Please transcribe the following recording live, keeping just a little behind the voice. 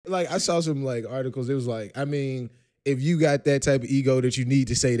I saw some like articles. It was like, I mean, if you got that type of ego that you need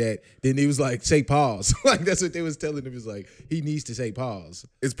to say that, then it was like, say pause. Like that's what they was telling him. It was like, he needs to say pause.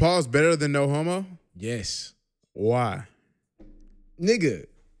 Is pause better than no homo? Yes. Why? Nigga,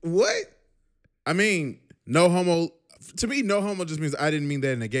 what? I mean, no homo. To me, no homo just means I didn't mean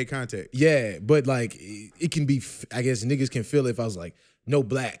that in a gay context. Yeah, but like it can be, I guess niggas can feel it if I was like, no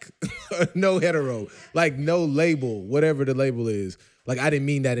black, no hetero, like no label, whatever the label is. Like I didn't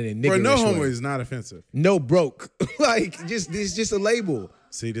mean that in a nigga. Bro, no homo way. is not offensive. No broke. Like it's just a label.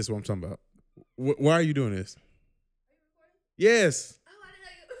 See, this is what I'm talking about. Why are you doing this? Yes. Oh, I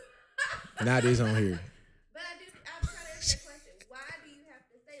didn't know you. Not this on here. But I'm trying to answer that question. Why do you have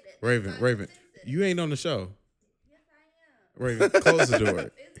to say that? Raven, That's Raven, offensive. you ain't on the show. Yes, I am. Raven, close the door.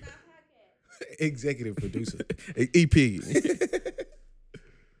 It's not podcast. Executive producer. EP.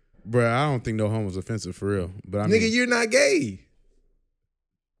 Bro, I don't think no homo's offensive for real. But I mean, Nigga, you're not gay.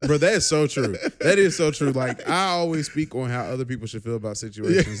 bro, that is so true. That is so true. Like, I always speak on how other people should feel about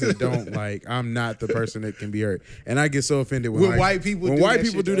situations that don't, like, I'm not the person that can be hurt. And I get so offended when white people when do white that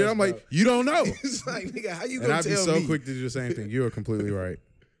people shit do to that. us, I'm bro. like, you don't know. It's like, nigga, how you And gonna I'd be tell so me? quick to do the same thing. You are completely right.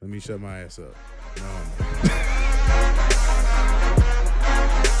 Let me shut my ass up. No.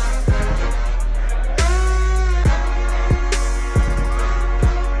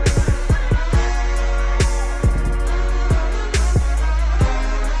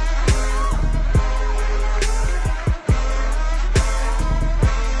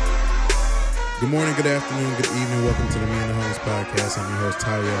 Good morning, good afternoon, good evening. Welcome to the Me and the Homies podcast. I'm your host,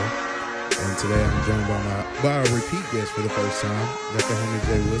 Tayo. And today I'm joined by a repeat guest for the first time. Got the homie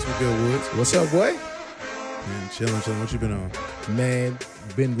Jay Woods. We're good, Woods. What's up, boy? Man, chilling. What you been on? Man,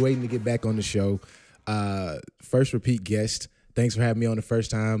 been waiting to get back on the show. First repeat guest. Thanks for having me on the first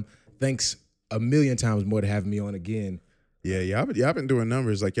time. Thanks a million times more to having me on again. Yeah, y'all been doing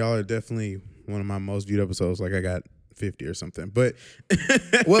numbers. Like, y'all are definitely one of my most viewed episodes. Like, I got 50 or something. But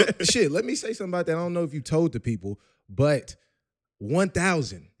Well, shit, let me say something about that. I don't know if you told the people, but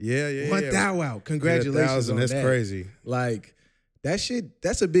 1,000. yeah. 1,000 out. Congratulations on That's that. crazy. Like, that shit,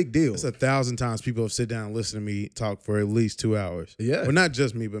 that's a big deal. That's 1,000 times people have sit down and listen to me talk for at least 2 hours. Yeah. Well, not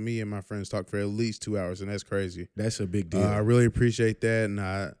just me, but me and my friends talk for at least 2 hours, and that's crazy. That's a big deal. I really appreciate that, and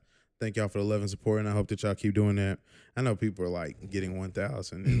I thank y'all for the love and support, and I hope that y'all keep doing that. I know people are like getting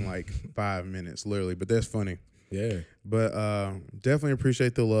 1,000 in like 5 minutes, literally, but that's funny. Yeah. But definitely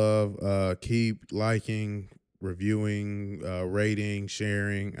appreciate the love. Keep liking, reviewing, rating,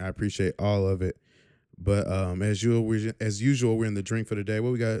 sharing. I appreciate all of it. But as usual, we're in the drink for the day.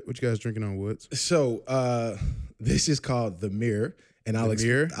 What we got? What you guys drinking on, Woods? So this is called The Mirror, and I'll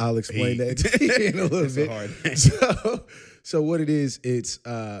explain Hey. that to you in a little That's a bit. hard name. So what it is, it's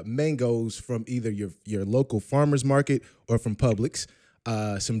mangoes from either your local farmer's market or from Publix,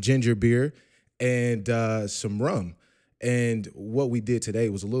 some ginger beer, and some rum. And what we did today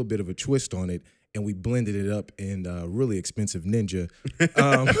was a little bit of a twist on it, and we blended it up in really expensive Ninja.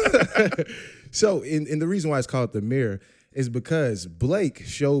 So, and the reason why it's called The Mirror is because Blake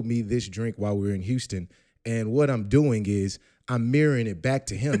showed me this drink while we were in Houston, and what I'm doing is I'm mirroring it back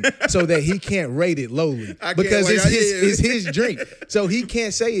to him so that he can't rate it lowly because it's his drink, so he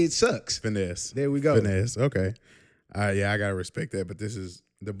can't say it sucks. Finesse. There we go. Finesse. Okay. Yeah, I gotta respect that. But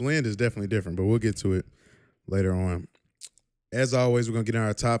the blend is definitely different. But we'll get to it later on. As always, we're gonna get in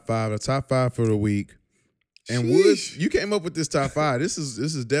our top five. The top five for the week. And Woods, you came up with this top five. This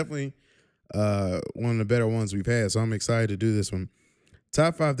is definitely one of the better ones we've had. So I'm excited to do this one.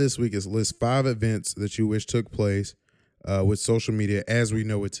 Top five this week is list 5 events that you wish took place with social media as we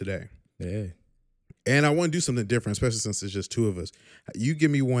know it today. Yeah. And I want to do something different, especially since it's just 2 of us. You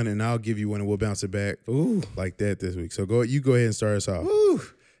give me one, and I'll give you one, and we'll bounce it back. Ooh. Like that this week. So you go ahead and start us off. Ooh.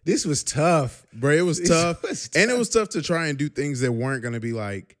 This was tough. Bro, it was tough. was And it tough. was tough to try and do things that weren't going to be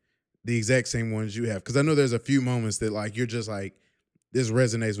like the exact same ones you have. Because I know there's a few moments that like you're just like, this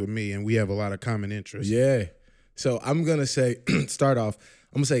resonates with me, and we have a lot of common interests. Yeah. So I'm going to say, start off,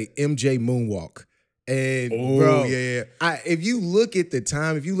 I'm going to say MJ Moonwalk. And bro, yeah. If you look at the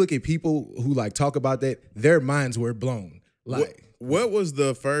time, if you look at people who like talk about that, their minds were blown. Like, What was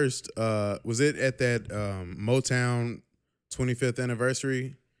the first, was it at that Motown 25th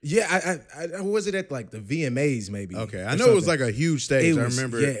anniversary? yeah, I was it at like the VMAs maybe? Okay, or I know it was something. like a huge stage. I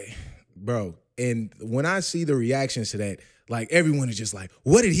remember. Yeah, bro. And when I see the reactions to that, like everyone is just like,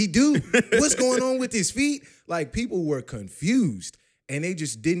 what did he do? What's going on with his feet? Like people were confused and they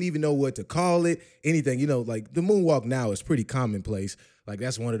just didn't even know what to call it, anything. You know, like the moonwalk now is pretty commonplace. Like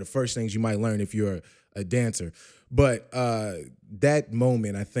that's one of the first things you might learn if you're a dancer. But that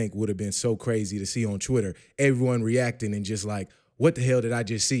moment, I think, would have been so crazy to see on Twitter, everyone reacting and just like, what the hell did I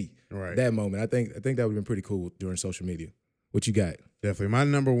just see? Right. That moment. I think that would have been pretty cool during social media. What you got? Definitely. My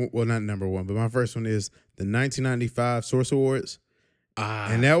not number one, but my first one is the 1995 Source Awards.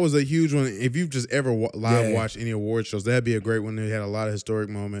 And that was a huge one. If you've just ever live watched any award shows, that'd be a great one. They had a lot of historic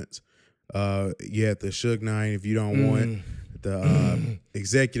moments. You had the Suge Knight, if you don't want, the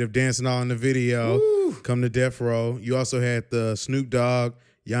executive dancing all in the video, come to Death Row. You also had the Snoop Dogg,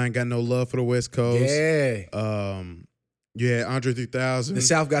 Y'all Ain't Got No Love for the West Coast. Yeah. You had Andre 3000. The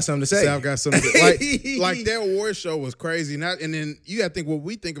South got something to say. South got something to say. Like that award show was crazy. And then you got to think what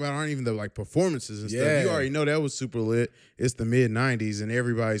we think about aren't even the like performances and stuff. You already know that was super lit. It's the mid 90s and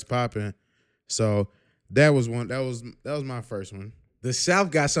everybody's popping. So that was one. That was my first one. The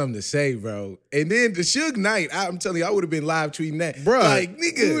South got something to say, bro. And then the Suge Knight, I'm telling you, I would have been live tweeting that. Bro, like,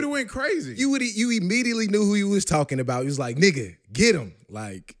 nigga. You would have went crazy. You immediately knew who he was talking about. He was like, nigga, get him.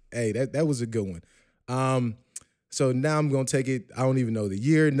 Like, hey, that was a good one. So now I'm going to take it, I don't even know the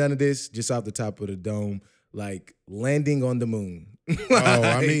year, none of this, just off the top of the dome, like landing on the moon.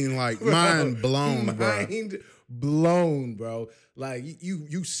 I mean, like mind blown, bro. Mind blown, bro. Like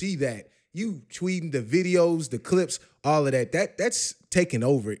you see that. You tweeting the videos, the clips, all of that. That's taking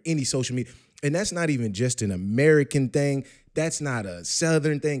over any social media. And that's not even just an American thing. That's not a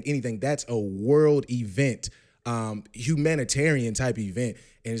Southern thing, anything. That's a world event, humanitarian type event.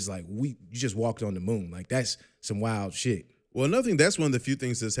 And it's like, you just walked on the moon. Like, that's some wild shit. Well, that's one of the few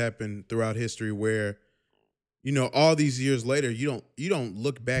things that's happened throughout history where, you know, all these years later, you don't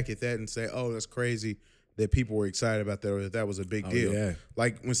look back at that and say, oh, that's crazy that people were excited about that or that was a big deal. Yeah.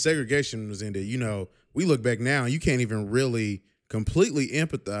 Like when segregation was ended, you know, we look back now and you can't even really completely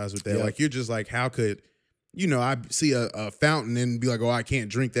empathize with that. Yeah. Like you're just like, how could, you know, I see a fountain and be like, oh, I can't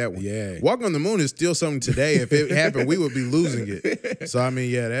drink that one. Yeah. Walking on the moon is still something today. If it happened, we would be losing it. So, I mean,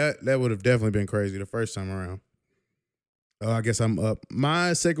 yeah, that would have definitely been crazy the first time around. I guess I'm up.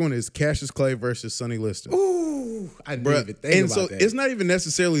 My second one is Cassius Clay versus Sonny Liston. Ooh, I didn't even think about that. It's not even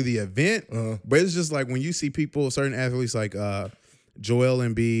necessarily the event, but it's just like when you see people, certain athletes like Joel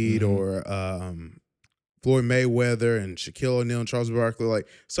Embiid or Floyd Mayweather and Shaquille O'Neal and Charles Barkley, like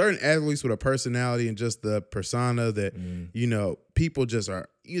certain athletes with a personality and just the persona that, you know, people just are,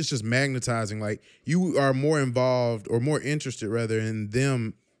 it's just magnetizing. Like you are more involved or more interested rather in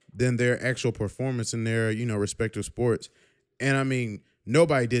them than their actual performance in their, you know, respective sports. And I mean,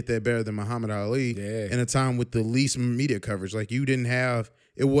 nobody did that better than Muhammad Ali in a time with the least media coverage. Like you didn't have,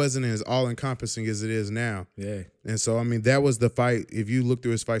 it wasn't as all-encompassing as it is now. Yeah. And so, I mean, that was the fight. If you look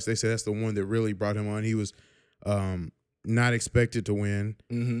through his fights, they say that's the one that really brought him on. He was not expected to win.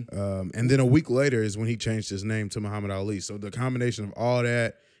 And then a week later is when he changed his name to Muhammad Ali. So the combination of all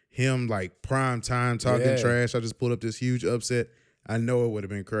that, him like prime time talking trash, I just pulled up this huge upset. I know it would have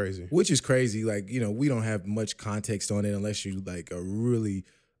been crazy. Which is crazy. Like, you know, we don't have much context on it unless you like a really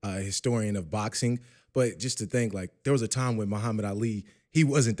historian of boxing. But just to think, like, there was a time when Muhammad Ali, he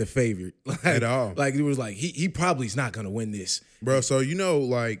wasn't the favorite. Like, at all. Like, it was like, he probably is not going to win this. Bro, so, you know,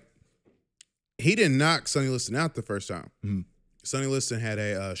 like, he didn't knock Sonny Liston out the first time. Sonny Liston had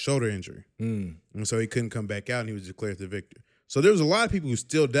a shoulder injury. And so he couldn't come back out and he was declared the victor. So there was a lot of people who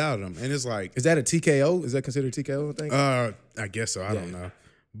still doubted him. And it's like... Is that a TKO? Is that considered a TKO, I think? I guess so. I don't know.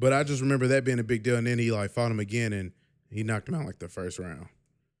 But I just remember that being a big deal. And then he like fought him again and he knocked him out like the first round.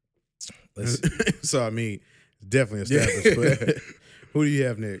 So, I mean, definitely established. But who do you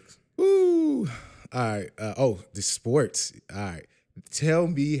have next? Woo. All right. The sports. All right. Tell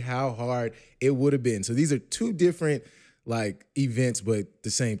me how hard it would have been. So these are two different like events, but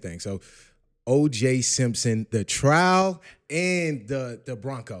the same thing. So O.J. Simpson, the trial, and the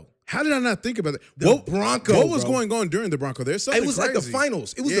Bronco. How did I not think about that? The Bronco. What was going on during the Bronco? There's something crazy. Like the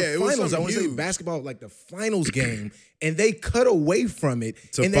finals. It was the finals. I want to say basketball, like the finals game, and they cut away from it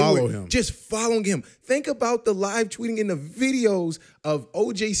to and follow they were him. Just following him. Think about the live tweeting and the videos of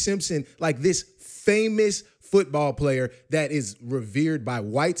O.J. Simpson, like this famous football player that is revered by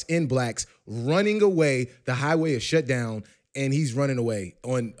whites and blacks, running away. The highway is shut down. And he's running away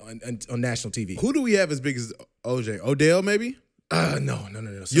on national TV. Who do we have as big as OJ? Odell, maybe? No.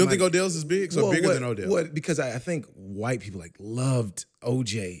 You don't think Odell's as big? So bigger than Odell? What? Because I think white people like loved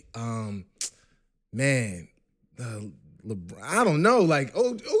OJ. I don't know. Like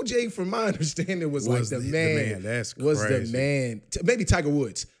OJ, from my understanding, was like the man. That's crazy. Was the man. Maybe Tiger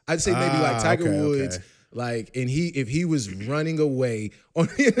Woods. I'd say maybe like Tiger Woods. Okay. Like, and if he was running away on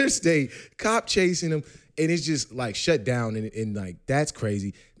the interstate, cop chasing him. And it's just like shut down and like that's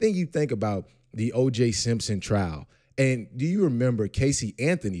crazy. Then you think about the O.J. Simpson trial And do you remember Casey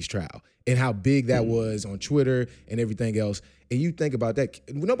Anthony's trial and how big that was on Twitter and everything else? And you think about that,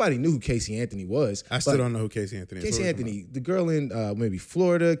 nobody knew who Casey Anthony was. I still don't know who Casey Anthony is. Casey Anthony, the girl in maybe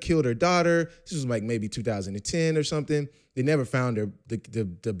Florida, killed her daughter. This was like maybe 2010 or something. They never found her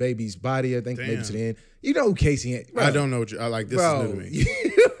the baby's body, I think, maybe to the end. You know who Casey Anthony is. I don't know what I like. This is new to me.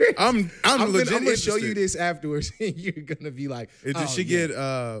 I'm legit I'm gonna show you this afterwards, and you're gonna be like, did she get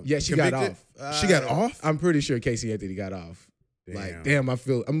yeah, she convicted? got off. She got off? I'm pretty sure Casey Anthony got off. Damn. Like, damn, I'm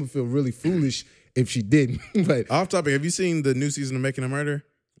gonna feel really foolish if she didn't. But off topic, have you seen the new season of Making a Murder?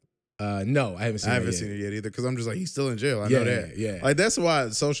 No, I haven't seen it yet. Seen it yet either, because I'm just like, he's still in jail. I know that. Yeah. Like, that's why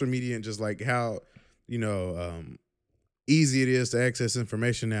social media and just like how, easy it is to access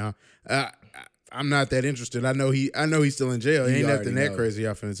information now. I'm not that interested. I know he's still in jail. Ain't nothing that crazy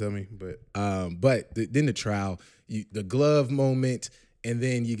y'all finna tell me. But then the trial, the glove moment, and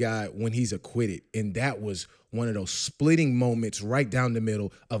then you got when he's acquitted, and that was one of those splitting moments right down the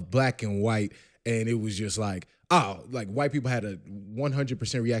middle of black and white, and it was just like, like white people had a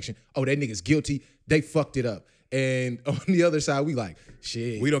 100% reaction. Oh, that nigga's guilty. They fucked it up. And on the other side, we like,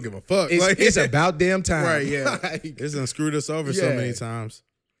 shit. We don't give a fuck. It's about damn time. Right, yeah. It's done screwed us over so many times.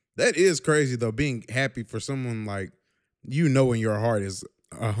 That is crazy, though, being happy for someone like, in your heart is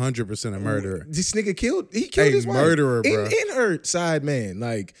 100% a murderer. This nigga he killed his wife. A murderer, bro. And her side man.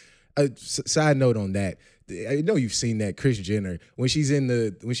 Like, side note on that, I know you've seen that Kris Jenner, when she's in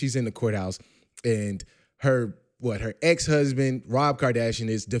the courthouse and her ex-husband, Rob Kardashian,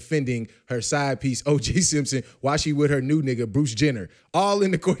 is defending her side piece, O.J. Simpson, while she with her new nigga, Bruce Jenner, all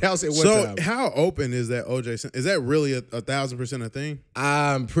in the courthouse at one time. So how open is that O.J. Simpson? Is that really 1,000% a thing?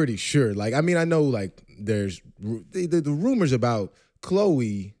 I'm pretty sure. Like, I mean, I know, like, there's the rumors about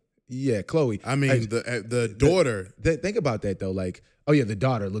Khloe. Yeah, Khloe. I mean, the daughter. Think about that, though. Like, oh, yeah, the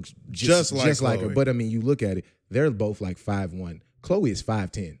daughter looks just like her. But, I mean, you look at it, they're both like 5'1". Khloe is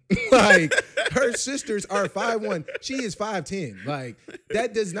 5'10". Like, her sisters are 5'1". She is 5'10". Like,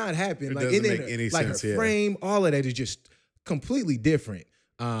 that does not happen. It like, doesn't make any sense. Her frame, all of that is just completely different.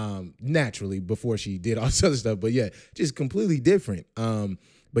 Naturally, before she did all this other stuff, but yeah, just completely different.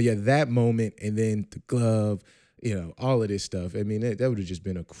 But yeah, that moment, and then the glove, all of this stuff. I mean, that would have just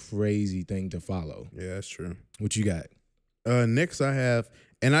been a crazy thing to follow. Yeah, that's true. What you got? Next, I have,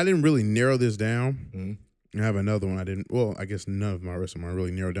 and I didn't really narrow this down. Mm-hmm. I have another one. I guess none of my rest of them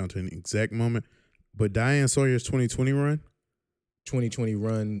really narrowed down to an exact moment. But Diane Sawyer's 2020 run. 2020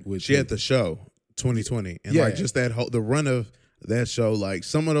 run was she had the show 2020, and like just the run of that show. Like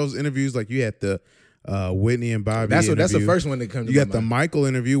some of those interviews, like you had the Whitney and Bobby. That's the first one that comes. You got the Michael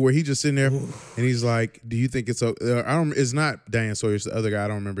interview where he just sitting there and he's like, "Do you think it's okay?" It's not Diane Sawyer. It's the other guy. I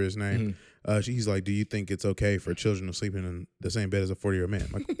don't remember his name. Mm-hmm. He's like, "Do you think it's okay for children to sleep in the same bed as a 40-year-old man?"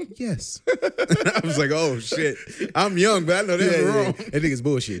 I'm like, yes. I was like, "Oh shit, I'm young, but I know that's wrong." I think it's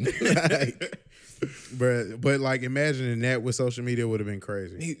bullshit. But like imagining that with social media would have been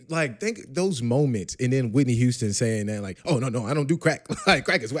crazy. Like think those moments, and then Whitney Houston saying that, like, "Oh no, I don't do crack. Like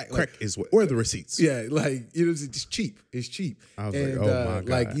crack is whack. Crack is what? Where are the receipts?" Yeah, like it's cheap. It's cheap. I was like, "Oh my god!"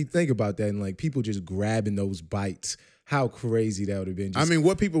 Like you think about that, and like people just grabbing those bites. How crazy that would have been. I mean,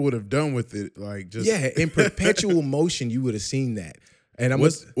 what people would have done with it, like just in perpetual motion, you would have seen that. And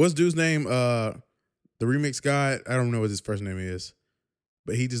what's dude's name? The remix guy. I don't know what his first name is,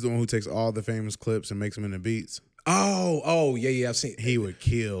 but he just the one who takes all the famous clips and makes them into beats. Oh, yeah. I've seen. He would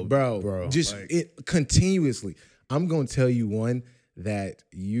kill, bro. Just like, continuously. I'm gonna tell you one that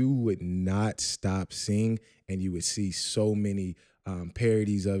you would not stop seeing, and you would see so many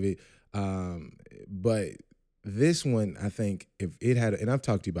parodies of it. But this one, I think, if it had, and I've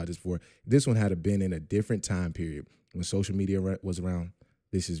talked to you about this before, this one had been in a different time period when social media was around.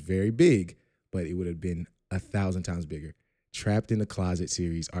 This is very big, but it would have been 1,000 times bigger. Trapped in the Closet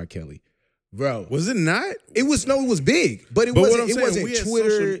series, R. Kelly. Bro. Was it not? It was big, but it wasn't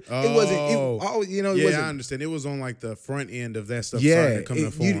Twitter. It wasn't, I understand. It was on like the front end of that stuff starting to come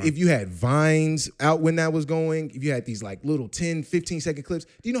to form. If you had Vines out when that was going, if you had these like little 10, 15-second clips,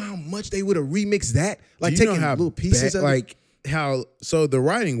 do you know how much they would have remixed that? Like taking little pieces of it? So the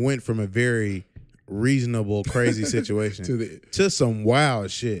writing went from a very reasonable, crazy situation to some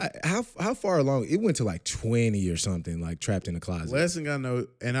wild shit. How far along? It went to like 20 or something, like Trapped in the Closet. Last thing I know,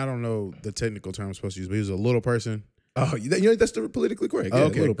 and I don't know the technical term I'm supposed to use, but he was a little person. Oh, that's the politically correct. Yeah,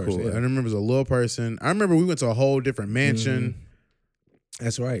 okay, cool. Person, yeah. I remember it was a little person. I remember we went to a whole different mansion. Mm-hmm.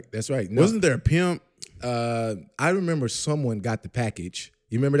 That's right. No. Wasn't there a pimp? I remember someone got the package.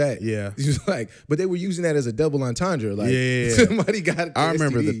 You remember that? Yeah. He was like, but they were using that as a double entendre. Like, yeah. Somebody got it. I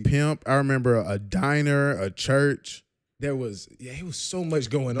remember the pimp. I remember a diner, a church. There was it was so much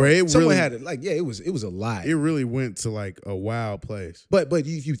going on. Bro, it Someone really- had it it was a lot. It really went to like a wild place. But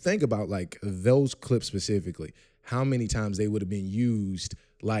if you think about like those clips specifically, how many times they would have been used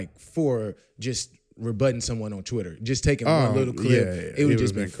like for just rebutting someone on Twitter, just taking one little clip. yeah. It would It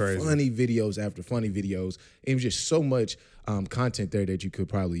just would've been been crazy. funny videos after funny videos. It was just so much content there that you could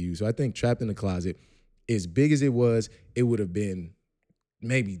probably use. So I think Trapped in the Closet, as big as it would have been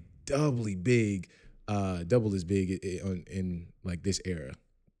maybe double as big in like this era.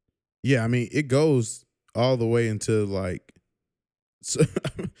 Yeah, I mean, it goes all the way into like, so,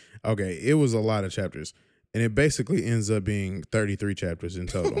 okay, it was a lot of chapters. And it basically ends up being 33 chapters in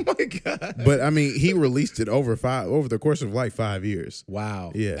total. Oh my God. But I mean, he released it over the course of like 5 years.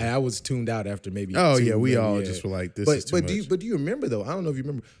 Wow. Yeah. And I was tuned out after maybe. Oh two, yeah, we maybe, all yeah. just were like, this is too much. Do you remember though? I don't know if you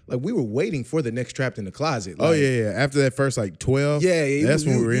remember. Like we were waiting for the next Trapped in the Closet. Oh Like, yeah. After that first like 12, that's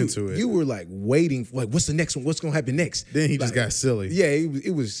when we were into it. You were like waiting for like, what's the next one? What's gonna happen next? Then he just Like, got silly. Yeah,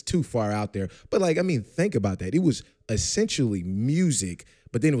 it was too far out there. But like, I mean, think about that. It was essentially music,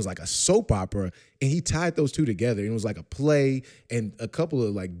 but then it was like a soap opera, and he tied those two together. And it was like a play, and a couple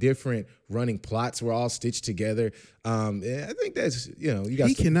of like different running plots were all stitched together. And I think that's you got.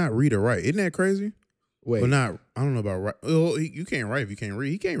 He cannot read or write. Isn't that crazy? Wait, But not, I don't know about write. Well, you can't write if you can't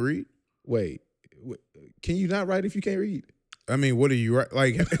read. He can't read. wait. Can you not write if you can't read? I mean, what do you write?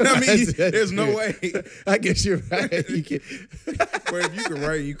 Like, I mean, there's no way. I guess you're right. You can. But if you could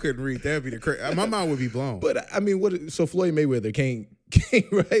write and you couldn't read, that'd be the crazy. My mind would be blown. But I mean, what? So Floyd Mayweather can't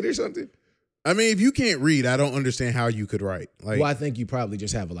write or something? I mean, if you can't read, I don't understand how you could write. Like, Well, I think you probably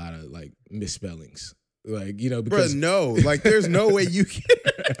just have a lot of like misspellings, like bro, because no, like, there's no way you can.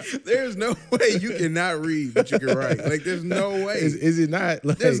 There's no way you cannot read, but you can write. Like, there's no way. is it not?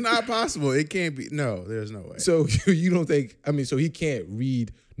 Like, That's not possible. It can't be. No, there's no way. So you don't think? I mean, so he can't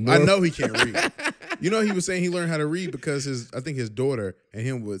read. I know he can't read. You know, he was saying he learned how to read because I think his daughter and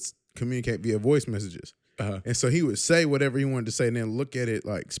him would communicate via voice messages. Uh-huh. And so he would say whatever he wanted to say and then look at it,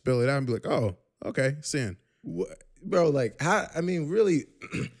 like spell it out and be like, oh, okay, sin. Bro, like how? I mean, really.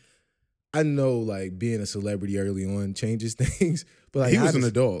 I know, like being a celebrity early on changes things, but like He was an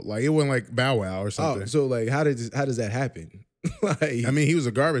adult. Like, it wasn't like Bow Wow or something. Oh, so like how does that happen? Like, I mean, he was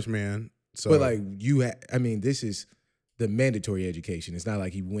a garbage man. So, but like I mean, this is the mandatory education. It's not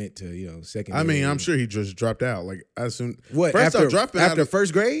like he went to second. I mean, I'm sure he just dropped out. Like, I assume. What First after off, dropping out after of-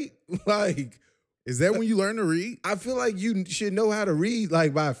 first grade? Like, Is that when you learn to read? I feel like you should know how to read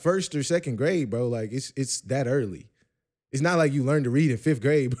like by first or second grade, bro. Like it's that early. It's not like you learned to read in fifth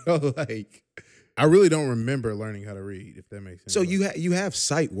grade, bro. Like, I really don't remember learning how to read, if that makes sense. so you have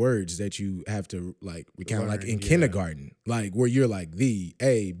sight words that you have to like recount, like Learn, in yeah. kindergarten, like where you're like the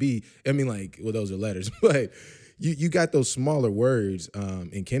A B. I mean, like, well, those are letters, but you got those smaller words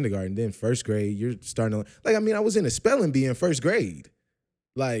in kindergarten. Then first grade, you're starting to like. I mean, I was in a spelling bee in first grade,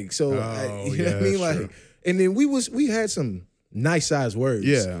 like so. Oh, you know yeah, what I mean? that's Like, true. and then we had some nice size words,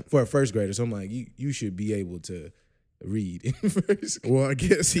 Yeah. for a first grader. So I'm like, you should be able to read in first grade. Well, I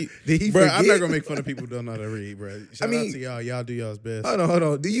guess Did he bro, I'm forget? not gonna make fun of people who don't know how to read, bro. Shout mean- out to y'all. Y'all do y'all's best. Hold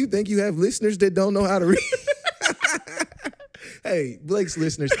on. Do you think you have listeners that don't know how to read? Hey, Blake's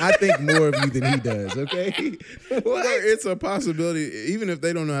listeners, I think more of you than he does, okay? Bro, What? it's a possibility. Even if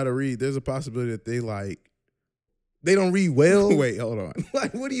they don't know how to read, there's a possibility that they like. They don't read well? Wait, hold on.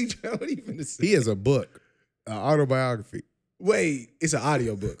 Like, what are you finna say? He has a book, an autobiography. Wait, it's an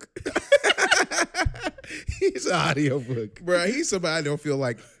audiobook. It's an audiobook. Bro, he's somebody I don't feel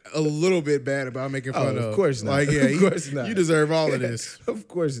like a little bit bad about making fun of. Of course not. Like, yeah, Of course not. You deserve all of this. Of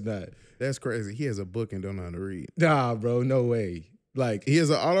course not. That's crazy. He has a book and don't know how to read. Nah, bro, no way. Like, He has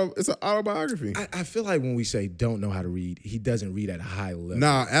it's an autobiography. I feel like when we say don't know how to read, he doesn't read at a high level.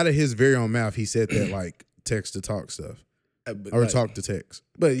 Nah, out of his very own mouth, he said that like text to talk stuff But, or like, talk to text.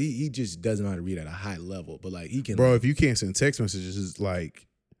 But he just doesn't know how to read at a high level. But like he can, Bro, if you can't send text messages, it's like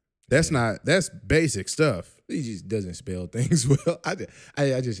that's basic stuff. he just doesn't spell things well. I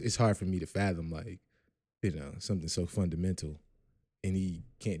just it's hard for me to fathom like something so fundamental, and he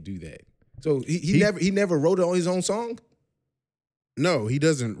can't do that. So he never wrote on his own song, No, he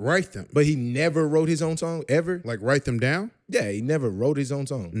doesn't write them. but he never wrote his own song ever. Like write them down? Yeah, he never wrote his own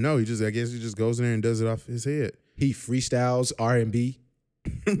song. No, I guess he just goes in there and does it off his head. He freestyles R&B.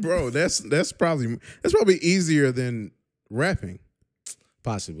 Bro, that's probably easier than rapping.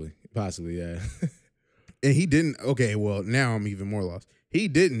 Possibly, yeah. And he didn't. Okay, well now I'm even more lost. He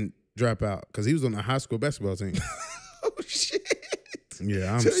didn't drop out because he was on the high school basketball team. Oh shit!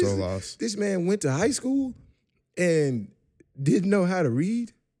 Yeah, I'm So so this- lost, This man went to high school and didn't know how to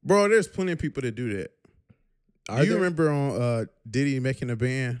read. bro. There's plenty of people that do that. Are Do you there? remember on Diddy making a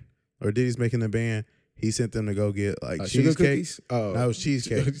band or Diddy's making a band? he sent them to go get like sugar cheesecake. cookies? Oh. That was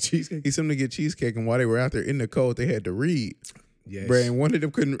cheesecake. Cheesecake? He sent them to get cheesecake, and while they were out there in the cold, they had to read. Yes. Bruh, and one of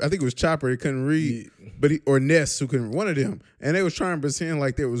them couldn't. I think it was Chopper. He couldn't read, but or Ness who couldn't. One of them, and they was trying to pretend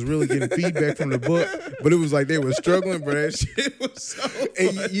like they was really getting feedback from the book, but it was like they was struggling. But that shit was so.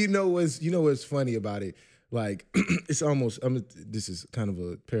 And you know what's funny about it? Like it's almost. This is kind of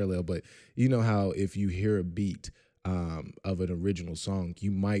a parallel, but you know how if you hear a beat of an original song,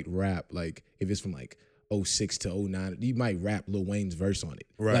 you might rap like if it's from like 06 to 09, you might rap Lil Wayne's verse on it,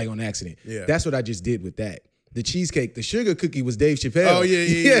 Right. like on accident. Yeah. That's what I just did with that. The cheesecake, the sugar cookie was Dave Chappelle. Oh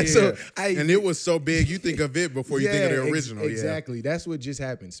yeah. So and it was so big, you think of it before you think of the original. Exactly. That's what just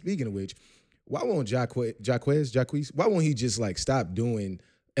happened. Speaking of which, why won't Jacquees? Why won't he just like stop doing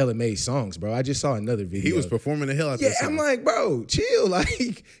LMA songs, bro? I just saw another video. He was performing the hell out of Yeah, that song. I'm like, bro, chill.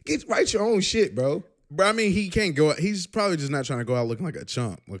 Like, write your own shit, bro. But I mean, he can't go. He's probably just not trying to go out looking like a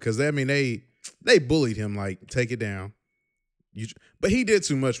chump because I mean they bullied him like take it down. But he did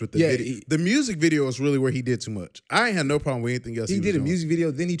too much with the video. The music video is really where he did too much. I ain't had no problem with anything else. He did a doing. music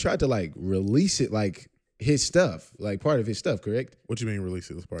video, then he tried to like release it like his stuff, like part of his stuff, correct? What you mean release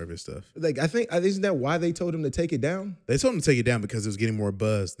it as part of his stuff? Like I think isn't that why they told him to take it down? They told him to take it down because it was getting more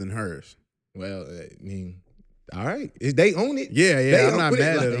buzz than hers. Well, I mean, all right, they own it. Yeah, They I'm not own it,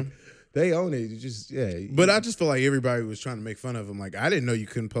 mad at like, him. They own it. It's just But I just feel like everybody was trying to make fun of him. Like I didn't know you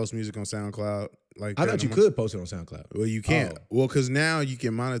couldn't post music on SoundCloud. Like I thought you could post it on SoundCloud. Well, you can't. Oh. Well, because now you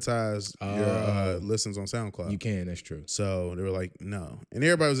can monetize your listens on SoundCloud. You can. That's true. So they were like, no, and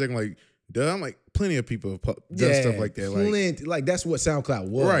everybody was acting like, duh. I'm like, plenty of people have done stuff like that. Like that's what SoundCloud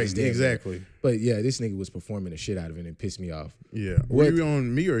was. Right, then, exactly. Man. But yeah, this nigga was performing the shit out of it and it pissed me off. Yeah. Were you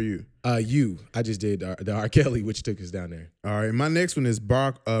on me or you? You. I just did the R. Kelly, which took us down there. All right. My next one is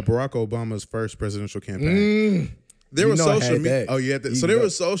Barack Obama's first presidential campaign. There was social media. Oh, yeah. So there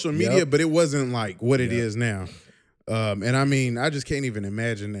was social media, but it wasn't like what it is now. And I mean, I just can't even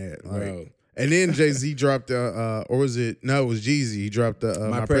imagine that. Like, Bro. And then Jay-Z dropped or was it? No, it was Jeezy. He dropped the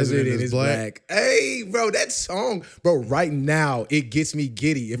My President is Black. Hey, bro, that song, bro, right now, it gets me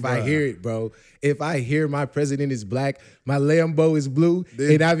giddy if I hear it, bro. If I hear My President is Black, my Lambo is blue,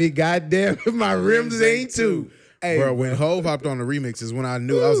 and I be goddamn if my rims ain't too. Hey, bro, when Hove hopped on the remix is when I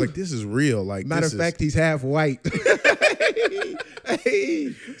knew. I was like, this is real. Like, matter of fact, he's half white.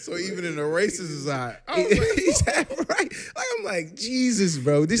 Hey. So even in the racist side, he's half right. Like I'm like, Jesus,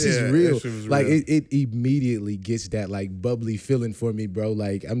 bro, this is real. Like it immediately gets that like bubbly feeling for me, bro.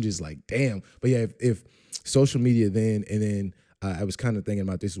 Like I'm just like, damn. But yeah, if social media then and then I was kind of thinking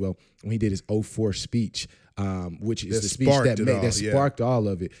about this as well when he did his 04 speech, which is the speech that sparked all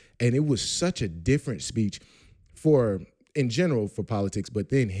of it, and it was such a different speech for. In general for politics, but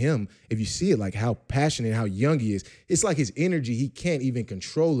then him, if you see it, like how passionate, how young he is, it's like his energy, he can't even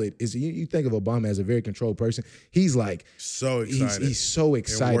control it. You think of Obama as a very controlled person. He's like so excited. He's so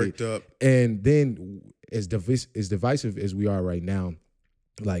excited. And worked up. And then as divisive as we are right now,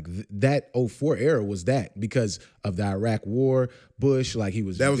 like that 04 era was that because of the Iraq War, Bush, like he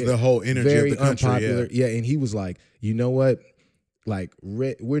was that was the whole energy very of the country, unpopular. Yeah, and he was like, you know what? Like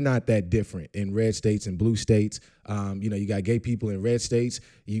we're not that different in red states and blue states. You got gay people in red states.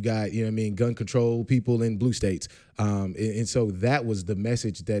 You got, gun control people in blue states. And so that was the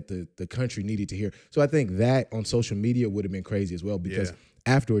message that the country needed to hear. So I think that on social media would have been crazy as well because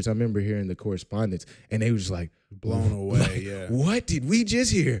afterwards I remember hearing the correspondence and they were just like blown away. Like, what did we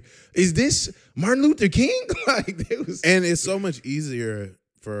just hear? Is this Martin Luther King? Like it was, and it's so much easier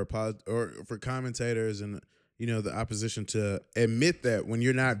for commentators and the opposition to admit that when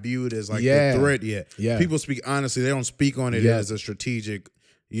you're not viewed as like the threat yet. Yeah. People speak honestly. They don't speak on it as a strategic,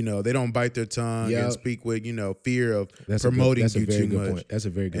 they don't bite their tongue and speak with, fear of promoting you too much. That's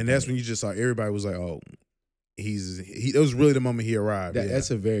a very good point. And that's when you just saw everybody was like, oh, it was really the moment he arrived. That's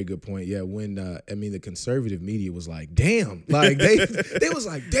a very good point. Yeah, when the conservative media was like, damn, like they was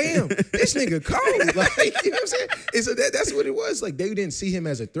like, damn, this nigga cold. Like, you know what I'm saying? And so that's what it was. Like they didn't see him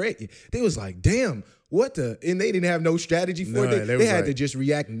as a threat. They was like, damn. What the? And they didn't have no strategy for it. They had to just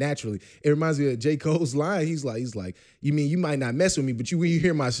react naturally. It reminds me of J. Cole's line. He's like, you mean you might not mess with me, but when you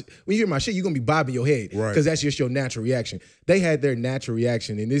hear my shit, you're gonna be bobbing your head. Right. Because that's just your natural reaction. They had their natural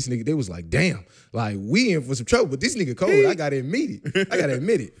reaction, and this nigga, they was like, damn, like we in for some trouble, but this nigga cold. I gotta admit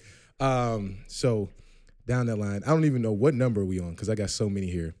it. So down that line, I don't even know what number are we on, because I got so many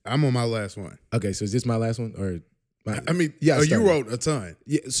here. I'm on my last one. Okay, so is this my last one? Or you wrote a ton.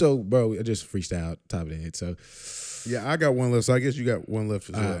 Yeah, so bro, I just freestyle top of the head. So yeah, I got one left. So I guess you got one left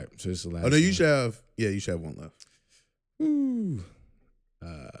as well. All right, so this is the last. Oh no, you should have. Yeah, you should have one left. Ooh.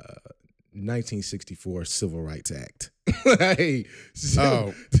 1964 Civil Rights Act. The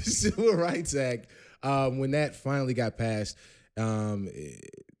Civil Rights Act When that finally got passed,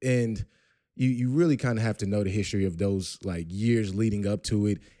 and you really kind of have to know the history of those like years leading up to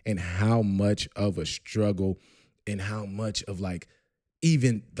it and how much of a struggle and how much of like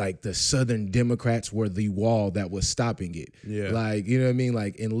even like the Southern Democrats were the wall that was stopping it. Yeah. Like, you know what I mean?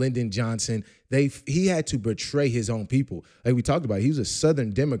 Like in Lyndon Johnson, he had to betray his own people. Like we talked about, he was a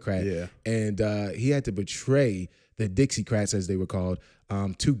Southern Democrat. Yeah. And he had to betray the Dixiecrats, as they were called,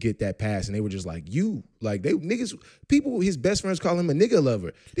 to get that pass. And they were just like, people, his best friends call him a nigga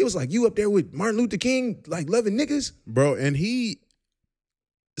lover. They was like, you up there with Martin Luther King, like loving niggas? Bro, and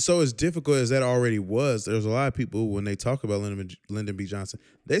so as difficult as that already was, there's a lot of people when they talk about Lyndon B. Johnson,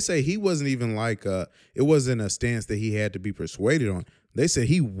 they say he wasn't even like, it wasn't a stance that he had to be persuaded on. They said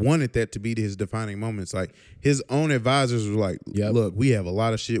he wanted that to be his defining moments. Like his own advisors were like, look, we have a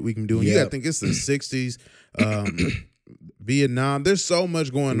lot of shit we can do. And you got to think it's the 60s, Vietnam. There's so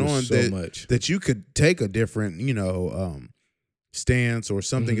much going on that you could take a different, stance or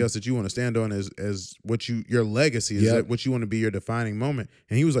something else that you want to stand on as what your legacy is, that what you want to be your defining moment.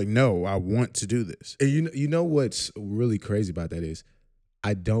 And he was like, no, I want to do this. And you know what's really crazy about that is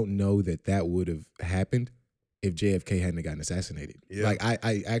I don't know that would have happened if JFK hadn't gotten assassinated. Yeah. Like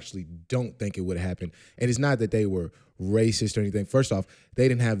I actually don't think it would have happened. And it's not that they were racist or anything. First off, they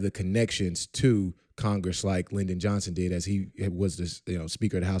didn't have the connections to Congress like Lyndon Johnson did, as he was the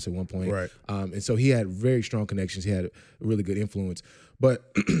Speaker of the House at one point. Right. And so he had very strong connections. He had a really good influence.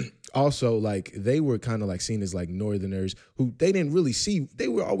 But also, like, they were kind of like seen as like Northerners who they didn't really see. They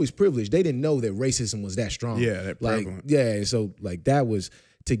were always privileged. They didn't know that racism was that strong. Yeah, that prevalent. Yeah. So like that was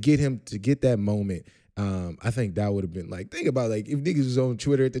to get that moment. I think that would have been like, think about like if niggas was on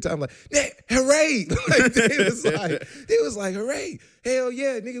Twitter at the time, like, hooray! Like they was like, hooray! Hell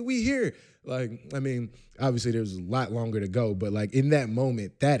yeah, nigga, we here. Like, I mean, obviously there was a lot longer to go, but like in that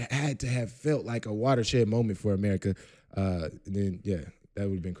moment, that had to have felt like a watershed moment for America. Then that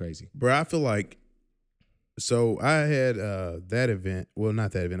would have been crazy. Bro, I feel like, so I had that event. Well,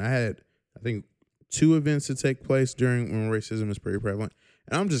 not that event. I had, I think, 2 events to take place during when racism is pretty prevalent.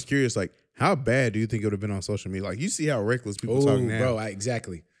 And I'm just curious, like, how bad do you think it would have been on social media? Like, you see how reckless people talk now. Bro,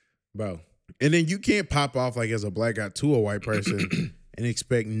 exactly. Bro. And then you can't pop off like as a black guy to a white person and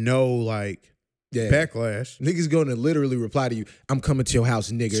expect no like backlash. Niggas going to literally reply to you, I'm coming to your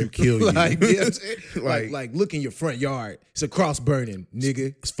house, nigga. To kill you. Like, you know what I'm saying? like look in your front yard. It's a cross burning,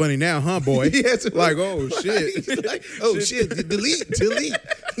 nigga. It's funny now, huh, boy? Yes. Like, oh shit. Like, oh shit. Delete.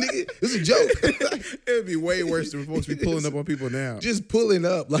 Nigga, it's a joke. It'd be way worse than folks be pulling up on people now. Just pulling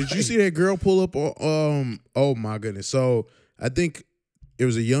up. Like, did you see that girl pull up on, oh my goodness. So I think it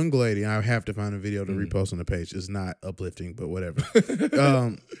was a young lady. I have to find a video to repost on the page. It's not uplifting, but whatever.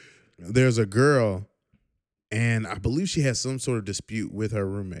 There's a girl, and I believe she had some sort of dispute with her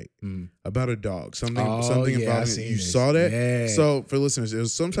roommate about a dog. Something involving it. You saw that? Yeah. So for listeners, it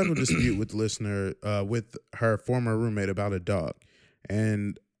was some type of dispute with with her former roommate about a dog.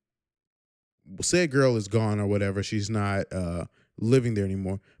 And said girl is gone or whatever. She's not living there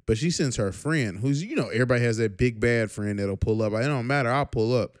anymore. But she sends her friend, who's, everybody has that big bad friend that'll pull up. It don't matter, I'll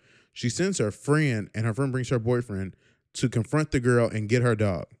pull up. She sends her friend, and her friend brings her boyfriend to confront the girl and get her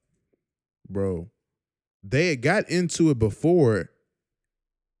dog. Bro, they had got into it before,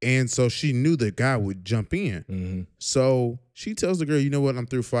 and so she knew the guy would jump in. Mm-hmm. So she tells the girl, you know what, I'm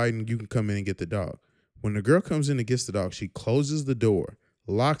through fighting. You can come in and get the dog. When the girl comes in and gets the dog, she closes the door,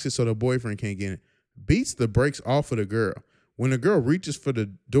 locks it so the boyfriend can't get in, beats the brakes off of the girl. When the girl reaches for the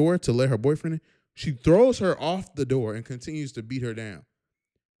door to let her boyfriend in, she throws her off the door and continues to beat her down.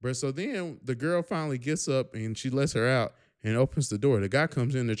 Bro, so then the girl finally gets up and she lets her out and opens the door. The guy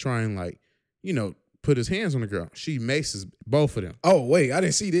comes in to try and put his hands on the girl. She maces both of them. Oh, wait, I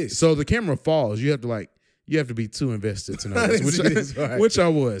didn't see this. So the camera falls. You have to be too invested to know this, which I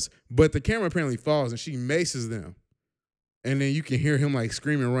was. But the camera apparently falls and she maces them. And then you can hear him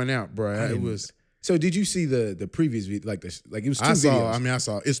scream and run out, bro. It was. So did you see the previous video? Like this, like it was 2 videos. videos. I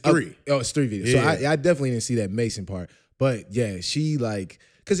saw. It's 3. It's 3 videos. Yeah. So I definitely didn't see that Mason part. But yeah, she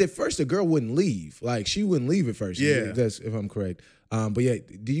because at first the girl wouldn't leave. Like she wouldn't leave at first. Yeah, that's if I'm correct. But yeah,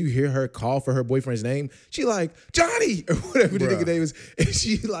 do you hear her call for her boyfriend's name? She like Johnny or whatever the nigga name is. And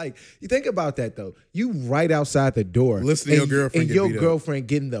she you think about that though. You right outside the door, listening to your girlfriend, and your girlfriend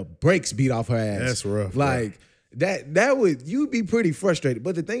getting the brakes beat off her ass. That's rough. Like. Bro. That would you'd be pretty frustrated.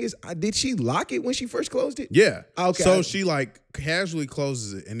 But the thing is, did she lock it when she first closed it? Yeah. Okay. So she casually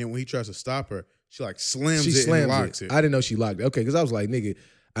closes it, and then when he tries to stop her, she slams it and locks it. I didn't know she locked it. Okay, because I was like, nigga,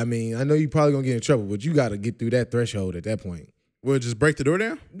 I mean, I know you probably gonna get in trouble, but you got to get through that threshold at that point. Well, just break the door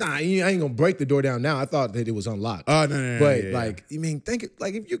down? Nah, I ain't gonna break the door down now. I thought that it was unlocked. Oh no. But I mean, think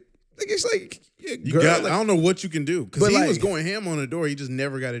if you. it's like, yeah, You girl, got. like, I don't know what you can do because But he like- was going ham on the door. He just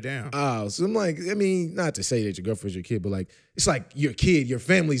never got it down. oh, so I'm like, I mean, not to say that your girlfriend's your kid, but like, it's like your kid, your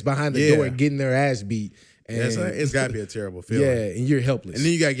family's behind the Yeah. door getting their ass beat. And It's got to be a terrible feeling. yeah, and you're helpless. And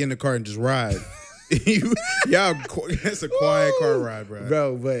then you got to get in the car and just ride. Y'all, that's a quiet car ride, bro.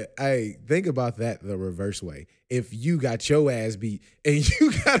 Bro, but hey, think about that the reverse way. If you got your ass beat and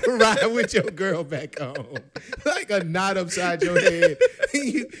you got to ride with your girl back home, like a knot upside your head,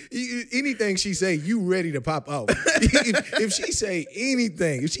 anything she say, you ready to pop off. If she say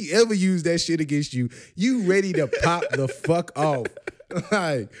anything, if she ever use that shit against you, you ready to pop the fuck off.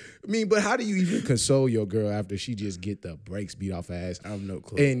 Like, I mean, but how do you even console your girl after she just get the brakes beat off her ass? I have no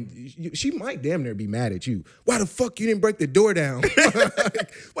clue. And she might damn near be mad at you. Why the fuck you didn't break the door down?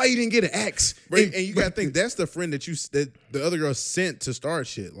 Why you didn't get an axe? And you got to think that's the friend that the other girl sent to start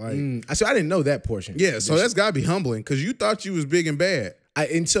shit. Like, So I didn't know that portion. yeah, so that's got to be humbling because you thought you was big and bad.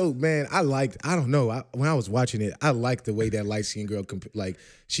 And so, man, I don't know. When I was watching it, I liked the way that light-skinned girl,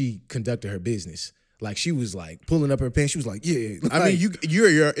 she conducted her business. Like, she was like pulling up her pants. She was like, yeah. I mean,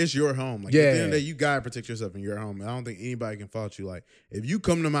 it's your home. Like, Yeah. at the end of the day, you gotta protect yourself in your home. And I don't think anybody can fault you. Like, if you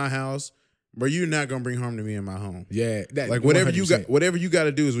come to my house, bro, you're not gonna bring harm to me in my home. Yeah. Like, whatever you got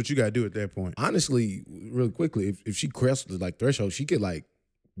to do is what you got to do at that point. Honestly, really quickly, if she crossed the like threshold, she could like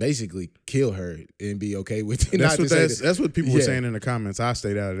basically kill her and be okay with it. That's what people were Yeah. saying in the comments. I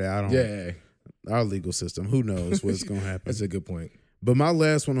stayed out of that. I don't. Yeah. Our legal system. Who knows what's gonna happen? That's a good point. But my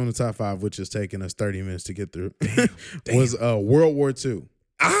last one on the top 5, which is taking us 30 minutes to get through, was World War II.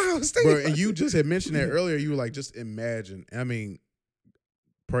 I was Bro, thinking, and you just had mentioned that earlier. You were like, just imagine. I mean,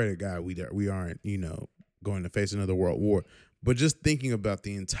 pray to God we aren't, going to face another world war. But just thinking about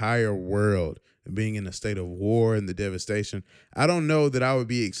the entire world being in a state of war and the devastation, I don't know that I would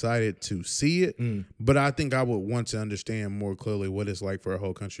be excited to see it, but I think I would want to understand more clearly what it's like for a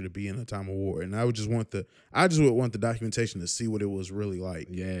whole country to be in a time of war. And I would just want the documentation to see what it was really like.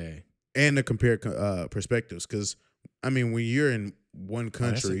 yeah. And to compare perspectives. Because, I mean, when you're in one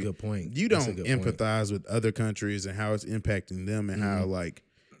country, That's a good point. you That's a don't good point. empathize with other countries and how it's impacting them and how, like,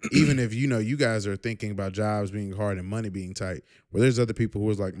 even if you guys are thinking about jobs being hard and money being tight, where there's other people who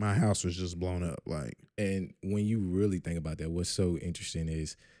was like, my house was just blown up. Like, And when you really think about that, what's so interesting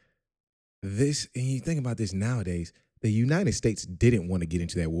is this, and you think about this nowadays, the United States didn't want to get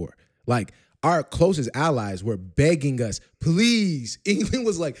into that war. Like, our closest allies were begging us, please. England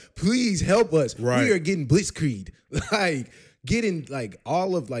was like, please help us. Right. We are getting blitzkrieged. Like, getting, like,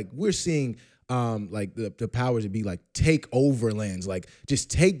 all of, like, we're seeing like the powers to be like take over lands, like just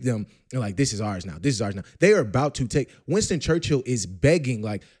take them and like this is ours now. This is ours now. They are about to take. Winston Churchill is begging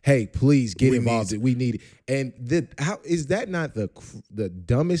like, hey, please get involved. We need it. And how is that not the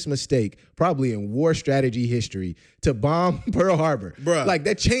dumbest mistake probably in war strategy history to bomb Pearl Harbor? Bruh. Like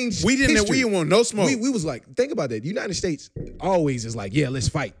that changed. we didn't history. want no smoke. We was like, think about that. The United States always is like, yeah, let's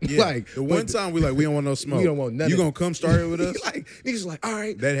fight. Yeah. Like the one time we don't want no smoke. We don't want nothing. You gonna come start it with us? Like niggas like, all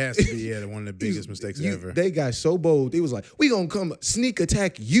right. That has to be one of the biggest mistakes ever. They got so bold. They was like, we gonna come sneak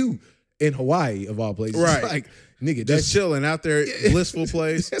attack you in Hawaii of all places. Right. Like, nigga, Just that's chilling out there, blissful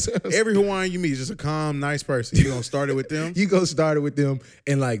place. That's what I'm Every Hawaiian you meet is just a calm, nice person. You gonna start it with them? you go start it with them,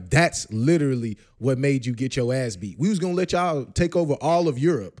 and like that's literally what made you get your ass beat. We was gonna let y'all take over all of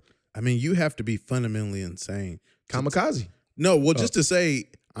Europe. I mean, you have to be fundamentally insane. Kamikaze. No, well, just to say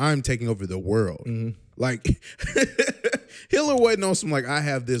I'm taking over the world. Like Hitler wasn't on some like I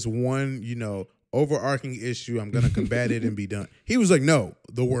have this one, overarching issue. I'm gonna combat it and be done. He was like, no,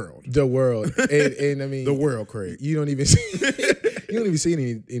 the world. The world. And I mean The world, Craig. you don't even see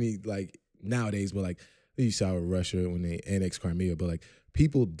any like nowadays, but like you saw with Russia when they annexed Crimea, but like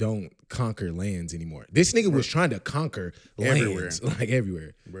people don't conquer lands anymore. This nigga was trying to conquer Everywhere. lands, like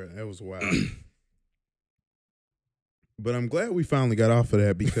everywhere. Bro, that was wild. But I'm glad we finally got off of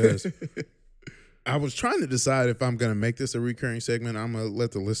that because I was trying to decide if I'm going to make this a recurring segment. I'm going to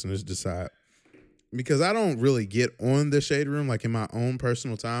let the listeners decide. Because I don't really get on the Shade Room like in my own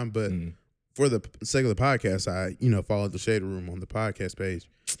personal time, but for the sake of the podcast, I, follow the Shade Room on the podcast page.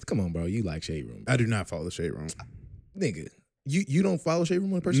 Come on, bro. You like Shade Room. I do not follow the Shade Room. Nigga. You don't follow Shade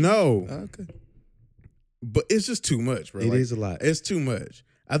Room on person? No. Okay. But it's just too much, bro. It is a lot. It's too much.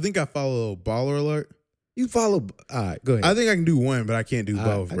 I think I follow Baller Alert. You follow. All right, go ahead. I think I can do one, but I can't do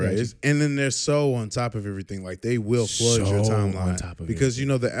both, I bro. got you. And then they're so on top of everything. Like they will flood your So timeline on top of because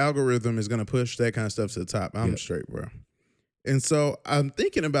the algorithm is gonna push that kind of stuff to the top. I'm straight, bro. And so I'm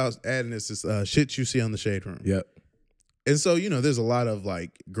thinking about adding this shit you see on the Shade Room. Yep. And so there's a lot of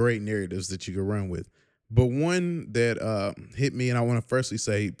like great narratives that you can run with, but one that hit me, and I want to firstly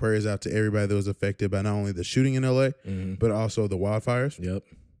say prayers out to everybody that was affected by not only the shooting in LA, but also the wildfires. Yep.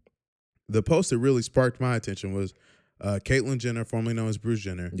 the post that really sparked my attention was Caitlyn Jenner, formerly known as Bruce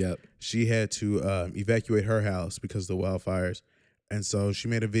Jenner. Yep. She had to evacuate her house because of the wildfires. And so she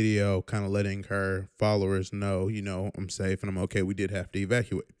made a video kind of letting her followers know, I'm safe and I'm okay. We did have to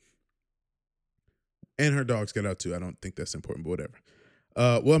evacuate. And her dogs got out too. I don't think that's important, but whatever.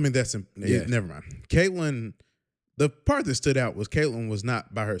 Never mind. Caitlyn, the part that stood out was Caitlyn was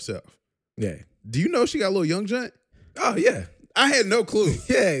not by herself. Yeah. Do you know she got a little young giant? Oh, yeah. I had no clue.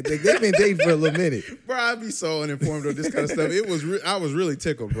 Yeah, they've been dating for a little minute. Bro, I'd be so uninformed of this kind of stuff. I was really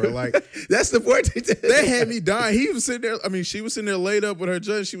tickled, bro. Like, that's the part. They had me dying. He was sitting there. I mean, she was sitting there laid up with her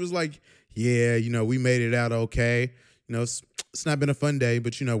judge. She was like, yeah, we made it out okay. It's not been a fun day,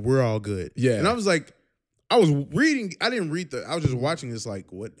 but we're all good. Yeah. And I was like, I was reading. I didn't read I was just watching this.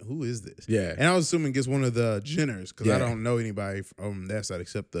 Like, what? Who is this? Yeah. And I was assuming it's one of the Jenners because Yeah. I don't know anybody from that side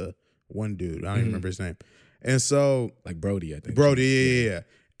except the one dude. I don't even remember his name. And so, like Brody, I think. Brody, yeah.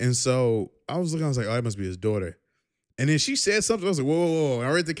 And so I was like, oh, that must be his daughter. And then she said something. I was like, whoa. And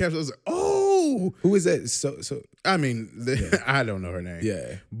I read the caption. I was like, oh, who is that? So. I mean, I don't know her name.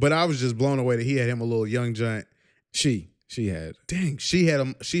 Yeah. But I was just blown away that he had him a little young giant. She had. Dang, she had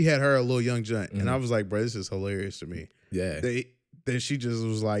her a little young giant. And I was like, bro, this is hilarious to me. Yeah. That she just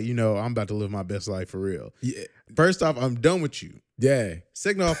was like, I'm about to live my best life for real. Yeah. First off, I'm done with you. Yeah.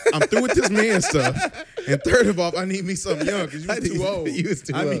 Second off, I'm through with this man stuff. And third of all, I need me something young because you was too old. You was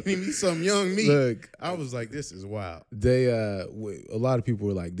too old. I need me some young meat. Look, I was like, this is wild. They a lot of people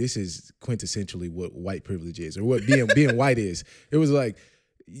were like, this is quintessentially what white privilege is, or what being white is. It was like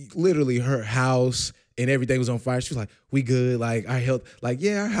literally her house and everything was on fire. She was like, we good, like our health, like,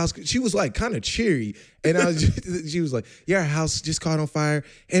 yeah, our house. She was like kind of cheery. And she was like, yeah, our house just caught on fire.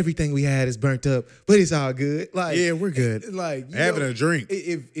 Everything we had is burnt up, but it's all good. Like, yeah, we're good. Like, having a drink.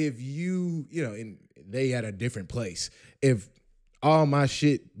 If you, and they at a different place. If all my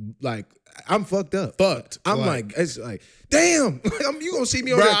shit, like, I'm fucked up. I'm like it's like, damn, you gonna see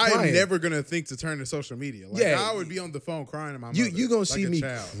me on there crying. I'm never gonna think to turn to social media. Like, yeah, I would be on the phone crying to my mother. You gonna see me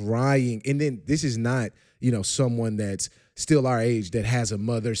crying, and then this is not, someone that's still our age that has a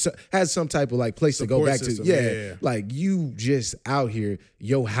mother, has some type of like place support to go back system. To. Yeah, like you just out here,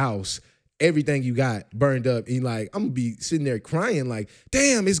 your house, everything you got burned up, and like I'm gonna be sitting there crying, like,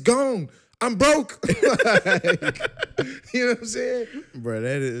 damn, it's gone. I'm broke. Like, you know what I'm saying? Bro,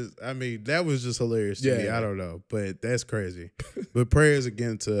 that was just hilarious to me. I don't know, but that's crazy. But prayers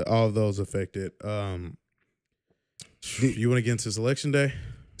again to all those affected. You want to get into Selection Day?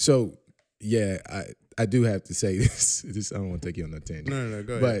 So, yeah, I do have to say this. I don't want to take you on that tangent. No,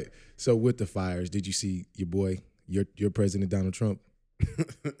 go ahead. But, so with the fires, did you see your boy, your President Donald Trump?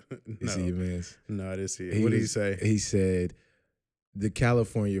 No. See your man's? No, I didn't see it. What did he say? He said the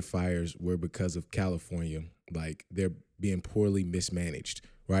California fires were because of California. Like, they're being poorly mismanaged,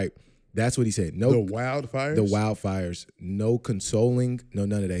 right? That's what he said. No, the wildfires? The wildfires. No consoling. No,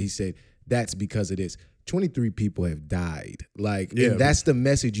 none of that. He said that's because of this. 23 people have died. Like, and that's the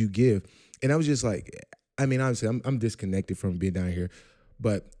message you give. And I was just like, I mean, obviously, I'm disconnected from being down here,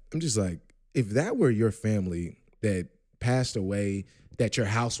 but I'm just like, if that were your family that passed away, that your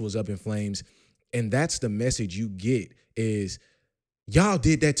house was up in flames, and that's the message you get is, y'all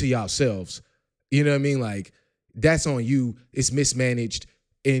did that to yourselves. You know what I mean? Like, that's on you. It's mismanaged,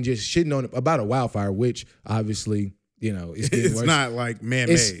 and just shitting on about a wildfire, which obviously, it's getting worse. It's not like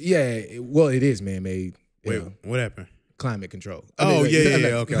man-made. Well, it is man-made. Wait, what happened? Climate control.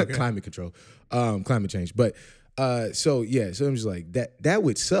 Okay. Climate control. Climate change. But so I'm just like, that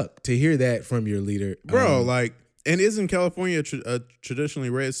would suck to hear that from your leader. Bro, and isn't California a traditionally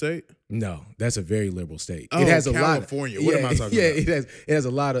red state? No, that's a very liberal state. Oh, it has a California. lot. What am I talking about? It has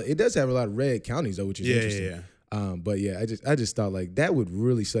a lot of. It does have a lot of red counties though, which is interesting. But yeah, I just thought like that would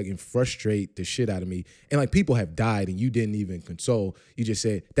really suck and frustrate the shit out of me. And like people have died and you didn't even console. You just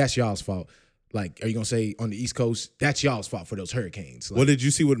said that's y'all's fault. Like, are you gonna say on the East Coast that's y'all's fault for those hurricanes? Like, well, did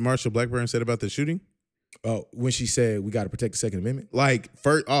you see what Marsha Blackburn said about the shooting? Oh, when she said we got to protect the Second Amendment, like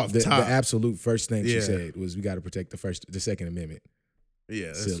first off the top, the absolute first thing she said was we got to protect the Second Amendment. Yeah,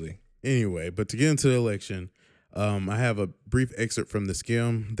 that's silly. Anyway, but to get into the election, I have a brief excerpt from the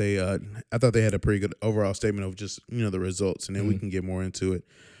Skim. I thought they had a pretty good overall statement of just the results, and then we can get more into it.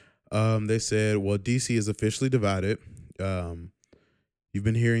 They said, well, DC is officially divided. You've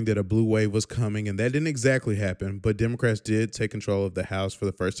been hearing that a blue wave was coming, and that didn't exactly happen, but Democrats did take control of the House for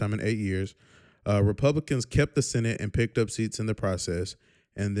the first time in 8 years. Republicans kept the Senate and picked up seats in the process.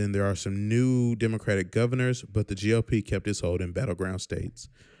 And then there are some new Democratic governors, but the GOP kept its hold in battleground states.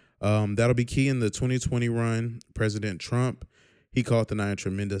 That'll be key in the 2020 run. President Trump, he called the night a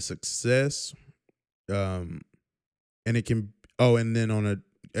tremendous success. And it can, and then on a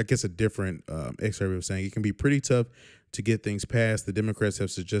I guess a different excerpt of saying it can be pretty tough to get things passed. The Democrats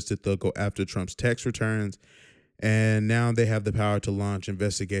have suggested they'll go after Trump's tax returns, and now they have the power to launch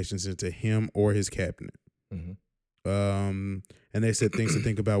investigations into him or his cabinet. Mm-hmm. And they said things to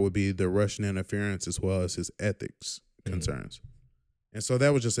think about would be the Russian interference as well as his ethics concerns. And so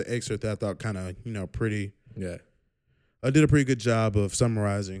that was just an excerpt that I thought kind of, pretty. Yeah. I did a pretty good job of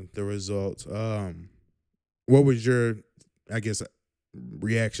summarizing the results. What was your, I guess,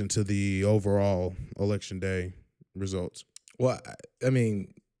 reaction to the overall election day results? Well, I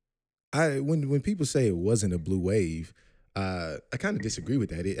mean, when people say it wasn't a blue wave, I kind of disagree with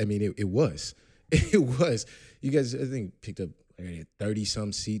that. It was. It was. You guys, I think, picked up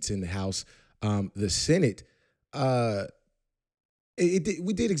 30-some seats in the House. The Senate,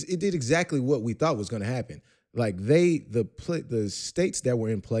 it did exactly what we thought was going to happen. Like the states that were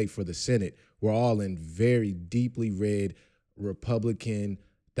in play for the Senate were all in very deeply red Republican,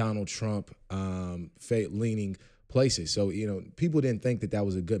 Donald Trump leaning places. So, people didn't think that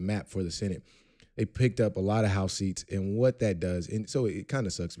was a good map for the Senate. They picked up a lot of House seats, and what that does, and so it kind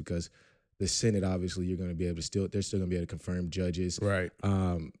of sucks because the Senate, obviously, you're going to be able to they're still going to be able to confirm judges. Right.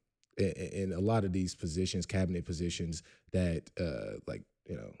 In a lot of these positions, cabinet positions that,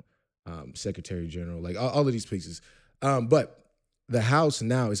 Secretary General, like all of these places. But the House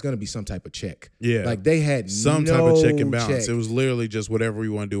now is going to be some type of check. Yeah. Like they had some no type of check and balance. Check. It was literally just whatever we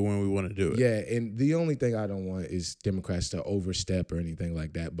want to do when we want to do it. Yeah. And the only thing I don't want is Democrats to overstep or anything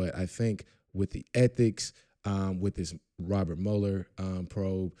like that. But I think with the ethics, with this Robert Mueller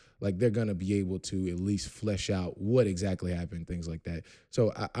probe, like they're going to be able to at least flesh out what exactly happened, things like that.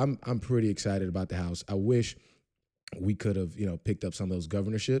 So I'm pretty excited about the House. I wish we could have, picked up some of those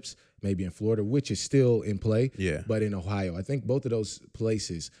governorships, maybe in Florida, which is still in play. Yeah. But in Ohio, I think both of those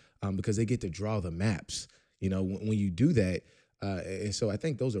places, because they get to draw the maps, when you do that. And so I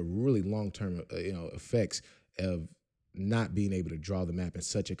think those are really long-term, effects of not being able to draw the map in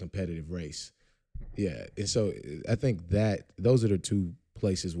such a competitive race. Yeah. And so I think that those are the two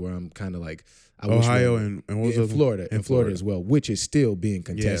places where I'm kind of like, Ohio and what was in Florida, in Florida as well, which is still being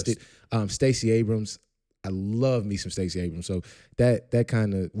contested. Yes. Stacey Abrams, I love me some Stacey Abrams. So that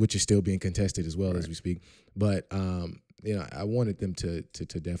kind of, which is still being contested as well as we speak. But, I wanted them to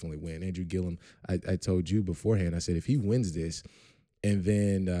definitely win. Andrew Gillum, I told you beforehand, I said, if he wins this and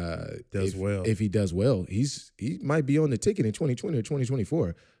then if he does well, he might be on the ticket in 2020 or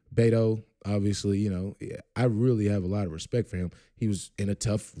 2024. Beto, obviously, I really have a lot of respect for him. He was in a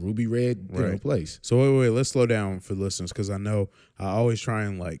tough ruby red place. So wait, let's slow down for the listeners because I know I always try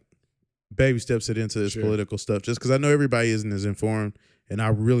and baby steps it into this political stuff just because I know everybody isn't as informed and I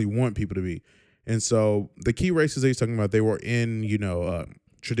really want people to be. And so the key races that he's talking about, they were in,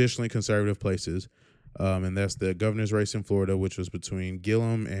 traditionally conservative places. And that's the governor's race in Florida, which was between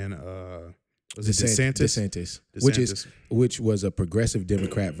Gillum and DeSantis? Which was a progressive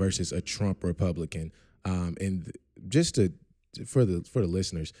Democrat versus a Trump Republican. And just for the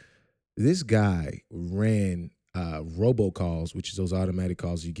listeners, this guy ran robocalls, which is those automatic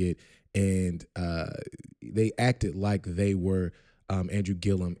calls you get, and they acted like they were Andrew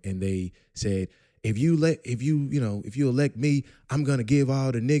Gillum, and they said, if you elect me, I'm gonna give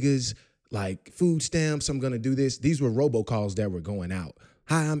all the niggas like food stamps. I'm gonna do this. These were robocalls that were going out.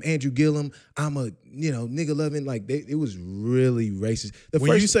 Hi, I'm Andrew Gillum. I'm a nigga loving. Like it was really racist.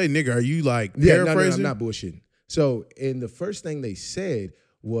 When you say nigga, are you like paraphrasing? paraphrasing? I'm not bullshitting. So, and the first thing they said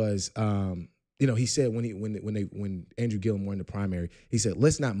was, he said when Andrew Gillum won the primary, he said,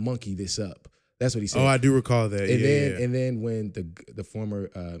 let's not monkey this up. That's what he said. Oh, I do recall that. And then when the former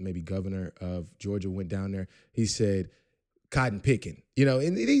maybe governor of Georgia went down there, he said cotton picking.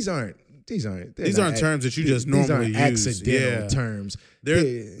 And these aren't terms that you just normally use. Accidental terms.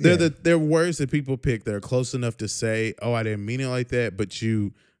 They're words that people pick that are close enough to say, oh, I didn't mean it like that, but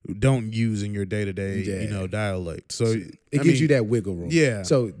you don't use in your day-to-day, dialect. So it gives you that wiggle room. Yeah.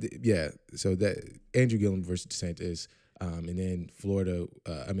 So that Andrew Gillum versus DeSantis, and then Florida,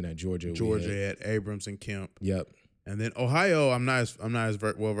 Georgia. Georgia had Abrams and Kemp. Yep. And then Ohio, I'm not as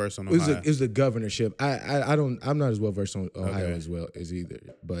well versed on Ohio. It was the governorship. I'm not as well versed on Ohio as well as either.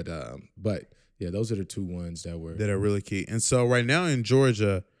 But yeah, those are the two ones that are really key. And so right now in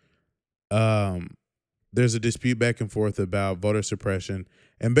Georgia, there's a dispute back and forth about voter suppression,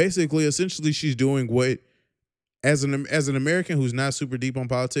 and basically, essentially, she's doing what, as an American who's not super deep on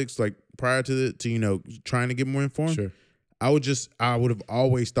politics, like prior to trying to get more informed. Sure. I would have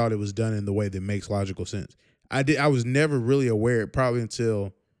always thought it was done in the way that makes logical sense. I was never really aware, probably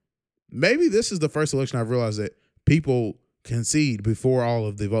until maybe this is the first election I've realized that people concede before all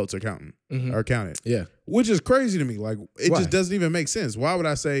of the votes are counted. Yeah. which is crazy to me. Like, it Why? just doesn't even make sense. Why would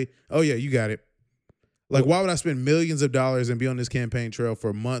I say, oh, yeah, you got it? Like, why would I spend millions of dollars and be on this campaign trail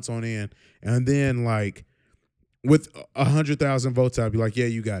for months on end, and then, like, with 100,000 votes, I'd be like, yeah,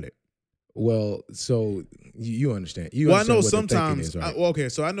 you got it. Well, so you understand. I know what the thinking sometimes. is, right? Okay,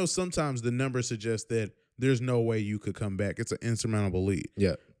 so I know sometimes the numbers suggest that there's no way you could come back. It's an insurmountable lead.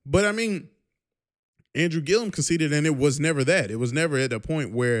 Yeah. But I mean, Andrew Gillum conceded, and it was never that. It was never at a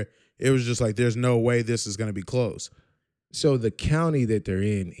point where it was just like, there's no way this is going to be close. So the county that they're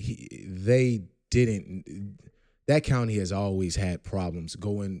in, that county has always had problems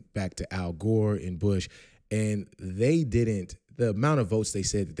going back to Al Gore and Bush, and the amount of votes they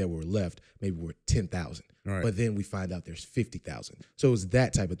said that were left maybe were 10,000. Right. But then we find out there's 50,000. So it was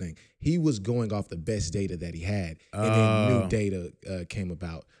that type of thing. He was going off the best data that he had, and then new data came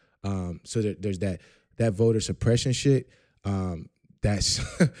about. So there's that voter suppression shit. That's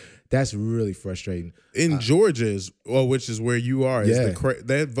that's really frustrating. In Georgia, which is where you are, Yeah.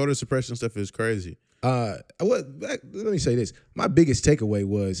 that voter suppression stuff is crazy. Let me say this. My biggest takeaway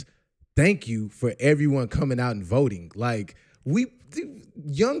was thank you for everyone coming out and voting. Like,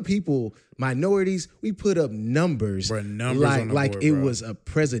 young people, minorities, we put up numbers, Bro, numbers like on the like board, it bro. was a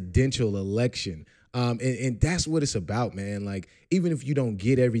presidential election. And that's what it's about, man. Like, even if you don't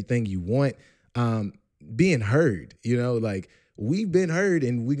get everything you want, being heard, like, we've been heard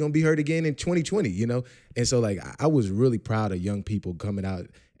and we're going to be heard again in 2020, And so, like, I was really proud of young people coming out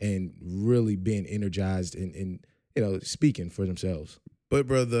and really being energized and speaking for themselves. But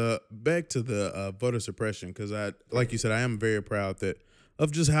bro, back to the voter suppression, because like you said, I am very proud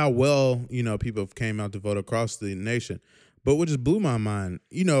of just how well people came out to vote across the nation. But what just blew my mind,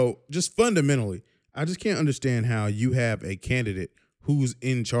 just fundamentally, I just can't understand how you have a candidate who's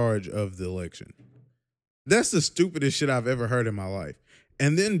in charge of the election. That's the stupidest shit I've ever heard in my life.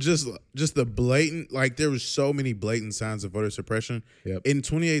 And then just the blatant, like, there was so many blatant signs of voter suppression. Yep. In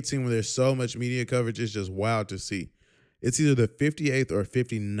 2018, when there's so much media coverage, it's just wild to see. It's either the 58th or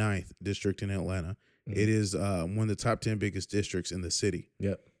 59th district in Atlanta. Mm-hmm. It is one of the top 10 biggest districts in the city.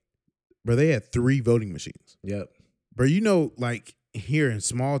 Yep. Bro, they had 3 voting machines. Yep. Bro, like, here in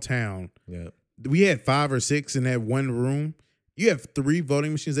small town, yep, we had 5 or 6 in that one room. You have 3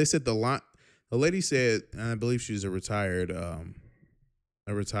 voting machines. They said the lady said, and I believe she's a retired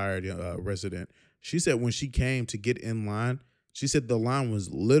resident. She said when she came to get in line, she said the line was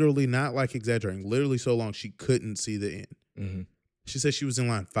literally, not like exaggerating, literally so long she couldn't see the end. Mm-hmm. She said she was in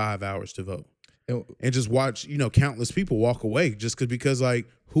line 5 hours to vote. And just watch, countless people walk away because like,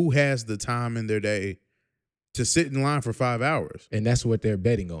 who has the time in their day to sit in line for 5 hours? And that's what they're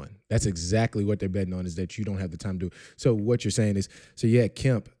betting on. That's exactly what they're betting on, is that you don't have the time to do it. So what you're saying is,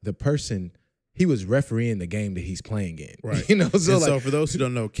 Kemp, the person, he was refereeing the game that he's playing in. Right. So for those who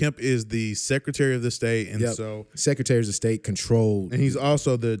don't know, Kemp is the Secretary of the State. And so Secretaries of State control. And he's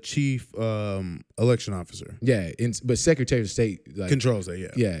also the chief election officer. Yeah. But Secretary of State, like, controls it, yeah.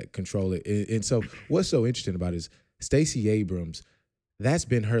 Yeah, control it. And so what's so interesting about it is Stacey Abrams, that's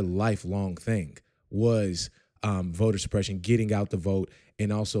been her lifelong thing, was voter suppression, getting out the vote,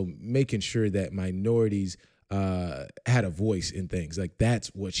 and also making sure that minorities had a voice in things. Like, that's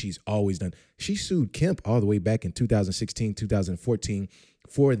what she's always done. She sued Kemp all the way back in 2016, 2014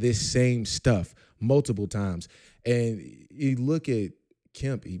 for this same stuff multiple times. And you look at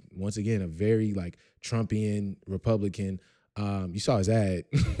Kemp, he, once again, a very, like, Trumpian Republican. You saw his ad.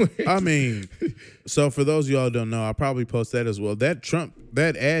 I mean, so for those of y'all who don't know, I'll probably post that as well.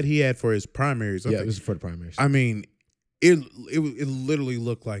 That ad he had for his primaries. Yeah, it was for the primaries. I mean, it literally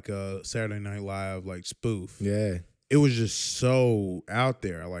looked like a Saturday Night Live, like, spoof. Yeah. It was just so out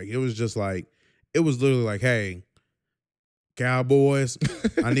there. Like, it was just like, it was literally like, hey, Cowboys,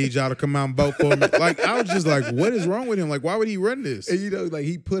 I need y'all to come out and vote for me. Like, I was just like, what is wrong with him? Like, why would he run this? And like,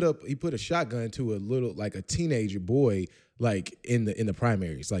 he put a shotgun to a teenager boy, like, in the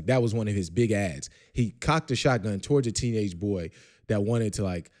primaries. Like, that was one of his big ads. He cocked a shotgun towards a teenage boy that wanted to,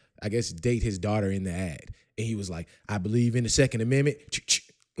 like, I guess, date his daughter in the ad. And he was like, I believe in the Second Amendment.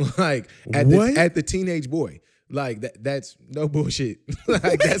 Like, at the teenage boy. Like, that's no bullshit.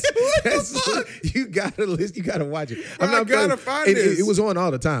 Like, that's you gotta watch it. Bro, I gotta find this. It was on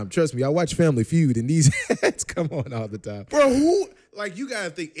all the time. Trust me, I watch Family Feud, and these ads come on all the time. Bro, you gotta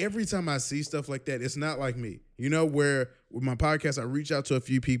think, every time I see stuff like that, it's not like me. Where with my podcast, I reach out to a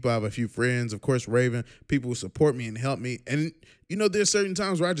few people. I have a few friends, of course, Raven, people who support me and help me. And, there's certain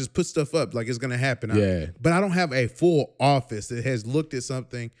times where I just put stuff up like it's going to happen. But I don't have a full office that has looked at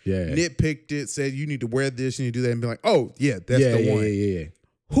something, nitpicked it, said, you need to wear this, you need to do that, and be like, oh, yeah, that's the one. Yeah.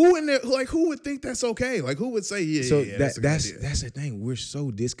 Who in there? Like, who would think that's okay? Like, who would say, So that's that's the thing. We're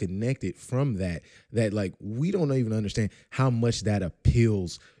so disconnected from that like we don't even understand how much that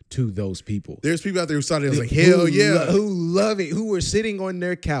appeals to those people. There's people out there who saw it was like, hell yeah. Who love it, who were sitting on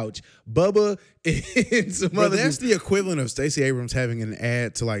their couch. Bubba and some Bro, other that's people. the equivalent of Stacey Abrams having an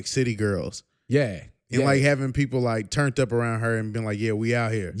ad to like City Girls. Yeah. And like having people like turned up around her and been like, yeah, we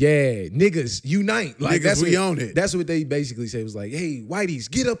out here. Yeah, niggas unite. Like Niggas, that's we what, own it. That's what they basically say. It was like, hey,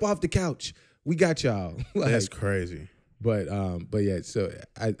 whiteys, get up off the couch. We got y'all. Like, That's crazy. But yeah. So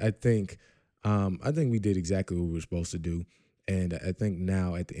I think we did exactly what we were supposed to do, and I think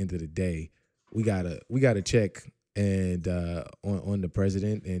now at the end of the day, we gotta check and on the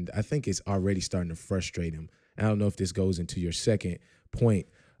president, and I think it's already starting to frustrate him. And I don't know if this goes into your second point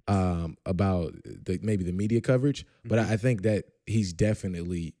about maybe the media coverage, but I think that he's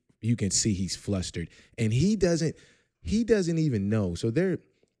definitely, you can see he's flustered, and he doesn't even know. So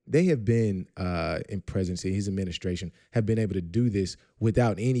they have been in presidency, his administration have been able to do this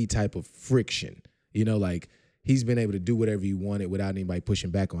without any type of friction. You know, like he's been able to do whatever he wanted without anybody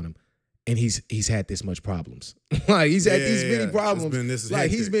pushing back on him. And he's had this much problems. Like he's had these many problems.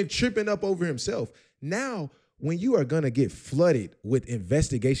 Like he's been tripping up over himself. Now, when you are gonna get flooded with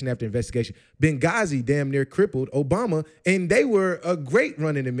investigation after investigation, Benghazi damn near crippled Obama, and they were a great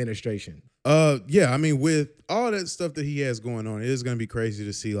running administration. Yeah, I mean, with all that stuff that he has going on, it is going to be crazy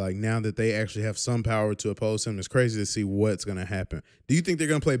to see, like, now that they actually have some power to oppose him, it's crazy to see what's going to happen. Do you think they're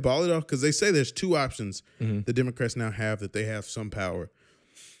going to play ball it off? Because they say there's two options the Democrats now have, that they have some power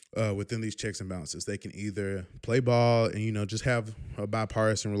within these checks and balances. They can either play ball and, you know, just have a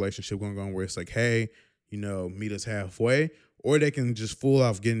bipartisan relationship going on where it's like, hey, you know, meet us halfway, or they can just fool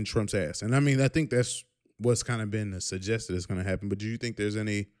off getting Trump's ass. And I mean, I think that's what's kind of been suggested is going to happen. But do you think there's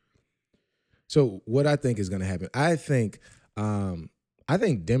any... So what I think is going to happen, I think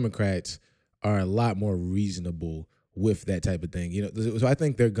Democrats are a lot more reasonable with that type of thing. You know, so I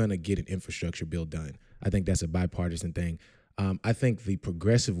think they're going to get an infrastructure bill done. I think that's a bipartisan thing. I think the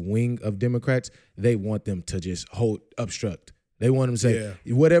progressive wing of Democrats, they want them to just obstruct. They want them to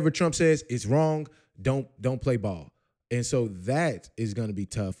say whatever Trump says is wrong. Don't play ball. And so that is going to be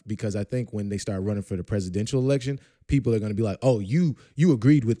tough, because I think when they start running for the presidential election, people are going to be like, oh, you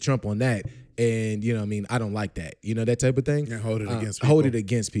agreed with Trump on that. And, you know what I mean, I don't like that. You know, that type of thing. And hold it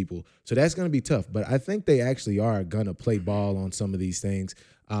against people. So that's going to be tough. But I think they actually are going to play ball on some of these things.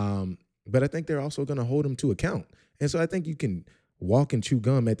 But I think they're also going to hold them to account. And so I think you can walk and chew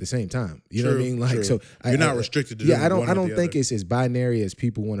gum at the same time. You know what I mean? Like, so you're not restricted to doing I don't think it's as binary as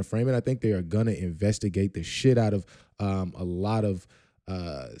people want to frame it. I think they are going to investigate the shit out of a lot of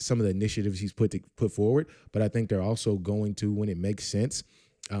some of the initiatives he's put forward. But I think they're also going to, when it makes sense,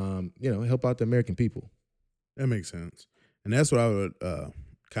 help out the American people. That makes sense. And that's what I would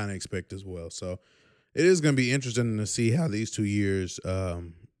kind of expect as well. So it is going to be interesting to see how these 2 years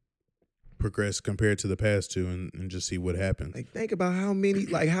progress compared to the past two, and just see what happens. Like, think about how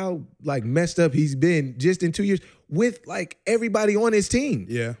messed up he's been just in 2 years with like everybody on his team.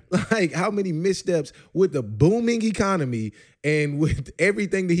 Yeah. Like how many missteps with the booming economy and with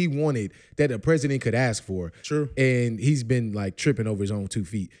everything that he wanted that a president could ask for. True. And he's been like tripping over his own 2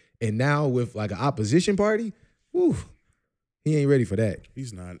 feet. And now with like an opposition party, whew, he ain't ready for that.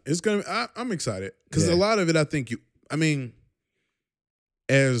 He's not. It's going to, I'm excited because a lot of it, I think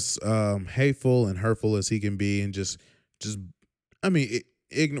as hateful and hurtful as he can be, and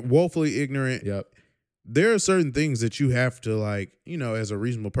woefully ignorant. Yep. There are certain things that you have to, like, you know, as a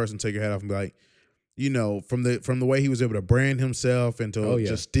reasonable person, take your hat off and be like, you know, from the way he was able to brand himself and to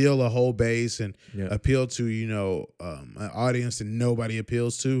just steal a whole base and appeal to, you know, an audience that nobody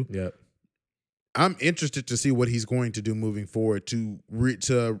appeals to. Yep. I'm interested to see what he's going to do moving forward to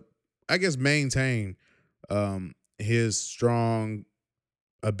I guess, maintain his strong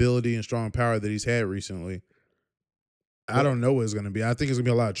ability and strong power that he's had recently. I don't know what it's going to be. I think it's going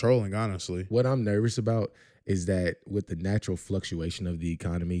to be a lot of trolling, honestly. What I'm nervous about is that with the natural fluctuation of the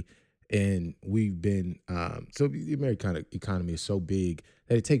economy, and we've been, so the American economy is so big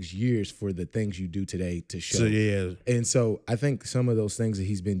that it takes years for the things you do today to show. So, yeah. And so I think some of those things that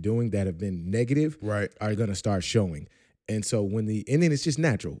he's been doing that have been negative are going to start showing. And so and then it's just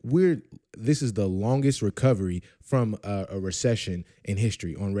natural. This is the longest recovery from a recession in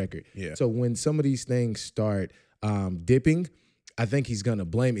history on record. Yeah. So when some of these things start dipping, I think he's gonna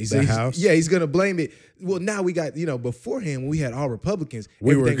blame it. He's gonna blame it. Well, now we got, beforehand when we had all Republicans,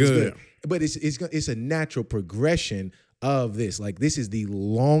 we were good. But it's a natural progression of this. Like, this is the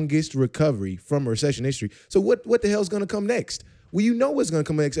longest recovery from a recession history. So what the hell's gonna come next? well, you know what's going to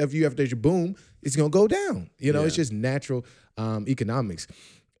come next after there's your boom. It's going to go down. You know, Yeah. it's just natural economics.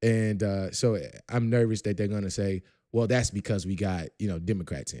 And so I'm nervous that they're going to say, well, that's because we got,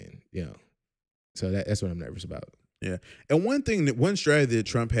 Democrats in, So that's what I'm nervous about. Yeah. And one strategy that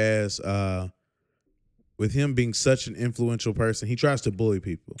Trump has with him being such an influential person, he tries to bully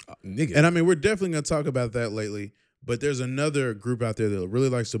people. Nigga. And I mean, we're definitely going to talk about that lately, but there's another group out there that really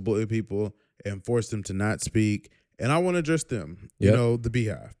likes to bully people and force them to not speak. And I want to address them, the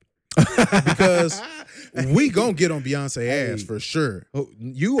Beehive. Because we gonna get on Beyonce ass for sure. Oh,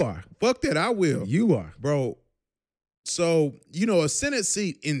 you are. Fuck that, I will. You are. Bro. So, a Senate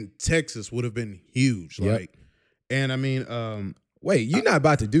seat in Texas would have been huge. Yep. And I mean, wait, you're not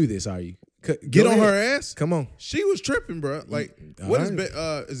about to do this, are you? Get on her ass? Come on. She was tripping, bro. Like, All right.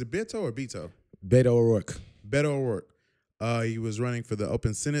 is it Beto or Beto? Beto O'Rourke. Beto O'Rourke. He was running for the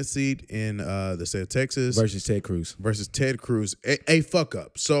open Senate seat in the state of Texas. Versus Ted Cruz. A fuck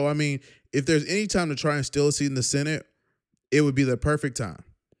up. So, I mean, if there's any time to try and steal a seat in the Senate, it would be the perfect time.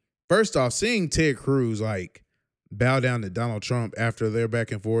 First off, seeing Ted Cruz, bow down to Donald Trump after they're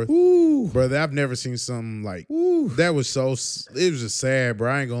back and forth. Ooh. Brother, I've never seen something that was it was just sad,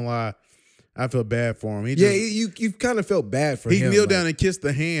 bro. I ain't gonna lie. I feel bad for him. You kind of felt bad for him. He kneeled down and kissed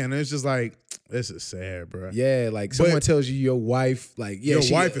the hand. And it's just this is sad, bro. Yeah, someone tells you your wife, your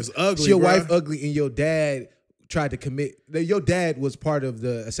wife is ugly. Your wife ugly, and your dad tried to commit. Your dad was part of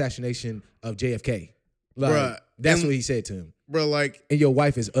the assassination of JFK. Bruh, that's what he said to him. Bro, and your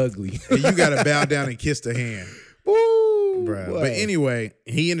wife is ugly. And you gotta bow down and kiss the hand. Woo, bruh. Boy. But anyway,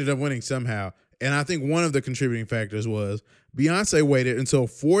 he ended up winning somehow. And I think one of the contributing factors was Beyonce waited until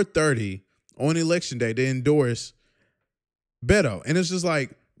 4:30 on election day to endorse Beto. And it's just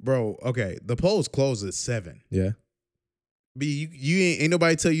bro, okay, the polls close at 7. Yeah. But you ain't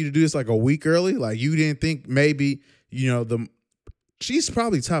nobody tell you to do this a week early. You didn't think maybe, she's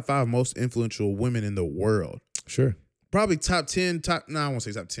probably top 5 most influential women in the world. Sure. Probably top 10, I won't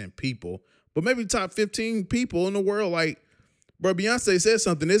say top 10 people, but maybe top 15 people in the world. Bro, Beyonce said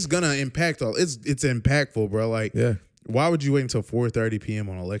something, it's gonna impact it's impactful, bro. Yeah. Why would you wait until 4:30 p.m.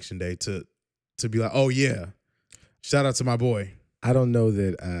 on election day to be oh yeah, shout out to my boy? I don't know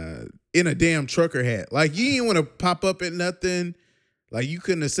that in a damn trucker hat. You didn't want to pop up at nothing. You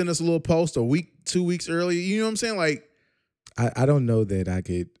couldn't have sent us a little post a week, 2 weeks early. You know what I'm saying? I don't know that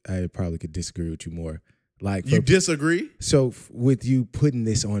I probably could disagree with you more. You disagree? So with you putting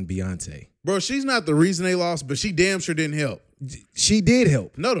this on Beyonce. Bro, she's not the reason they lost, but she damn sure didn't help. She did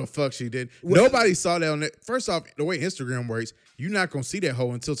help. No, the fuck she did. Nobody saw that on it. First off, the way Instagram works, you're not gonna see that hoe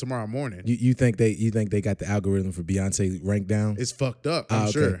until tomorrow morning. You think they got the algorithm for Beyonce ranked down? It's fucked up.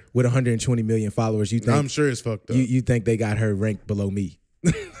 I'm sure. With 120 million followers, you think? I'm sure it's fucked up. You think they got her ranked below me?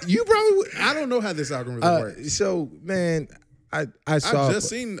 You probably would. I don't know how this algorithm works. So man, I saw. I've just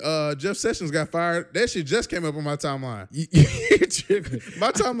seen Jeff Sessions got fired. That shit just came up on my timeline.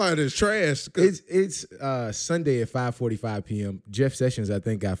 My timeline is trash. It's Sunday at 5:45 p.m. Jeff Sessions, I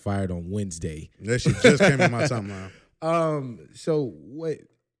think, got fired on Wednesday. That shit just came on my timeline. So what?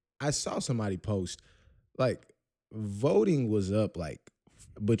 I saw somebody post voting was up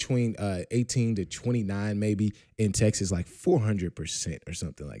between 18 to 29 maybe in Texas 400% or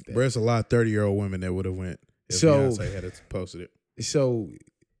something like that. Bro, it's a lot of 30-year-old women that would have went. Beyonce had posted it. So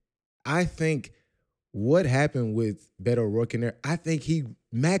I think what happened with Beto O'Rourke in there, I think he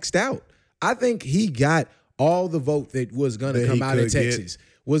maxed out. I think he got all the vote that was going to come out in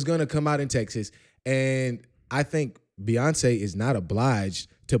Texas. And I think Beyonce is not obliged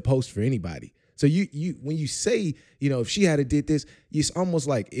to post for anybody. So you when you say, if she had did this, it's almost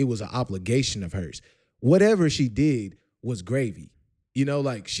like it was an obligation of hers. Whatever she did was gravy.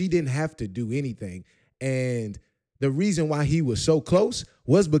 She didn't have to do anything. And the reason why he was so close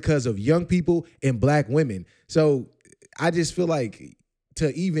was because of young people and black women. So I just feel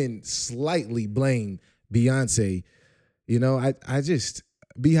to even slightly blame Beyonce, I just,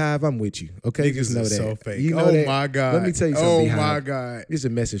 Beehive, I'm with you. Okay, niggas just know is that. so fake. That. My God. Let me tell you something. Oh Beehive. my God. It's a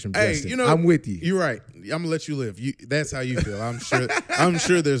message from Hey, Justin. I'm with you. You're right. I'm gonna let you live. That's how you feel. I'm sure. I'm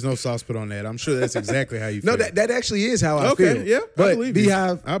sure there's no sauce put on that. I'm sure that's exactly how you feel. No, that actually is how I feel. Yeah, but I believe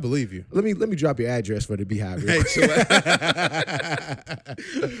Beehive, you. I believe you. Let me drop your address for the Beehive. Hey,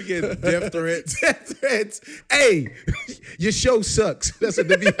 we get death threats. Death threats. Hey, your show sucks. That's what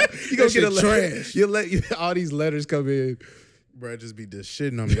the Beehive. You gonna get a trash. You let all these letters come in. Bro, just be just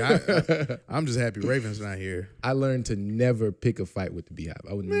shitting on me. I'm just happy Raven's not here. I learned to never pick a fight with the Beehive.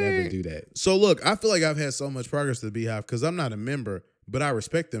 I would never do that. So look, I feel like I've had so much progress with the Beehive because I'm not a member, but I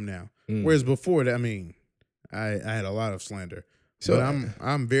respect them now. Whereas before that, I had a lot of slander. So but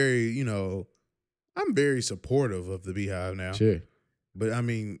I'm very, I'm very supportive of the Beehive now. Sure. But I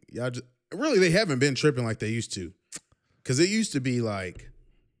mean, y'all just really they haven't been tripping like they used to. Cause it used to be like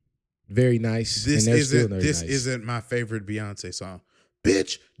Very nice. this and they're still isn't very this nice. isn't my favorite Beyonce song.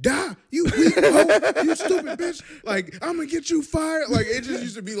 Bitch, die, you weak hoe, you stupid bitch. Like, I'm gonna get you fired. Like, it just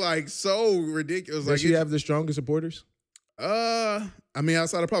used to be like so ridiculous. Does Like, she have the strongest supporters? I mean,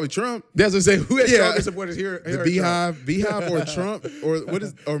 outside of probably Trump, That's what I'm saying. Who has Yeah. strongest supporters here? the Beehive or Trump or what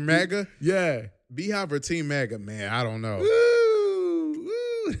is or MAGA, Yeah. Beehive or Team MAGA. Man, I don't know,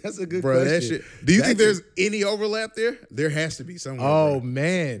 Ooh, that's a good bro. question. That shit. Do you think That's there's any overlap there? There has to be somewhere. Oh bro.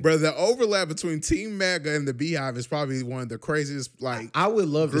 man, Bro, the overlap between Team MAGA and the Beehive is probably one of the craziest. Like, I would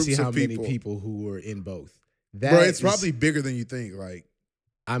love to see groups of how many people. people who were in both. bro, it's probably bigger than you think. Like,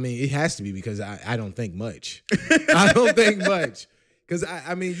 I mean, it has to be because I don't think much. I don't think much. Because,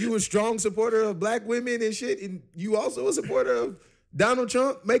 I mean, you a strong supporter of black women and shit, and you also a supporter of Donald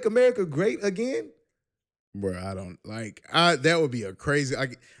Trump, make America great again? bro, I don't like. That would be a crazy.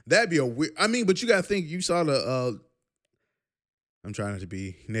 That'd be a weird. I mean, but you gotta think. You saw the. I'm trying not to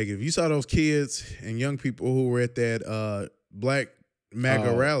be negative. You saw those kids and young people who were at that black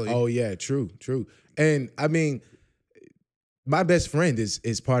MAGA rally. Oh, yeah, true. And, I mean, my best friend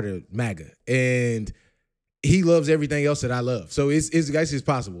is part of MAGA, and he loves everything else that I love. So it's guys, it's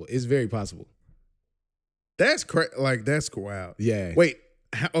possible. It's very possible. That's like that's wow. Yeah. Wait.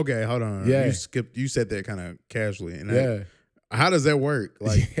 Okay, hold on. Yeah. You said that kind of casually. And Yeah. how does that work?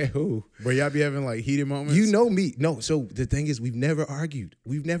 Like, yeah, who? bro, y'all be having like heated moments. You know me. No, so the thing is, we've never argued.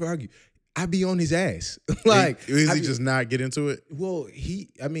 I be on his ass. Like, is I he be- just not get into it? Well, he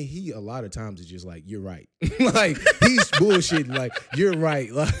a lot of times is just like, you're right. Like, he's bullshitting. Like, you're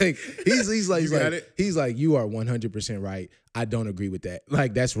right. Like, he's like, you are 100% right. I don't agree with that.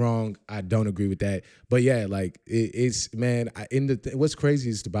 Like, that's wrong. I don't agree with that. But yeah, like, it's, man, what's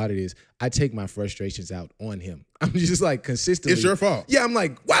craziest about it is I take my frustrations out on him. I'm just like consistently. It's your fault. Yeah, I'm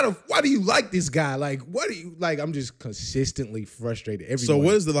like, why do you like this guy? Like, what do you like? I'm just consistently frustrated. Every So morning.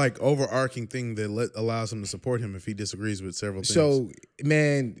 what is the like overarching thing that allows him to support him if he disagrees with several things? So,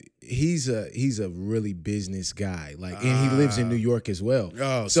 man, he's a really business guy. Like, and he lives in New York as well.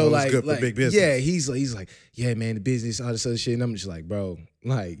 Oh, so it's good for big business. Yeah, he's like, yeah, man, the business, all this other shit. And I'm just like, bro,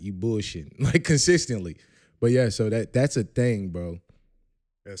 like, you bullshitting, like, consistently. But yeah, so that's a thing, bro.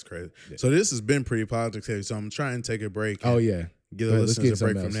 That's crazy. So this has been pretty politics heavy. So I'm trying to take a break. Oh yeah, Give the Right, let's listeners get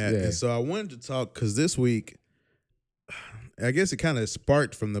a break something from else. that. Yeah. And so I wanted to talk because this week, I guess it kind of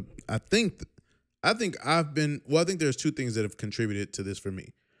sparked from the. I think there's two things that have contributed to this for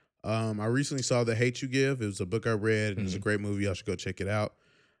me. I recently saw The Hate You Give. It was a book I read, and it's a great movie. Y'all should go check it out.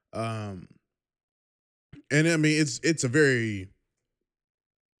 And I mean, it's a very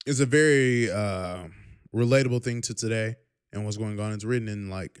relatable thing to today and what's going on. It's written in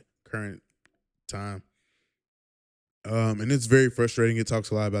like current time. And it's very frustrating. It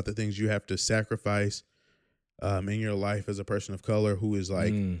talks a lot about the things you have to sacrifice in your life as a person of color who is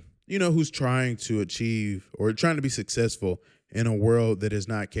like, who's trying to achieve or trying to be successful in a world that is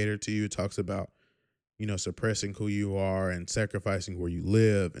not catered to you. It talks about, suppressing who you are and sacrificing where you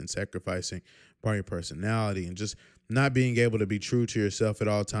live and sacrificing part of your personality and just not being able to be true to yourself at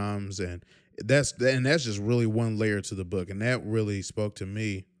all times. And that's just really one layer to the book. And that really spoke to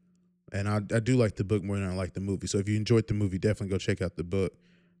me. And I do like the book more than I like the movie. So if you enjoyed the movie, definitely go check out the book.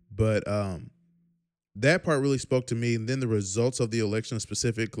 But that part really spoke to me. And then the results of the election,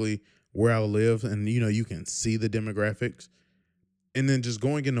 specifically where I live, and you can see the demographics. And then just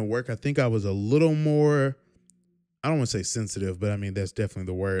going into work, I think I was a little more, I don't want to say sensitive, but I mean, that's definitely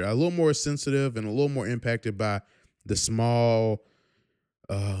the word. A little more sensitive and a little more impacted by the small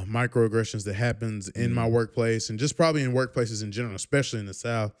microaggressions that happens in my workplace and just probably in workplaces in general, especially in the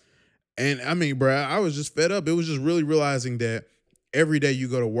South. And I mean, bro, I was just fed up. It was just really realizing that every day you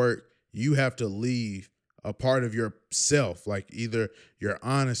go to work, you have to leave a part of yourself, like either your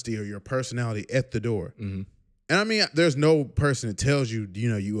honesty or your personality at the door. Mm-hmm. And I mean, there's no person that tells you, you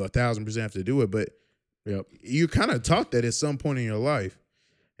 1,000% have to do it, but you kind of taught that at some point in your life.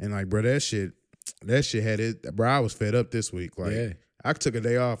 And like, bro, that shit had it. Bro, I was fed up this week. Like, I took a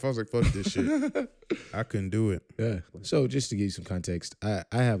day off. I was like, fuck this shit. I couldn't do it. Yeah. So just to give you some context, I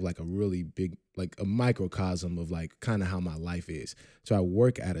have like a really big, like a microcosm of like kind of how my life is. So I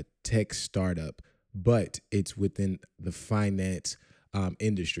work at a tech startup, but it's within the finance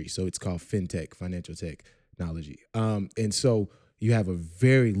industry. So it's called fintech, financial technology. And so you have a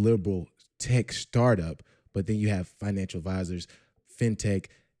very liberal tech startup, but then you have financial advisors, fintech,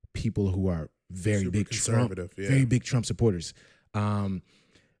 people who are very Super big Trump, conservative, yeah. very big Trump supporters.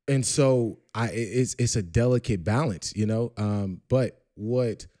 And so it's a delicate balance, but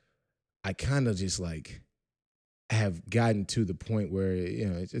what I kind of just like have gotten to the point where,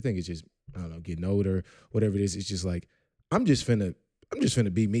 I think it's just, I don't know, getting older, whatever it is. It's just like, I'm just finna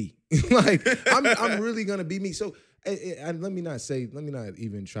be me. Like, I'm really gonna be me. So let me not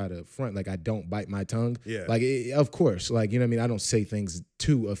even try to front like I don't bite my tongue. Yeah. Like, of course, like, you know what I mean? I don't say things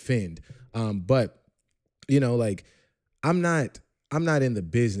to offend. But, like, I'm not in the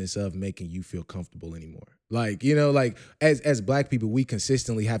business of making you feel comfortable anymore. Like, like as Black people, we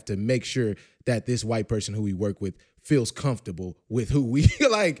consistently have to make sure that this white person who we work with feels comfortable with who we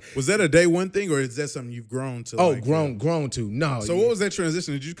like. Was that a day one thing, or is that something you've grown to? Oh, grown to. No. So what was that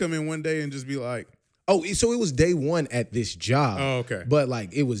transition? Did you come in one day and just be like, oh, so it was day one at this job. Oh, okay. But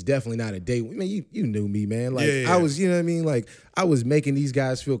like, it was definitely not a day. I mean, you knew me, man. Like, Yeah. I was, you know what I mean? Like, I was making these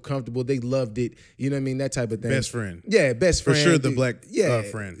guys feel comfortable. They loved it. You know what I mean? That type of thing. Best friend. Yeah, best friend. For sure, the Black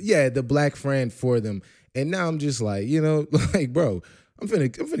friend. Yeah, the Black friend for them. And now I'm just like, like, bro, I'm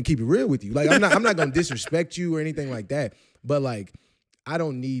finna keep it real with you. Like, I'm not gonna disrespect you or anything like that. But like, I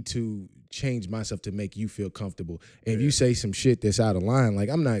don't need to change myself to make you feel comfortable. And if you say some shit that's out of line, like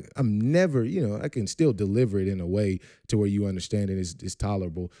I'm never, I can still deliver it in a way to where you understand it is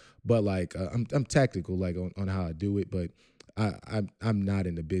tolerable. But like, I'm tactical, like on how I do it. But I'm not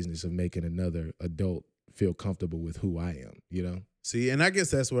in the business of making another adult feel comfortable with who I am, See, and I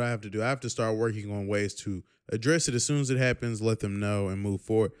guess that's what I have to do. I have to start working on ways to address it as soon as it happens, let them know, and move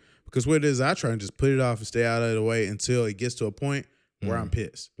forward. Because what it is, I try and just put it off and stay out of the way until it gets to a point where I'm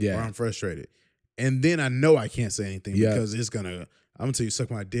pissed, where I'm frustrated. And then I know I can't say anything because I'm going to tell you suck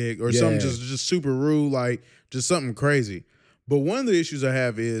my dick or something just super rude, like just something crazy. But one of the issues I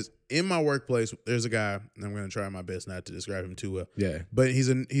have is in my workplace, there's a guy, and I'm going to try my best not to describe him too well. Yeah. But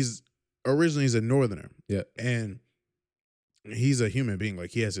he's originally a Northerner. Yeah. And he's a human being.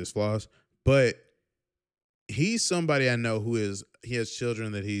 Like, he has his flaws, but he's somebody I know he has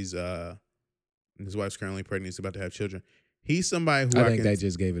children that his wife's currently pregnant. He's about to have children. He's somebody who I think that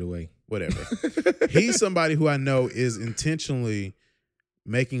just gave it away. Whatever. He's somebody who I know is intentionally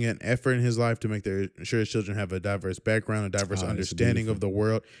making an effort in his life to make sure his children have a diverse background, a diverse understanding of the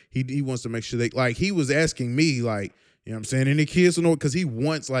world. He wants to make sure he was asking me, like, you know what I'm saying, any kids to know, because he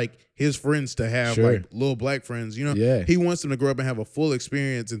wants like his friends to have like little Black friends, Yeah. He wants them to grow up and have a full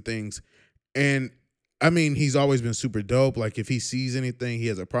experience and things. And I mean, he's always been super dope. Like, if he sees anything, he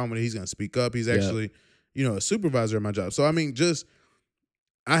has a problem with it, he's going to speak up. He's actually, a supervisor at my job. So, I mean,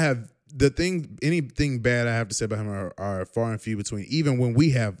 I have anything bad I have to say about him are far and few between, even when we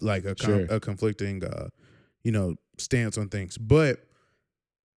have like a conflicting, stance on things. But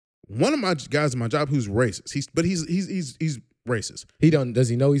one of my guys in my job who's racist, he's racist. Does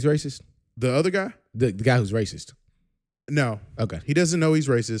he know he's racist? The other guy? The guy who's racist. No. Okay. He doesn't know he's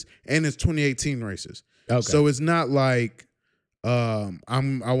racist, and it's 2018 racist. Okay. So it's not like I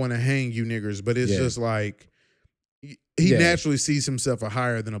want to hang you niggers, but it's just like he naturally sees himself a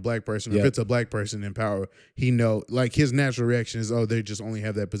higher than a Black person. If it's a Black person in power, like his natural reaction is, they just only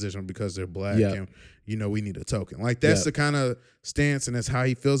have that position because they're Black, and we need a token. Like, that's the kind of stance, and that's how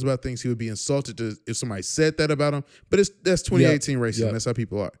he feels about things. He would be insulted if somebody said that about him. But that's 2018 racism. That's how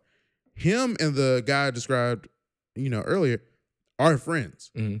people are. Him and the guy I described, earlier, are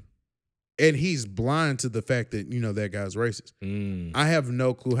friends. Mm-hmm. And he's blind to the fact that, that guy's racist. I have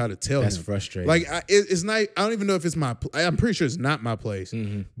no clue how to tell him. That's frustrating. Like, it's not, I don't even know if it's I'm pretty sure it's not my place.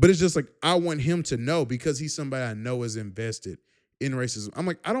 Mm-hmm. But it's just like, I want him to know, because he's somebody I know is invested in racism. I'm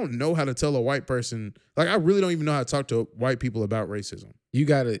like, I don't know how to tell a white person. Like, I really don't even know how to talk to white people about racism. You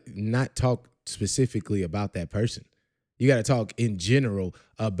got to not talk specifically about that person. You got to talk in general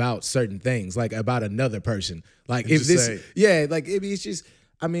about certain things, like about another person. Like, if this, like, it's just,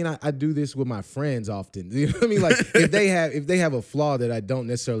 I mean, I do this with my friends often. You know what I mean? Like, if they have a flaw that I don't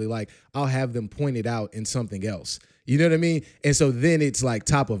necessarily like, I'll have them pointed out in something else. You know what I mean? And so then it's like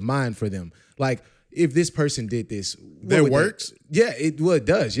top of mind for them. Like, if this person did this, that works. It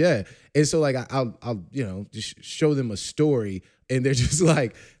does. Yeah. And so like I'll just show them a story, and they're just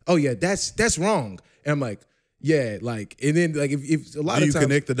like, oh yeah, that's wrong. And I'm like, yeah, like, and then like if a lot of times, do you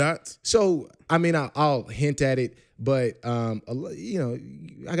connect the dots? So I mean, I'll hint at it, but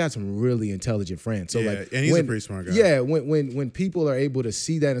I got some really intelligent friends. So like, and he's a pretty smart guy. Yeah, when people are able to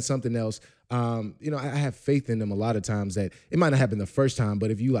see that in something else, I have faith in them a lot of times that it might not happen the first time, but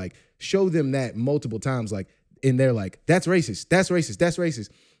if you like show them that multiple times, like, and they're like, that's racist, that's racist, that's racist.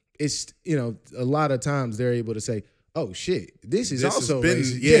 It's, a lot of times they're able to say, oh shit, this is also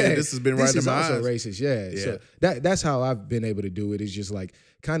racist. Yeah, this has been right in my eyes. This is also racist. Yeah. So that's how I've been able to do it. Is just like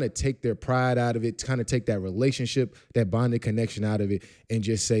kind of take their pride out of it, kind of take that relationship, that bonded connection out of it, and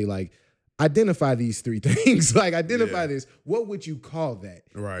just say like, identify these three things. Like, identify this. What would you call that?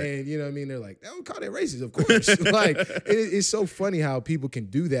 Right. And you know what I mean? They're like, I would call that racist, of course. Like, it's so funny how people can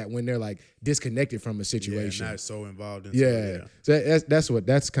do that when they're like disconnected from a situation. Not so involved in So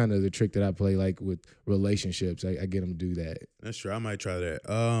that's kind of the trick that I play, like with relationships. I get them to do that. That's true. I might try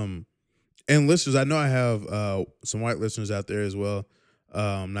that. And listeners, I know I have some white listeners out there as well.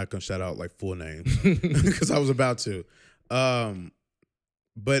 I'm not gonna shout out like full names because I was about to.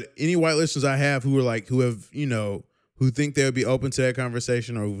 But any white listeners I have who have, who think they would be open to that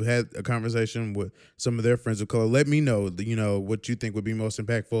conversation or who've had a conversation with some of their friends of color, let me know, what you think would be most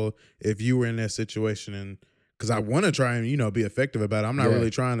impactful if you were in that situation. And because I want to try and, be effective about it. I'm not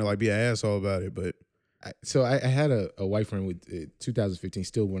really trying to like be an asshole about it, but. So I had a white friend with 2015,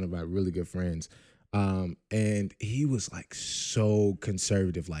 still one of my really good friends. And he was like so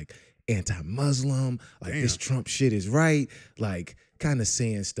conservative, like anti-Muslim, like this Trump shit is right, like kind of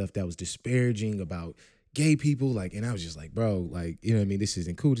saying stuff that was disparaging about gay people, like, and I was just like, bro, like, you know what I mean? This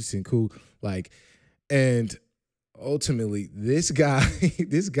isn't cool. Like, and ultimately this guy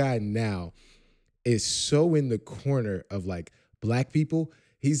now is so in the corner of like black people.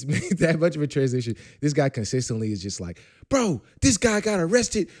 He's made that much of a transition. This guy consistently is just like, bro, this guy got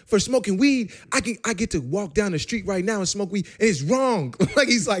arrested for smoking weed. I get to walk down the street right now and smoke weed, and it's wrong.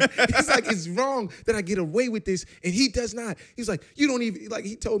 He's like, it's wrong that I get away with this, and he does not. He's like, you don't even, like,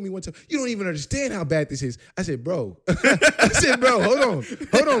 he told me one time, you don't even understand how bad this is. I said, bro, hold on,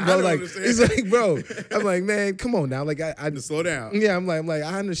 bro. Like, he's like, bro. I'm like, man, come on now. Like, I slow down. Yeah, I'm like,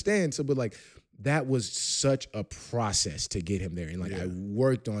 I understand. So, but like, that was such a process to get him there. And like, I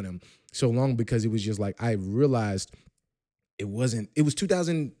worked on him so long because it was just like, I realized it was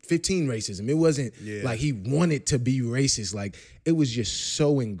 2015 racism. It wasn't like he wanted to be racist. Like, it was just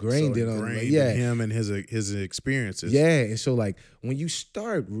so ingrained in him. Like, in him and his experiences. Yeah. And so like, when you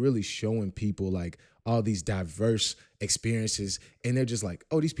start really showing people like all these diverse experiences and they're just like,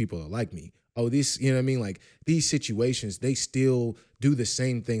 oh, these people are like me. Oh, this, you know what I mean? Like, these situations, they still do the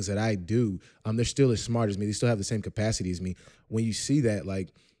same things that I do. They're still as smart as me. They still have the same capacity as me. When you see that,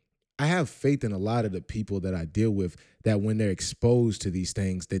 like, I have faith in a lot of the people that I deal with that when they're exposed to these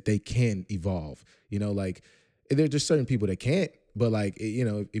things, that they can evolve. Like, there's just certain people that can't, but like,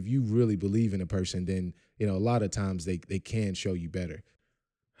 if you really believe in a person, then, a lot of times they can show you better.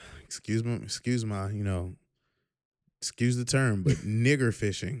 Excuse the term, but nigger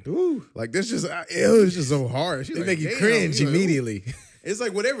fishing. Ooh. Like, this just, it was just so hard. They make you cringe immediately. It's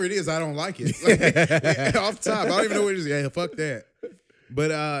like, whatever it is, I don't like it. Like, off top, I don't even know what it is. Yeah, fuck that. But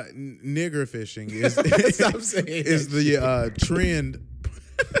nigger fishing is the trend.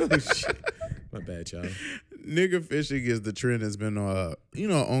 Oh, shit. My bad, y'all. Nigger fishing is the trend that's been, an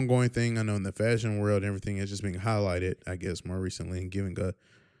ongoing thing. I know in the fashion world and everything, it's just being highlighted, I guess, more recently and giving a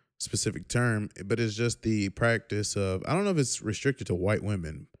specific term, but it's just the practice of, I don't know if it's restricted to white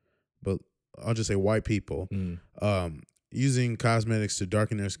women, but I'll just say white people, using cosmetics to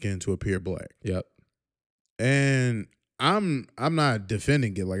darken their skin to appear black. Yep. And I'm not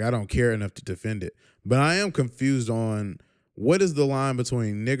defending it. Like, I don't care enough to defend it, but I am confused on what is the line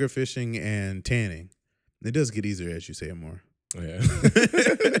between nigger fishing and tanning. It does get easier as you say it more. Yeah.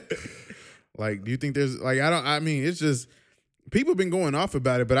 Like, do you think there's like, it's just, people have been going off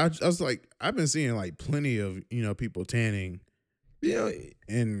about it, but I was like, I've been seeing like plenty of, people tanning,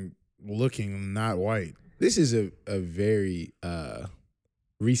 and looking not white. This is a very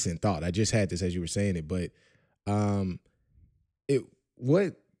recent thought. I just had this as you were saying it, but when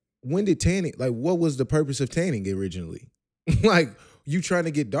did tanning, like, what was the purpose of tanning originally? Like, you trying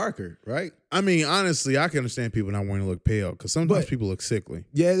to get darker, right? I mean, honestly, I can understand people not wanting to look pale because sometimes people look sickly.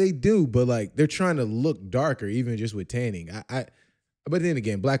 Yeah, they do, but like, they're trying to look darker even just with tanning. But then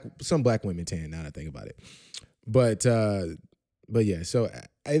again, some black women tan. Now that I think about it, but yeah. So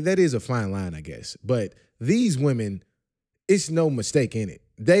that is a fine line, I guess. But these women, it's no mistake in it.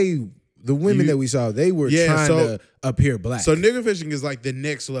 The women that we saw, they were trying to appear black. So nigger fishing is like the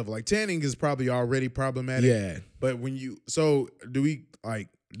next level. Like, tanning is probably already problematic. Yeah. But do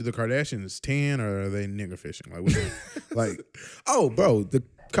the Kardashians tan or are they nigger fishing? Like, oh, bro, the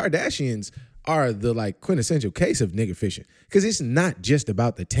Kardashians are the like quintessential case of nigger fishing, because it's not just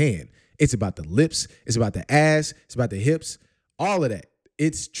about the tan. It's about the lips. It's about the ass. It's about the hips. All of that.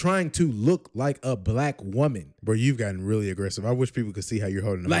 It's trying to look like a black woman. Bro, you've gotten really aggressive. I wish people could see how you're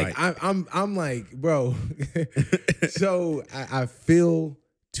holding the mic. I'm like, bro. So I feel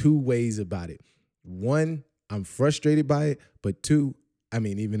two ways about it. One, I'm frustrated by it, but two, I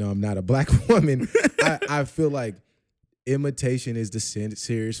mean, even though I'm not a black woman, I feel like imitation is the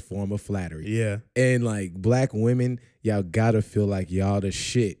serious form of flattery. Yeah. And like, black women, y'all gotta feel like y'all the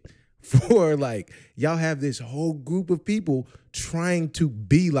shit for like y'all have this whole group of people trying to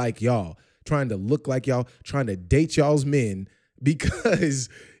be like y'all, trying to look like y'all, trying to date y'all's men because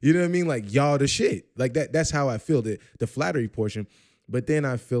you know what I mean? Like y'all the shit. Like that's how I feel, the flattery portion. But then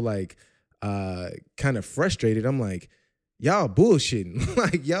I feel like kind of frustrated. I'm like, y'all bullshitting.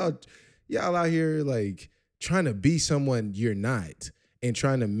 Like y'all out here like trying to be someone you're not and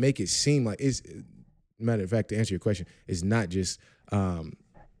trying to make it seem like it's, matter of fact, to answer your question, it's not just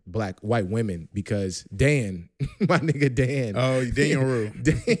white women, because Dan, my nigga Dan. Oh, Daniel Rue.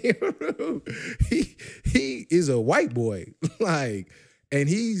 Daniel Rue, he is a white boy. Like, and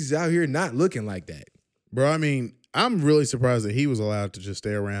he's out here not looking like that. Bro, I mean, I'm really surprised that he was allowed to just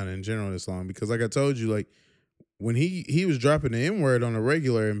stay around in general this long, because like I told you, like when he was dropping the N-word on a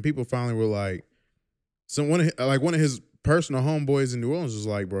regular and people finally were like, one of his personal homeboys in New Orleans was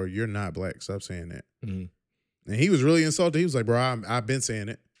like, bro, you're not black. Stop saying that. Mm-hmm. And he was really insulted. He was like, bro, I've been saying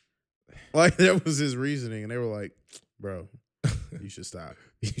it. Like that was his reasoning. And they were like, bro, you should stop.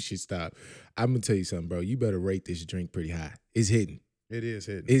 You should stop. I'm going to tell you something, bro. You better rate this drink pretty high. It's hidden. It is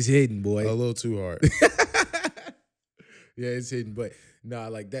hidden. It's hidden, boy. A little too hard. Yeah, it's hidden. But nah,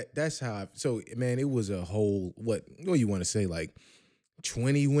 like that's how so man, it was a whole, what you want to say, like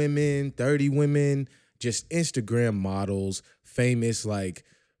 20 women, 30 women, just Instagram models, famous, like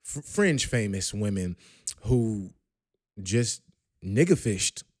fringe famous women who just nigga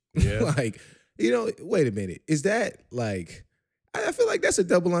fished. Yeah. Like, you know, wait a minute. Is that like, I feel like that's a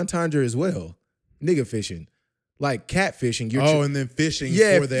double entendre as well. Nigga fishing. Like catfishing. And then fishing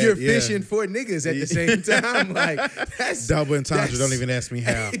for that. You're fishing for niggas at the same time. Like, that's double entendre. Don't even ask me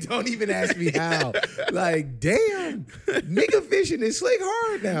how. Don't even ask me how. Like, damn, nigga fishing is slick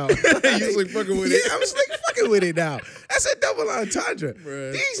hard now. Like, you slick fucking with it. Yeah, I'm slick fucking with it now. That's a double entendre.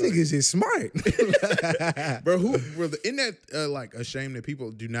 Bruh, these niggas is smart. Bro, isn't that like a shame that people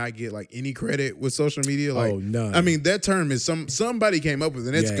do not get like any credit with social media? Like, none. I mean, that term is somebody came up with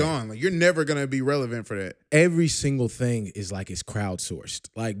it and it's gone. Like, you're never gonna be relevant for that. Every single thing is like it's crowdsourced.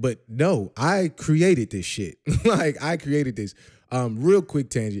 Like, but no, I created this shit. Like, I created this. Real quick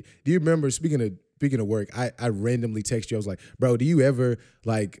tangent. Do you remember, speaking of work, I randomly texted you. I was like, bro, do you ever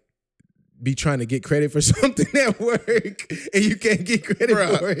like be trying to get credit for something at work and you can't get credit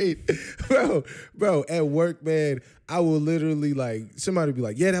for it? Bro, at work, man, I will literally like, somebody be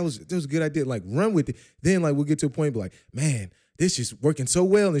like, yeah, that was a good idea. Like, run with it. Then like we'll get to a point, be like, man, this is working so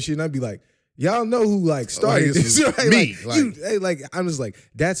well and shit. And I'd be like, y'all know who like started this, right? Me. Like, I'm just like,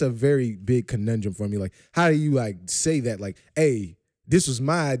 that's a very big conundrum for me. Like, how do you like say that? Like, hey, this was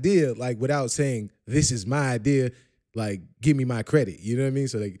my idea, like without saying this is my idea, like give me my credit. You know what I mean?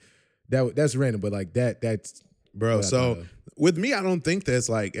 So like that's random, but like that's bro. So with me, I don't think that's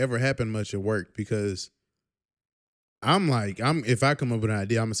like ever happened much at work, because if I come up with an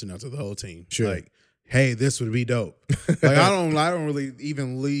idea, I'm gonna send out to the whole team. Sure. Like, hey, this would be dope. Like I don't really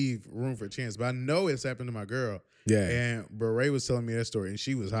even leave room for chance, but I know it's happened to my girl. Yeah. And Ray was telling me that story and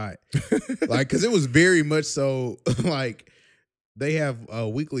she was hot. Like, cause it was very much so like they have a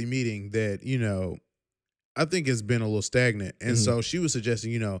weekly meeting that, you know, I think has been a little stagnant. And so she was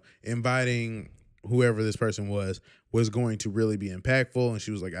suggesting, you know, inviting whoever this person was going to really be impactful. And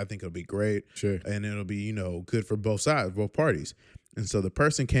she was like, I think it'll be great. Sure. And it'll be, you know, good for both sides, both parties. And so the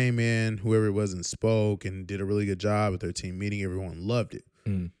person came in, whoever it was, and spoke and did a really good job at their team meeting. Everyone loved it.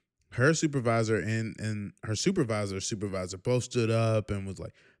 Her supervisor and her supervisor both stood up and was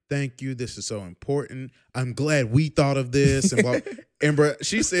like, thank you. This is so important. I'm glad we thought of this. And, and bro,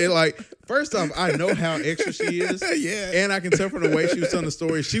 she said, like, first off, I know how extra she is. Yeah. And I can tell from the way she was telling the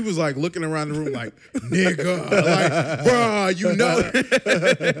story, she was like looking around the room like, nigga, like, bro, you know.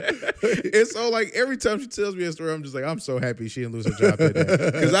 And so like every time she tells me a story, I'm just like, I'm so happy she didn't lose her job that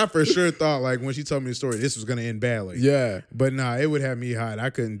day. Because I for sure thought like when she told me the story, this was going to end badly. Yeah. But nah, it would have me hot.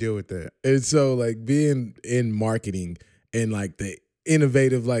 I couldn't deal with that. And so like being in marketing and like the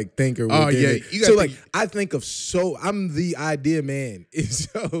innovative like thinker. Oh yeah, so like I think of I'm the idea man.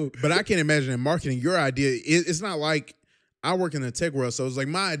 So, but I can't imagine in marketing your idea. It's not like I work in the tech world, so it's like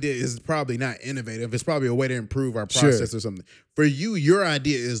my idea is probably not innovative. It's probably a way to improve our process or something. For you, your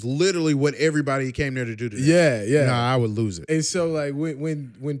idea is literally what everybody came there to do today. Yeah, yeah. Nah, I would lose it. And so like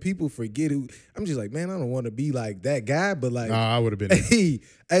when people forget who, I'm just like, man, I don't want to be like that guy, but like, nah, I would have been.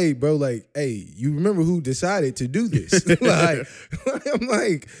 Hey, bro, like, hey, you remember who decided to do this? Like, I'm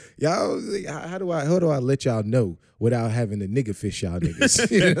like, y'all, how do I let y'all know without having to nigga fish y'all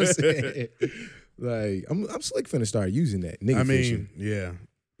niggas? You know what I'm saying? Like, I'm slick finna start using that nigga fishing. Yeah.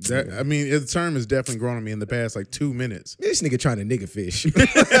 I mean, the term has definitely grown on me in the past like 2 minutes. This nigga trying to nigga fish.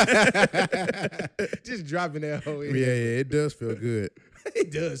 Just dropping that whole in. Yeah, it does feel good.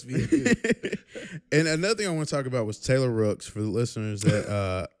 It does feel good. And another thing I want to talk about was Taylor Rooks. For the listeners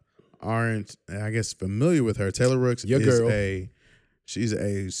that aren't, I guess, familiar with her, Taylor Rooks Your is girl. she's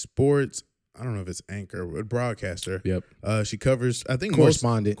a sports, I don't know if it's anchor, but broadcaster. Yep. She covers, I think,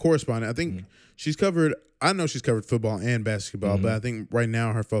 Correspondent. I think she's covered, I know she's covered football and basketball, but I think right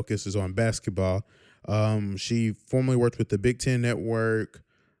now her focus is on basketball. She formerly worked with the Big Ten Network,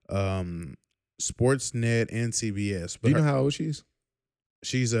 Sportsnet, and CBS. But Do you know how old she is?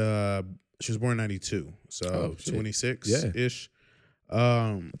 she was born in 92, so shit. 26-ish.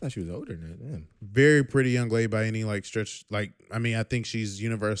 I thought she was older than that. Damn. Very pretty young lady by any stretch. I think she's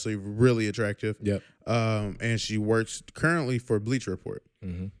universally really attractive. Yep. And she works currently for Bleacher Report.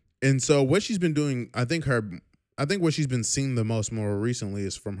 Mm-hmm. And so what she's been doing, I think what she's been seeing the most more recently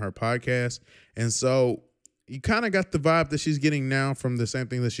is from her podcast. And so you kind of got the vibe that she's getting now from the same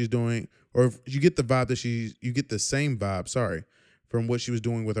thing that she's doing, or if you get the vibe that you get the same vibe, from what she was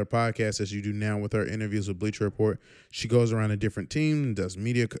doing with her podcast as you do now with her interviews with Bleacher Report. She goes around to different teams and does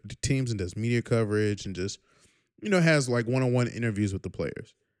media coverage and just, has one-on-one interviews with the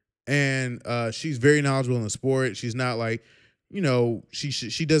players. And she's very knowledgeable in the sport. She's not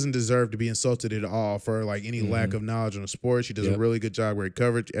she doesn't deserve to be insulted at all for any lack of knowledge on the sport. She does a really good job, great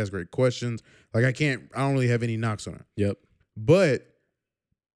coverage, asks great questions. I don't really have any knocks on her. Yep. But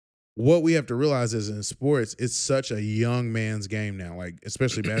what we have to realize is in sports, it's such a young man's game now,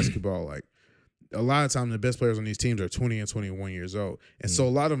 especially basketball. A lot of times the best players on these teams are 20 and 21 years old. And so a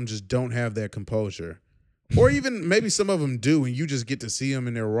lot of them just don't have that composure. Or even maybe some of them do, and you just get to see them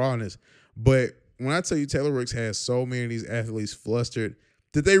in their rawness. But when I tell you Taylor Rooks has so many of these athletes flustered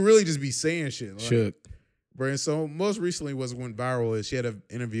that they really just be saying shit. Shook. Bro, and so most recently went viral is she had an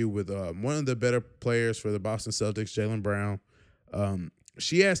interview with one of the better players for the Boston Celtics, Jaylen Brown.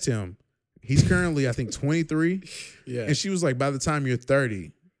 She asked him, he's currently, I think, 23. Yeah. And she was like, by the time you're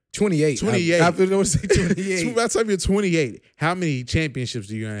 30. 28. 28. I was going to say 28. So by the time you're 28, how many championships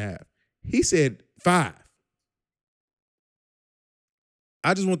are you going to have? He said 5.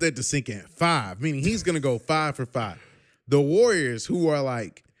 I just want that to sink in. 5, meaning he's going to go 5 for 5. The Warriors, who are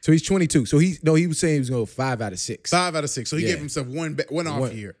So he's 22. So he was saying he was going to go 5 out of 6. 5 out of 6. So he gave himself one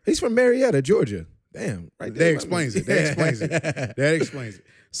off year. He's from Marietta, Georgia. Damn. Right there. That explains it. That explains it.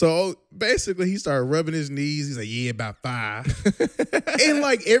 So basically, he started rubbing his knees. He's like, yeah, about 5. And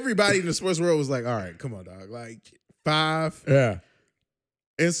everybody in the sports world was like, all right, come on, dog. 5. Yeah.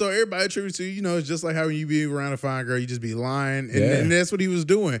 And so everybody attributes to, it's just like how when you be around a fine girl, you just be lying. And that's what he was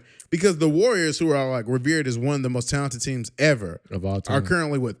doing. Because the Warriors, who are revered as one of the most talented teams ever, Of all time. are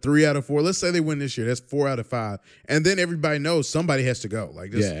currently, 3 out of 4. Let's say they win this year. That's 4 out of 5. And then everybody knows somebody has to go.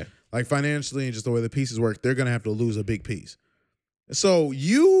 Financially and just the way the pieces work, they're going to have to lose a big piece. So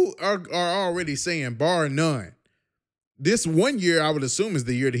you are already saying, bar none, this one year I would assume is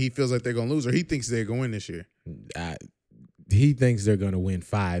the year that he feels like they're going to lose, or he thinks they're going to win this year. He thinks they're going to win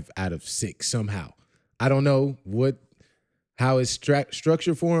 5 out of 6 somehow. I don't know how it's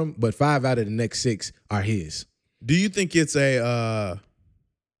structured for him, but 5 out of the next 6 are his. Do you think it's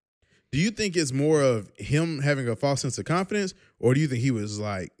more of him having a false sense of confidence, or do you think he was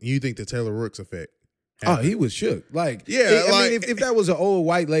you think the Taylor Rooks effect happened? Oh, he was shook. I mean, if that was an old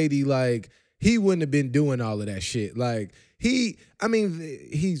white lady, he wouldn't have been doing all of that shit.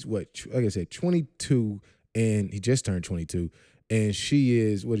 He's what, like I said, 22, and he just turned 22, and she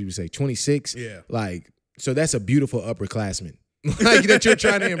is, what did you say, 26? Yeah. So that's a beautiful upperclassman. That you're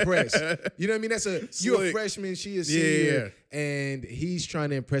trying to impress. You know what I mean? You're a freshman, she is senior, and he's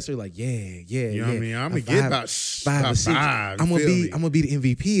trying to impress her. You know what I mean? I'm gonna get about 5 or 6. I'm gonna be the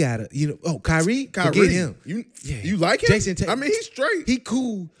MVP out of Kyrie. Forget him. You like him? Jason I mean, he's straight. He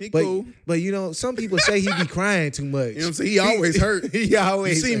cool. Cool. But some people say he be crying too much. You know what I'm saying? He always hurt. He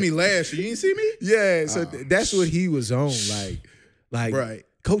always. You seen me last year? You didn't see me? Yeah. So that's what he was on. Right.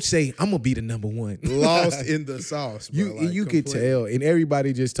 Coach say, I'm gonna be the number 1. Lost in the sauce, bro. You could tell, and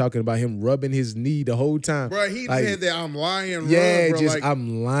everybody just talking about him rubbing his knee the whole time. Bro, he had that I'm lying. Yeah, rub, bro.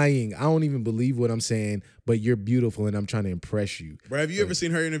 I'm lying. I don't even believe what I'm saying, but you're beautiful, and I'm trying to impress you. Bro, have you ever seen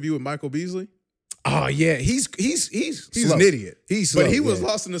her interview with Michael Beasley? Oh yeah, he's slow. An idiot. He's slow, but he was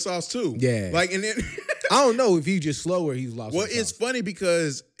lost in the sauce too. Yeah, and then I don't know if he's just slow or he's lost. Well, it's funny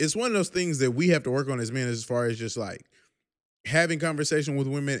because it's one of those things that we have to work on as men, as far as just having conversation with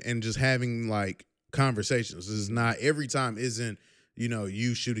women and just having conversations. This is not every time isn't,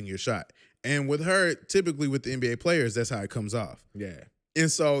 you shooting your shot. And with her, typically with the NBA players, that's how it comes off. Yeah.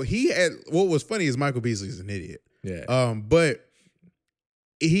 And so what was funny is Michael Beasley is an idiot. Yeah. But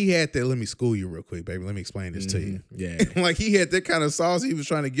he had that. Let me school you real quick, baby. Let me explain this to you. Yeah. Like he had that kind of sauce he was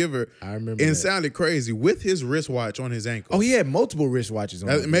trying to give her. I remember and that. sounded crazy with his wristwatch on his ankle. Oh, he had multiple wristwatches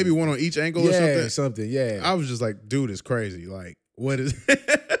on. Maybe one on each ankle or yeah, something. Yeah. I was just like, dude, it's crazy. Like, what is?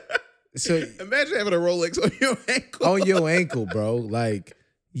 So imagine having a Rolex on your ankle. on your ankle, bro. Like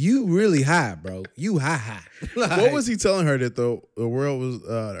you really high, bro. You high. Like, What was he telling her that the world was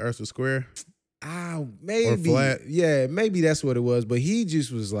the Earth was square? Maybe. Or flat? Yeah, maybe that's what it was. But he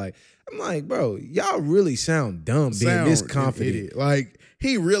just was like, I'm like, bro, y'all really sound dumb being this confident. Idiot. Like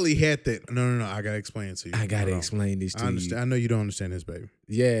he really had that. No. I gotta explain it to you. I gotta explain this to you. I know you don't understand this, baby.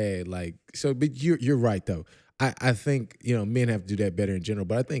 Yeah, like so. But you're right though. I think men have to do that better in general.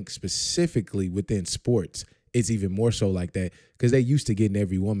 But I think specifically within sports, it's even more so like that because they used to getting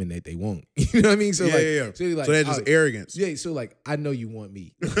every woman that they want. You know what I mean? So Yeah. So that's just arrogance. Yeah. So like, I know you want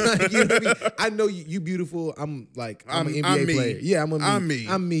me. Like, you know what I mean? I know you beautiful. I'm an NBA player. Yeah, I'm me.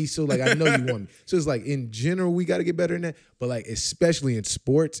 I'm me. So like, I know you want me. So it's like in general, we got to get better in that. But like, especially in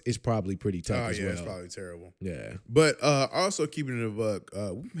sports, it's probably pretty tough as well. It's probably terrible. Yeah. But also keeping it a buck,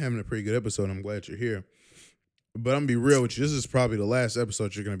 we're having a pretty good episode. I'm glad you're here. But I'm gonna be real with you. This is probably the last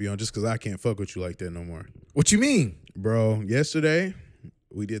episode you're gonna be on, just because I can't fuck with you like that no more. What you mean, bro? Yesterday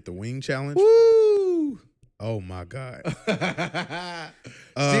we did the wing challenge. Woo! Oh my god!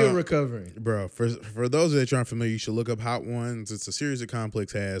 Still recovering, bro. For those that aren't familiar, you should look up Hot Ones. It's a series that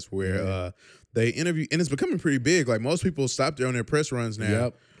Complex has where they interview, and it's becoming pretty big. Like most people stop there on their press runs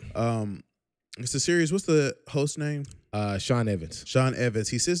now. Yep. It's a series. What's the host name? Sean Evans. Sean Evans.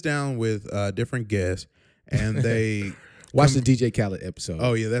 He sits down with different guests. And they watch the DJ Khaled episode.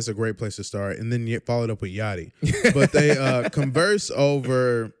 Oh yeah, that's a great place to start. And then followed up with Yachty. But they converse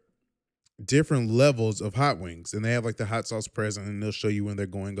over different levels of hot wings, and they have like the hot sauce present, and they'll show you when they're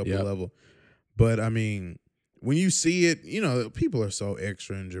going up a level. But I mean, when you see it, people are so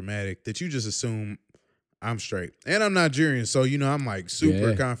extra and dramatic that you just assume I'm straight, and I'm Nigerian, so I'm like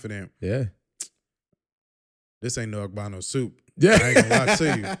super confident. Yeah, this ain't no Ogbano soup. Yeah, I ain't gonna lie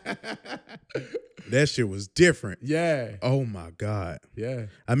to you. That shit was different. Yeah. Oh my God. Yeah.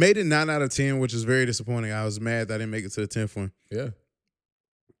 I made it 9 out of 10, which is very disappointing. I was mad that I didn't make it to the 10th one. Yeah.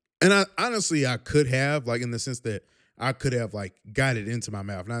 And I could have, like, in the sense that I could have, like, got it into my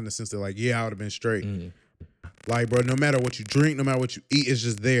mouth. Not in the sense that, like, I would have been straight. Mm. Like, bro, no matter what you drink, no matter what you eat, it's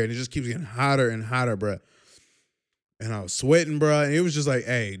just there. And it just keeps getting hotter and hotter, bro. And I was sweating, bro. And it was just like,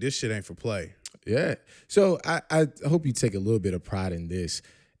 hey, this shit ain't for play. Yeah. So I hope you take a little bit of pride in this.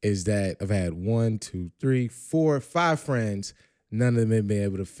 Is that I've had 1, 2, 3, 4, 5 friends. None of them have been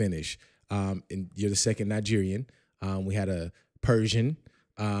able to finish. And you're the second Nigerian. We had a Persian.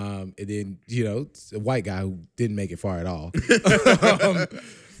 And then, a white guy who didn't make it far at all.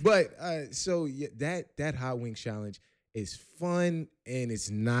 So that hot wing challenge is fun, and it's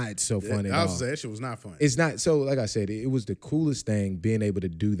not so fun at all. I was saying that shit was not fun. It's not. So like I said, it was the coolest thing being able to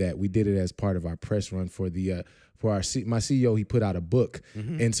do that. We did it as part of our press run for the my CEO. He put out a book,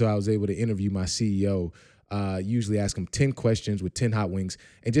 and so I was able to interview my CEO. Usually ask him 10 questions with 10 hot wings,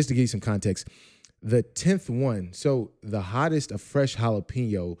 and just to give you some context, the 10th one. So the hottest, a fresh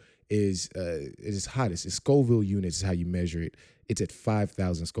jalapeno is hottest. It's Scoville units is how you measure it. It's at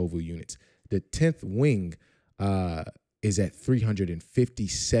 5,000 Scoville units. The 10th wing is at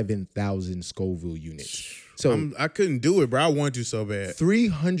 357,000 Scoville units. So I couldn't do it, bro. I wanted to so bad.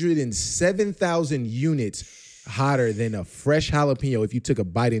 307,000 units hotter than a fresh jalapeno. If you took a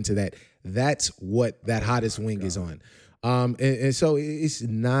bite into that, that's what that hottest wing is on. And so it's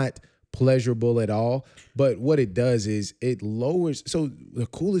not pleasurable at all. But what it does is it lowers. So the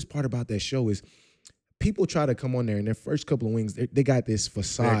coolest part about that show is people try to come on there, and their first couple of wings, they got this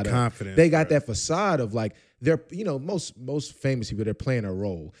facade. They're confident. They got that facade of like they're, most famous people, they're playing a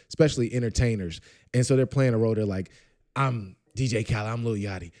role, especially entertainers. And so they're playing a role. They're like, I'm DJ Khaled, I'm Lil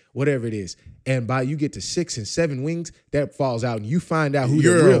Yachty, whatever it is. And by you get to 6 and 7 wings, that falls out, and you find out who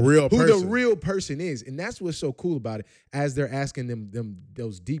the real person is. And that's what's so cool about it, as they're asking them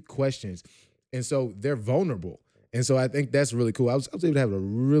those deep questions. And so they're vulnerable. And so I think that's really cool. I was able to have a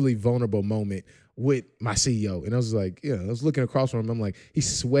really vulnerable moment with my CEO. And I was like, I was looking across from him. I'm like,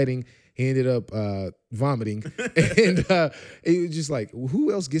 he's sweating. He ended up vomiting. And it was just like,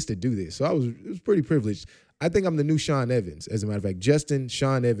 who else gets to do this? So it was pretty privileged. I think I'm the new Sean Evans, as a matter of fact. Justin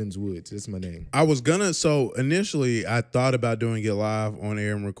Sean Evans Woods. That's my name. So initially I thought about doing it live on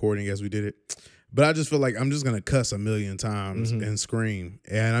air and recording as we did it. But I just feel like I'm just going to cuss a million times and scream.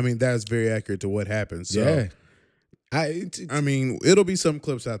 And I mean, that's very accurate to what happened. So, yeah. I mean, it'll be some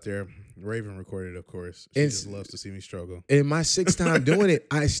clips out there. Raven recorded, of course. She just loves to see me struggle. And my 6th time doing it,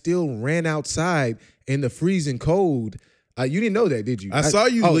 I still ran outside in the freezing cold You didn't know that, did you? I saw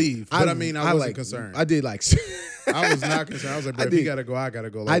you leave, but I wasn't concerned. I did like. I was not concerned. I was like, bro, if he gotta go, I gotta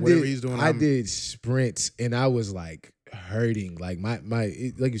go. Like, whatever he's doing, I did sprints, and I was like hurting. Like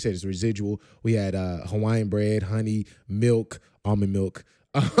like you said, it's residual. We had Hawaiian bread, honey, milk, almond milk,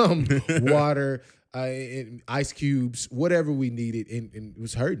 water. And ice cubes, whatever we needed, and it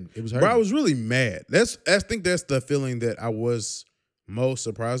was hurting. It was hurting. Bro, I was really mad. I think that's the feeling that I was most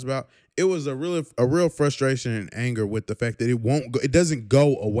surprised about. It was a real frustration and anger with the fact that it doesn't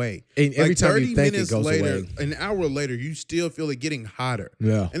go away. And every time 30 you think minutes it goes later, away, an hour later, you still feel it getting hotter.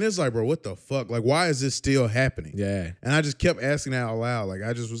 Yeah. And it's like, bro, what the fuck? Like, why is this still happening? Yeah. And I just kept asking that out loud. Like,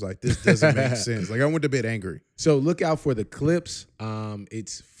 I just was like, this doesn't make sense. Like, I went to bed angry. So look out for the clips.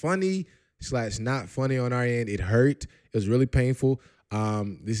 It's funny / not funny on our end. It hurt. It was really painful.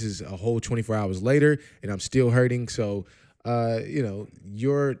 This is a whole 24 hours later, and I'm still hurting. So,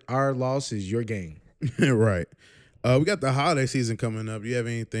 our loss is your gain. Right. We got the holiday season coming up. You have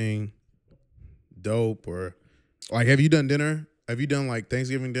anything dope or like? Have you done dinner? Have you done like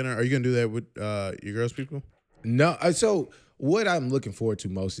Thanksgiving dinner? Are you gonna do that with your girls' people? No. So what I'm looking forward to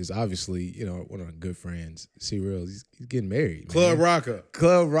most is obviously, one of our good friends, C Real. He's getting married. Club man.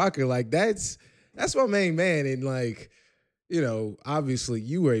 Club Rocker. Like that's my main man. And like, obviously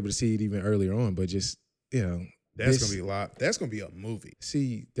you were able to see it even earlier on, but just, that's gonna be a lot. That's gonna be a movie.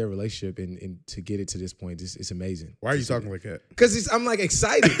 See their relationship and to get it to this point, it's amazing. Why are you talking like that? Because I'm like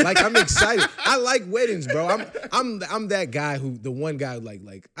excited. Like I'm excited. I like weddings, bro. I'm that guy the one guy who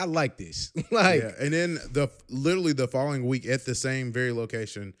like I like this. Like, yeah. And then literally the following week at the same very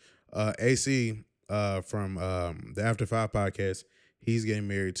location, AC from the After 5 podcast, he's getting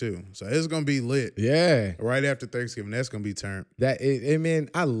married too. So it's gonna be lit. Yeah. Right after Thanksgiving, that's gonna be turned. Man,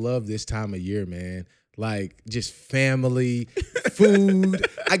 I love this time of year, man. Like just family, food.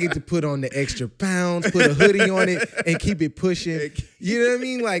 I get to put on the extra pounds, put a hoodie on it, and keep it pushing. You know what I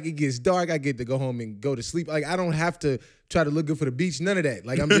mean? Like it gets dark. I get to go home and go to sleep. Like I don't have to try to look good for the beach. None of that.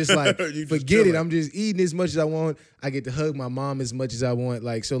 Like I'm just like, forget it. I'm just eating as much as I want. I get to hug my mom as much as I want.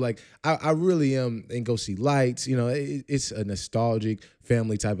 Like so, like I really am, and go see lights. It's a nostalgic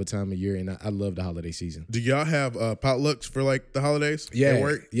family type of time of year, and I love the holiday season. Do y'all have potlucks for like the holidays? Yeah, at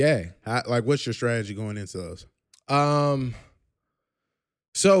work? Yeah. What's your strategy going into those?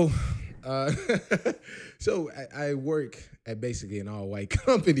 So I work at basically an all-white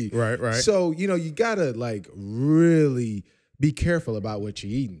company. Right. So, you gotta like really be careful about what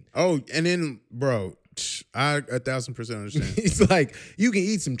you're eating. Oh, and then, bro, I 1,000% understand. It's like you can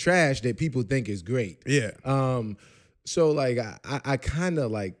eat some trash that people think is great. Yeah. So like I kind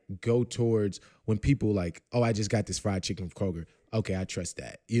of like go towards when people like, oh, I just got this fried chicken from Kroger. Okay, I trust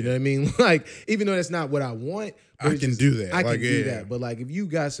that. You know what I mean? Like, even though that's not what I want, I can do that. I can do that. But like, if you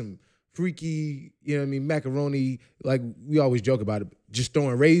got some freaky, macaroni, like we always joke about it, just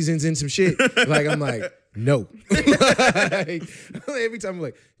throwing raisins in some shit. Like, I'm like, no. Like, every time I'm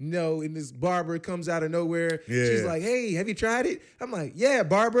like, no. And this Barbara comes out of nowhere. Yeah. She's like, hey, have you tried it? I'm like, yeah,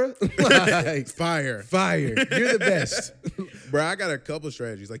 Barbara. Like, fire. You're the best. Bro, I got a couple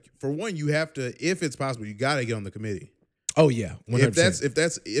strategies. Like, for one, you have to, if it's possible, you got to get on the committee. Oh yeah, 100%.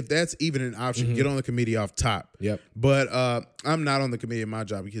 If that's even an option, get on the committee off top. Yep. But I'm not on the committee in my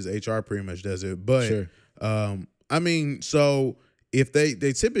job because HR pretty much does it. But sure. So if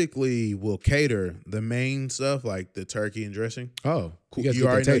they typically will cater the main stuff like the turkey and dressing. Oh, cool. You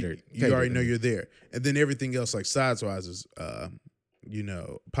already know you're there, and then everything else like sides wise is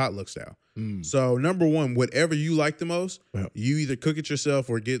potluck style. So number one, whatever you like the most, you either cook it yourself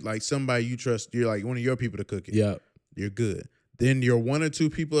or get like somebody you trust. You're like one of your people to cook it. Yeah. You're good. Then your 1 or 2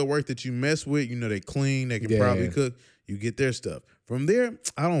 people at work that you mess with, they clean, they can probably cook. You get their stuff. From there,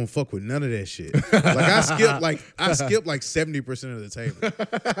 I don't fuck with none of that shit. I skip like 70% of the table.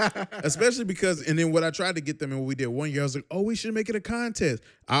 Especially because, and then what I tried to get them, and what we did one year, I was like, oh, we should make it a contest.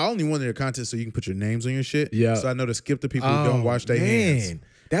 I only wanted a contest so you can put your names on your shit. Yeah. So I know to skip the people who don't wash their hands.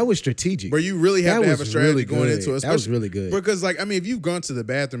 That was strategic. Where you really have to have a strategy going into it. That was really good. Because, if you've gone to the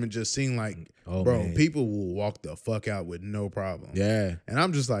bathroom and just seen, people will walk the fuck out with no problem. Yeah. And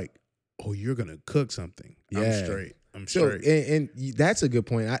I'm just like, oh, you're going to cook something. Yeah. I'm straight. And that's a good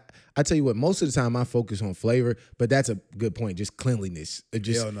point. I tell you what, most of the time I focus on flavor, but that's a good point. Just cleanliness.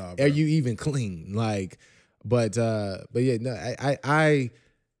 Hell no, bro. Are you even clean? But yeah, no,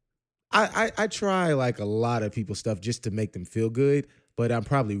 I try like a lot of people's stuff just to make them feel good, but I'm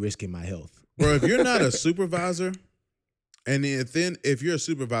probably risking my health. Bro, if you're not a supervisor, and if you're a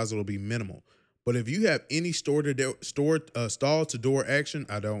supervisor, it'll be minimal. But if you have any stall to door action,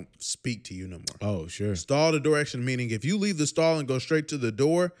 I don't speak to you no more. Oh, sure. Stall to door action, meaning if you leave the stall and go straight to the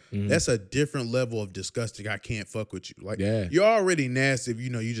door, Mm-hmm. that's a different level of disgusting. I can't fuck with you. Like, Yeah. you're already nasty if you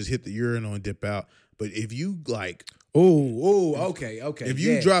just hit the urinal and dip out. But if you like, Okay. if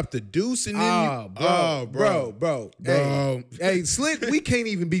you drop the deuce and then bro. Hey, Slick, we can't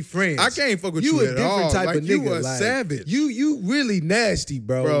even be friends. I can't fuck with you you a at different all. type Like, of nigga. you a like, savage. You really nasty,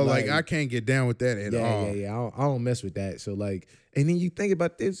 bro. Bro, like I can't get down with that at all. Yeah. I don't mess with that. So like, and then you think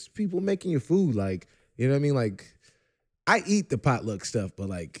about this, people making your food, like, you know what I mean? Like, I eat the potluck stuff, but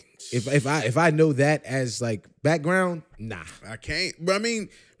like, if I know that as like background, nah. I can't. But I mean,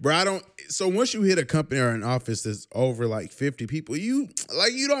 bro, I don't. So once you hit a company or an office that's over like 50 people, you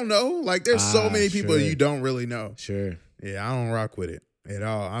don't know. Like, there's so many people sure. you don't really know. Sure. Yeah, I don't rock with it at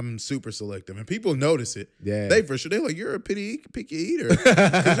all. I'm super selective, and people notice it. Yeah. They're like, you're a picky eater.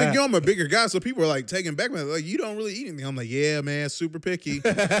 Because I'm a bigger guy, so people are like taking back. Like, you don't really eat anything. I'm like, yeah, man, super picky.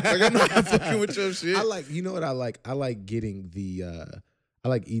 Like, I'm not fucking with your shit. I like, you know what I like? I like getting I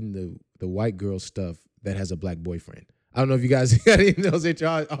like eating the white girl stuff that has a black boyfriend. I don't know if you guys got any of those at your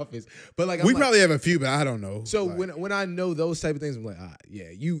office, but like, we probably have a few, but I don't know. So like, when I know those type of things, I'm like, yeah,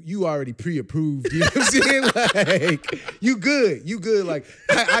 you already pre-approved. You know what I'm saying? Like, you good. Like,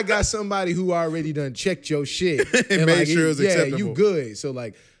 I got somebody who already done checked your shit and made sure it was acceptable. Yeah, you good. So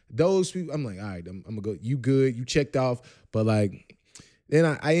like, those people, I'm like, all right, I'm gonna go. You good? You checked off. But like, then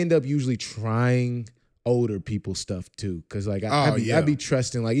I end up usually trying older people stuff too, because like I be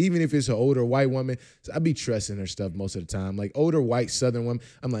trusting, like, even if it's an older white woman, I be trusting her stuff most of the time. Like, older white Southern woman,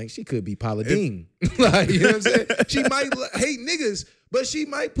 I'm like, she could be Paula Deen. Like, you know what I'm saying? She might hate niggas, but she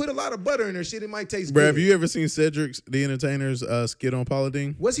might put a lot of butter in her shit. It might taste good. Have you ever seen Cedric the Entertainer's skit on Paula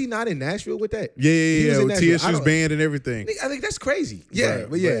Deen? Was he not in Nashville with that? Yeah. With TSU's band and everything. I think that's crazy. Yeah,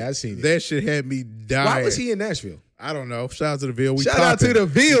 but I seen it. That shit had me dying. Why was he in Nashville? I don't know. Shout out to the Ville. Shout out to the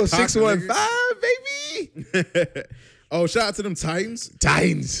Ville, 615, baby. Oh, shout out to them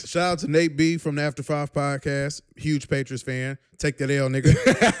Titans. Shout out to Nate B from the After 5 podcast. Huge Patriots fan. Take that L, nigga.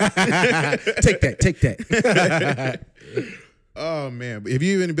 Take that. Oh man. Have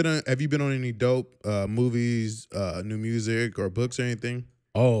you been on any dope movies, new music, or books or anything?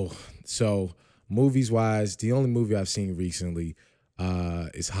 Oh, so movies wise, the only movie I've seen recently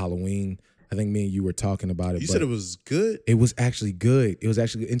is Halloween. I think me and you were talking about it. You said it was good? It was actually good.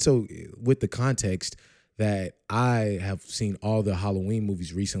 And so with the context that I have seen all the Halloween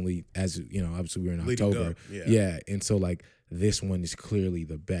movies recently, as you know, obviously we're in October. Yeah. And so like, this one is clearly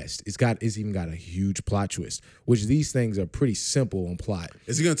the best. It's even got a huge plot twist, which these things are pretty simple on plot.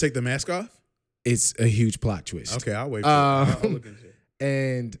 Is he gonna take the mask off? It's a huge plot twist. Okay, I'll wait. I'll look into it.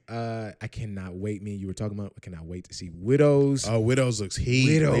 And I cannot wait. Me and you were talking about. I cannot wait to see Widows. Oh, Widows looks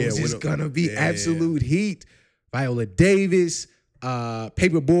heat. Widows is gonna be absolute heat. Viola Davis,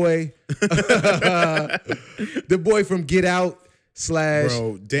 Paperboy, the boy from Get Out /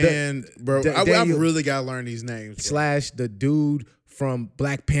 Dan. I've really gotta learn these names. / the dude from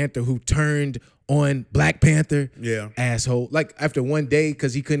Black Panther who turned on Black Panther. Yeah, asshole. Like, after one day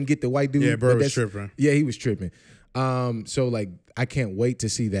because he couldn't get the white dude. Yeah, bro was tripping. Yeah, he was tripping. So like, I can't wait to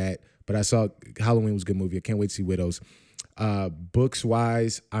see that. But I saw Halloween was a good movie. I can't wait to see Widows. Books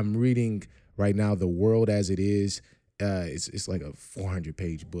wise, I'm reading right now The World as It Is. It's like a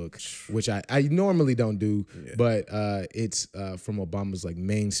 400-page book, which I normally don't do, but it's from Obama's like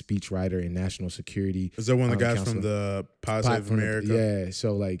main speechwriter in national security. Is that one of the guys from the Positive America? Yeah.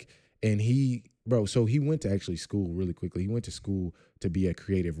 So like, and he went to actually school really quickly. He went to school to be a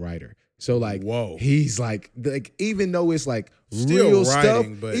creative writer. So like, whoa, he's like even though it's like still real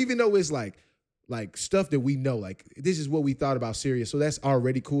writing, stuff, but even though it's like stuff that we know, like, this is what we thought about Syria. So that's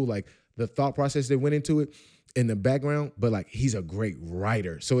already cool. Like, the thought process that went into it in the background, but like, he's a great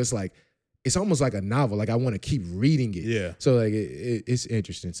writer. So it's like, it's almost like a novel. Like, I want to keep reading it. Yeah. So like, it's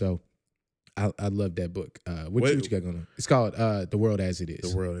interesting. So I love that book. What you got going on? It's called The World as It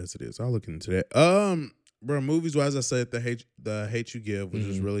Is. The World as It Is. I'll look into that. Bro, movies wise, I said the Hate You Give, which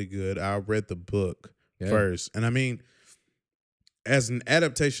was really good. I read the book first, and I mean, as an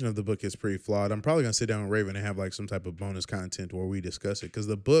adaptation of the book, it's pretty flawed. I'm probably gonna sit down with Raven and have like some type of bonus content where we discuss it, because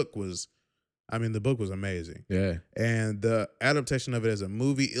the book was amazing. Yeah, and the adaptation of it as a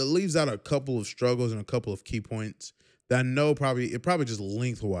movie, it leaves out a couple of struggles and a couple of key points that I know probably just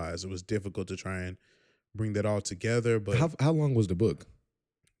lengthwise it was difficult to try and bring that all together. But how long was the book?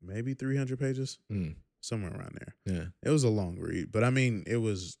 Maybe 300 pages. Somewhere around there. Yeah. It was a long read, but I mean, it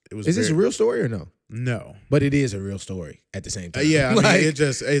was. Is this a real story or no? No. But it is a real story at the same time. Yeah, I mean,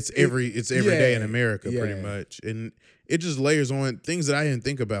 it's every day in America pretty much. And it just layers on things that I didn't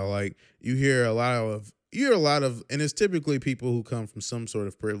think about. Like you hear a lot of, and it's typically people who come from some sort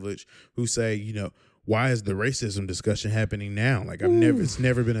of privilege who say, why is the racism discussion happening now? Like it's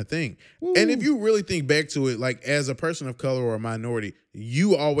never been a thing. And if you really think back to it, like as a person of color or a minority,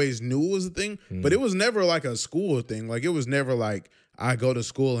 you always knew it was a thing, but it was never like a school thing. Like it was never like I go to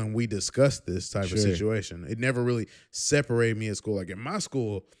school and we discuss this type of situation. It never really separated me at school. Like in my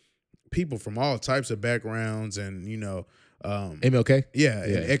school, people from all types of backgrounds and, MLK? Yeah,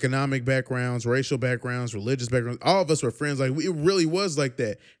 and economic backgrounds, racial backgrounds, religious backgrounds. All of us were friends. Like it really was like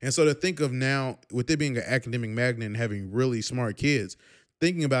that. And so to think of now, with it being an academic magnet and having really smart kids,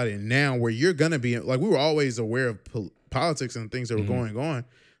 thinking about it now, where you're gonna be like, we were always aware of politics and things that were going on.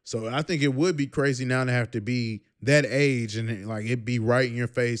 So I think it would be crazy now to have to be that age and like it be right in your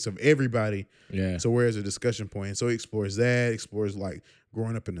face of everybody. Yeah. So where's a discussion point? So it explores like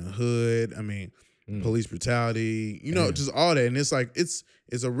growing up in the hood. I mean. Police brutality, just all that. And it's like, it's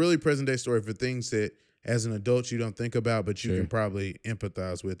a really present day story for things that as an adult you don't think about, but you can probably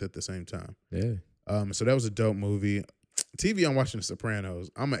empathize with at the same time. Yeah. So that was a dope movie. TV, I'm watching The Sopranos.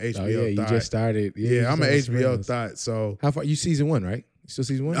 I'm an HBO Oh, yeah, you thought. just started. Yeah, I'm an HBO thought. So how far? You season 1, right? You still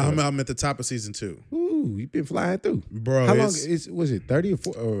season 1? I'm at the top of season 2. Ooh, you've been flying through. Bro, how long was it 30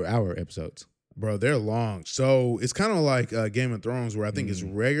 or hour episodes? Bro, they're long. So it's kind of like Game of Thrones, where I think it's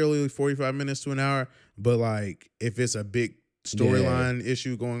regularly 45 minutes to an hour. But like if it's a big storyline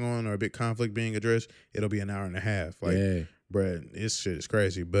issue going on or a big conflict being addressed, it'll be an hour and a half. Like, bro, this shit is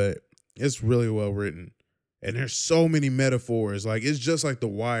crazy. But it's really well written. And there's so many metaphors. Like it's just like The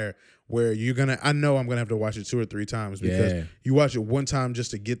Wire, where I know I'm gonna have to watch it 2 or 3 times because you watch it one time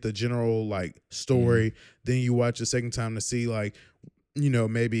just to get the general like story. Then you watch the second time to see like,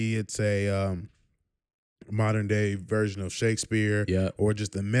 maybe it's a modern day version of Shakespeare, or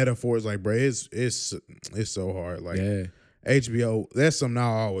just the metaphors. Like, bro, it's so hard. Like, HBO, that's something I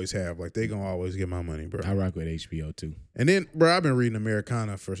always have. Like, they gonna always get my money, bro. I rock with HBO too. And then, bro, I've been reading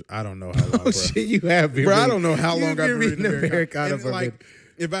Americana for I don't know how long, bro. Shit, you have been. Bro, I don't know how long I've been reading Americana for. Like,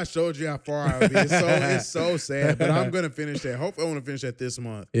 if I showed you how far I would be, it's so sad. But I'm gonna finish that. Hopefully, I want to finish that this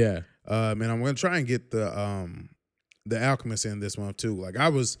month. Yeah. And I'm gonna try and get the Alchemist in this month too. Like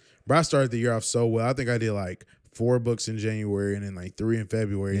I started the year off so well. I think I did like 4 books in January and then like 3 in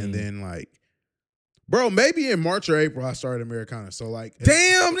February. And then like, bro, maybe in March or April I started Americana. So like,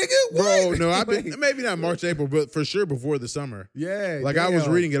 damn, nigga, what? Bro, no, I've been maybe not March, April, but for sure before the summer. Yeah. Like I was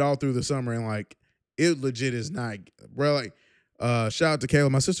reading it all through the summer and like it legit is not, bro. Like, shout out to Kayla.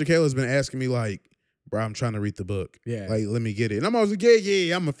 My sister Kayla's been asking me like, bro, I'm trying to read the book. Yeah. Like, let me get it. And I'm always like,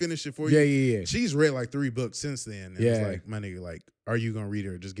 yeah, I'm going to finish it for you. Yeah. She's read like 3 books since then. And it's like, my nigga, like, are you going to read it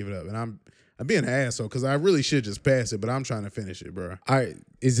or just give it up? And I'm being an asshole because I really should just pass it, but I'm trying to finish it, bro. All right.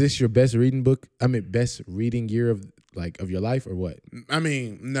 Is this your best reading book? I mean, best reading year of your life or what? I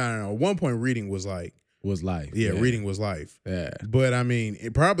mean, no. At one point, reading was like. Was life. Yeah, reading was life. Yeah. But I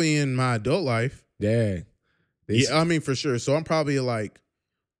mean, probably in my adult life. Yeah. I mean, for sure. So I'm probably at like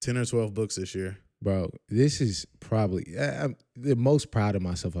 10 or 12 books this year. Bro, this is probably I'm the most proud of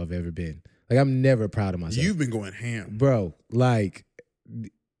myself I've ever been. Like, I'm never proud of myself. You've been going ham. Bro, like, I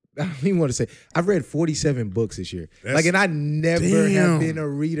don't even want to say, I've read 47 books this year. Like, and I never have been a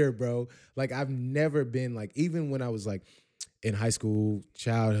reader, bro. Like, I've never been, like, even when I was, like, in high school,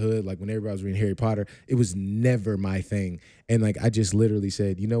 childhood, like, when everybody was reading Harry Potter, it was never my thing. And, like, I just literally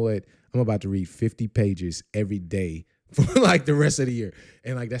said, you know what? I'm about to read 50 pages every day for like the rest of the year.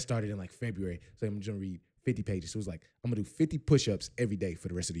 And like that started in like February. So I'm just gonna read 50 pages. So it was like, I'm gonna do 50 push-ups every day for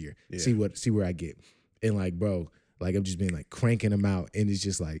the rest of the year. Yeah. See where I get. And like, bro, like I've just been like cranking them out. And it's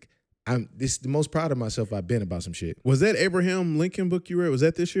just like, this is the most proud of myself I've been about some shit. Was that Abraham Lincoln book you read? Was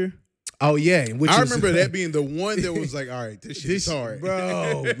that this year? Oh yeah. I remember that being the one that was like, all right, this shit is hard.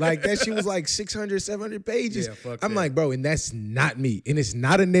 Bro, like that shit was like 600, 700 pages. Yeah, fuck I'm that. like, bro, and that's not me. And it's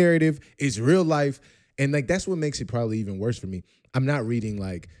not a narrative. It's real life. And like that's what makes it probably even worse for me. I'm not reading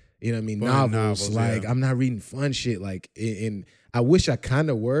like, you know what I mean, novels. Like I'm not reading fun shit. Like, and I wish I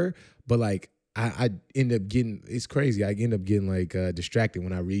kind of were, but like I end up getting, it's crazy. I end up getting like distracted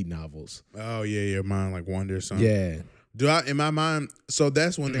when I read novels. Oh yeah, your mind like wanders something. Yeah. In my mind, so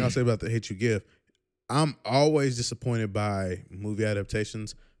that's one thing I'll say about The Hate You Give. I'm always disappointed by movie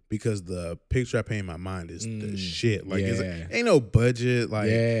adaptations because the picture I paint in my mind is the shit. Like, ain't no budget.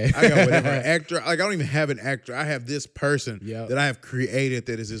 Like, I got whatever actor. Like, I don't even have an actor. I have this person that I have created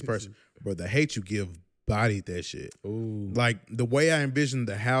that is this person. But The Hate You Give bodied that shit. Ooh. Like, the way I envisioned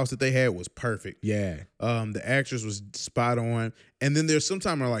the house that they had was perfect. Yeah. The actress was spot on. And then there's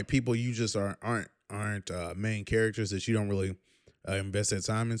sometimes where like people you just aren't main characters that you don't really invested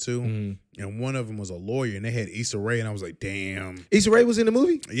time into. And one of them was a lawyer, and they had Issa Rae, and I was like, damn. Issa Rae was in the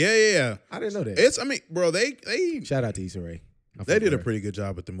movie? Yeah. I didn't know that. It's, I mean, bro, they Shout out to Issa Rae. they did a pretty good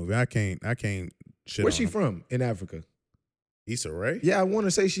job with the movie. I can't shit Where's on she them. from in Africa? Issa Rae? Yeah, I want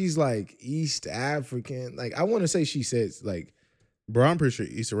to say she's like East African. Like, I want to say she says like, Bro, I'm pretty sure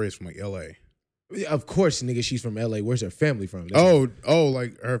Issa Rae is from like L.A. yeah, of course, nigga, she's from LA. Where's her family from?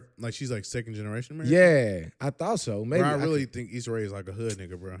 Like her, like she's like second generation American? Yeah, I thought so. Maybe Bro, I really think Issa Rae is like a hood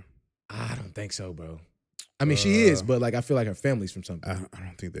nigga, bro. I don't think so, bro. I mean, she is, but like I feel like her family's from something. I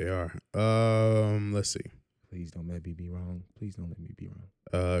don't think they are. Let's see. Please don't let me be wrong. Please don't let me be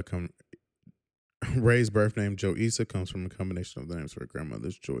wrong. Ray's birth name, Joe Issa, comes from a combination of the names of her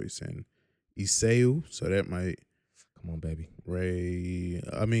grandmother's Joyce and Iseu. So that might. Come on, baby. Ray.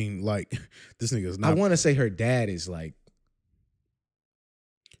 I mean, like, this nigga's not. I want to say her dad is like.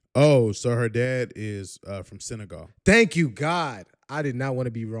 Oh, so her dad is from Senegal. Thank you, God. I did not want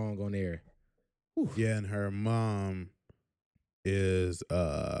to be wrong on air. Whew. Yeah, and her mom is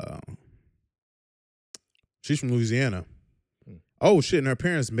she's from Louisiana. Oh shit, and her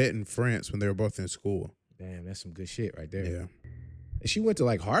parents met in France when they were both in school. Damn, that's some good shit right there. Yeah. And she went to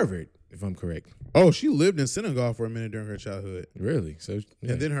like Harvard, if I'm correct. Oh, she lived in Senegal for a minute during her childhood. Really? So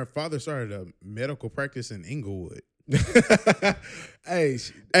yeah. And then her father started a medical practice in Inglewood. Hey,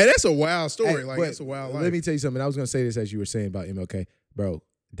 That's a wild story. hey, Like, but it's a wild life. Let me tell you something. I was gonna say this as you were saying about MLK, bro.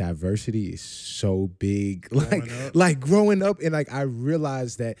 Diversity is so big. Like growing up, and like I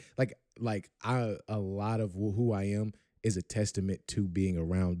realized that a lot of who I am is a testament to being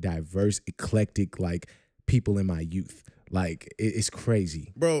around diverse, eclectic, like people in my youth. Like it's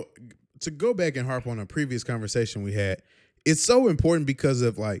crazy, Bro, to go back and harp on a previous conversation we had, it's so important because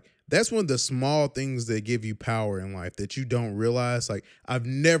of like, that's one of the small things that give you power in life that you don't realize. Like, I've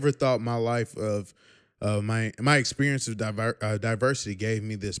never thought my life of my experience of diversity gave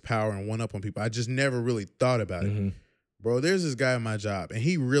me this power and one up on people. I just never really thought about it. Bro, there's this guy at my job, and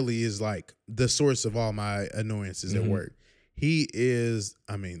he really is like the source of all my annoyances at work. He is,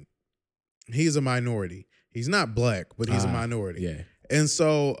 I mean, he's a minority. He's not black, but he's a minority. Yeah. And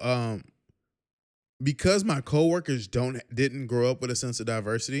so, because my coworkers didn't grow up with a sense of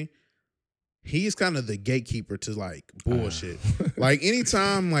diversity, he's kind of the gatekeeper to like bullshit. Like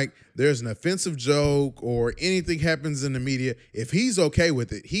anytime like there's an offensive joke or anything happens in the media, if he's okay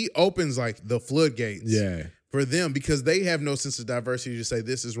with it, he opens like the floodgates. Yeah. For them, because they have no sense of diversity to say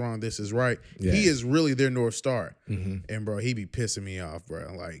this is wrong, this is right. Yeah. He is really their North Star. And bro, he be pissing me off,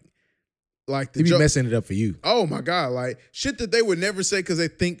 bro. Like the He be joke, messing it up for you. oh my God, like shit that they would never say because they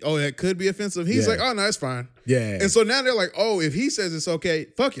think, oh, that could be offensive. He's Yeah. like, oh no, it's fine. Yeah. And so now they're like, oh, if he says it's okay,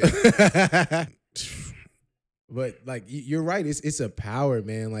 fuck it. But like you're right, it's a power,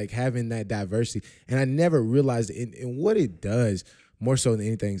 man. Like having that diversity, and I never realized it. And what it does more so than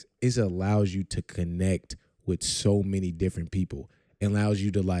anything is it allows you to connect with so many different people, and allows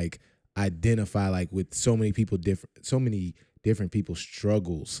you to like identify like with so many different people's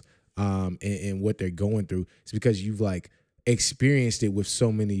struggles, and what they're going through. It's because you've like experienced it with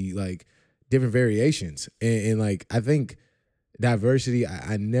so many like different variations, and like I think diversity,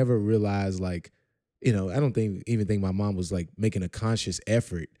 I never realized like, you know, I don't even think my mom was like making a conscious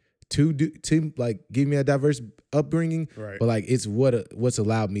effort to like give me a diverse upbringing, Right. but like it's what's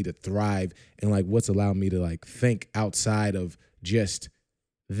allowed me to thrive, and like what's allowed me to like think outside of just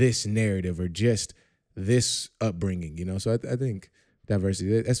this narrative or just this upbringing, you know. So I think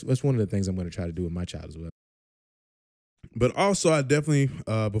diversity, that's one of the things I'm going to try to do with my child as well. But also, I definitely,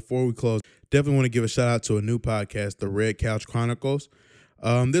 before we close, definitely want to give a shout out to a new podcast, The Red Couch Chronicles.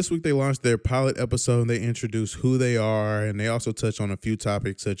 This week they launched their pilot episode, and they introduced who they are, and they also touch on a few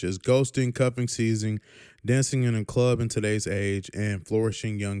topics such as ghosting, cuffing season, dancing in a club in today's age, and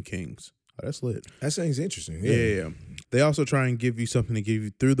flourishing young kings. Oh, that's lit. That sounds interesting. Yeah. They also try and give you something to give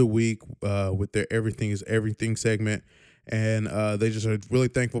you through the week with their Everything is Everything segment. And they just are really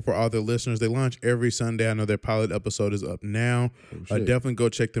thankful for all their listeners. They launch every Sunday. I know their pilot episode is up now. Definitely go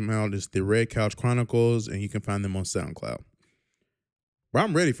check them out. It's the Red Couch Chronicles, and you can find them on SoundCloud. Bro,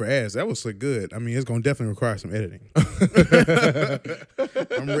 I'm ready for ads. That was so good. I mean, it's going to definitely require some editing.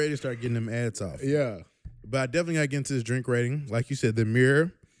 I'm ready to start getting them ads off. Yeah. But I definitely got to get into this drink rating. Like you said, the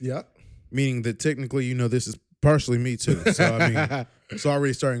mirror. Yeah. Meaning that technically, you know, this is partially me too. So, I mean, it's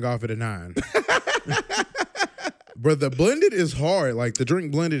already starting off at a 9. But the blended is hard. Like, the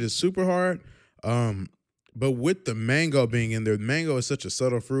drink blended is super hard. But with the mango being in there, mango is such a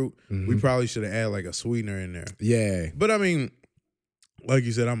subtle fruit. We probably should have added, like, a sweetener in there. Yeah. But, I mean, like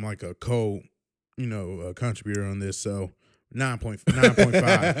you said, I'm like a contributor on this. So,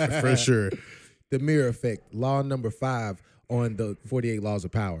 9.5 for sure. The mirror effect, law number 5. on the 48 Laws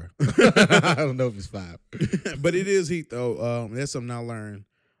of Power. I don't know if it's 5. But it is heat though. That's something I learned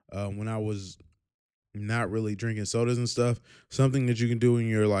when I was not really drinking sodas and stuff. Something that you can do in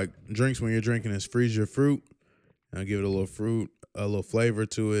your like drinks when you're drinking is freeze your fruit and give it a little flavor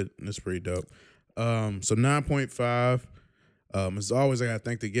to it. And it's pretty dope. So 9.5. As always, I gotta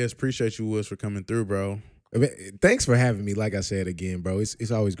thank the guests. Appreciate you, Woods, for coming through, bro. Thanks for having me. Like I said again, bro,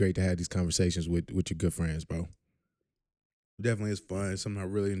 it's always great to have these conversations with your good friends, bro. Definitely is fun. It's something I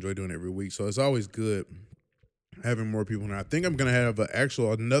really enjoy doing every week. So it's always good having more people. And I think I'm going to have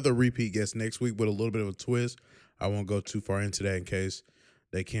another repeat guest next week with a little bit of a twist. I won't go too far into that in case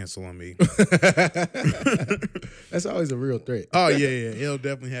they cancel on me. That's always a real threat. Oh, yeah. It'll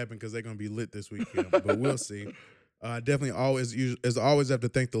definitely happen because they're going to be lit this weekend. But we'll see. Definitely as always have to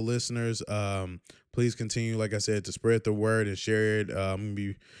thank the listeners. Please continue, like I said, to spread the word and share it. I'm going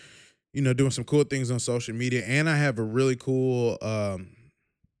to be doing some cool things on social media. And I have a really cool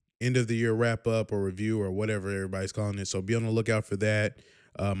end of the year wrap up or review or whatever everybody's calling it. So be on the lookout for that.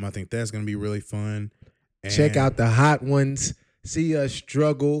 I think that's going to be really fun. And check out the hot ones. See us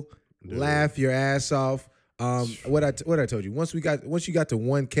struggle, laugh your ass off. What I told you. Once you got to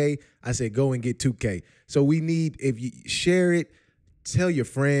 1K, I said go and get 2K. So we need, if you share it, tell your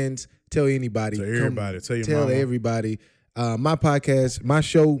friends, tell anybody, tell everybody, tell your tell mama. Everybody. My podcast, my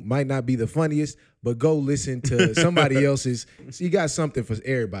show might not be the funniest, but go listen to somebody else's. So you got something for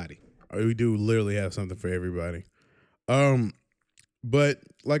everybody. We do literally have something for everybody. But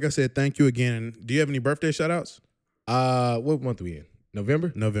like I said, thank you again. Do you have any birthday shout outs? What month are we in?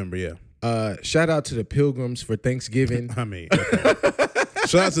 November? November, yeah. Shout out to the Pilgrims for Thanksgiving. I mean, okay.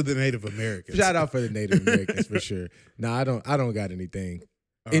 Shout out to the Native Americans. Shout out for the Native Americans for sure. No, I don't got anything.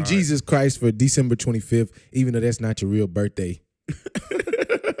 And Jesus Christ for December 25th, even though that's not your real birthday.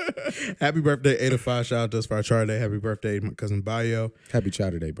 Happy birthday, 8 of 5. Shout out to us for our Charter Day. Happy birthday, my cousin Bayo. Happy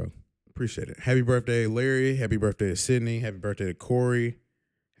Charter Day, bro. Appreciate it. Happy birthday, Larry. Happy birthday to Sydney. Happy birthday to Corey.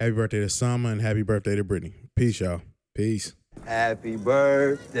 Happy birthday to Sama. And happy birthday to Brittany. Peace, y'all. Peace. Happy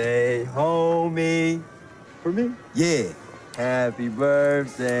birthday, homie. For me? Yeah. Happy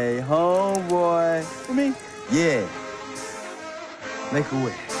birthday, homeboy. For me? Yeah. Make a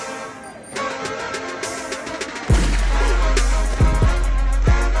wish.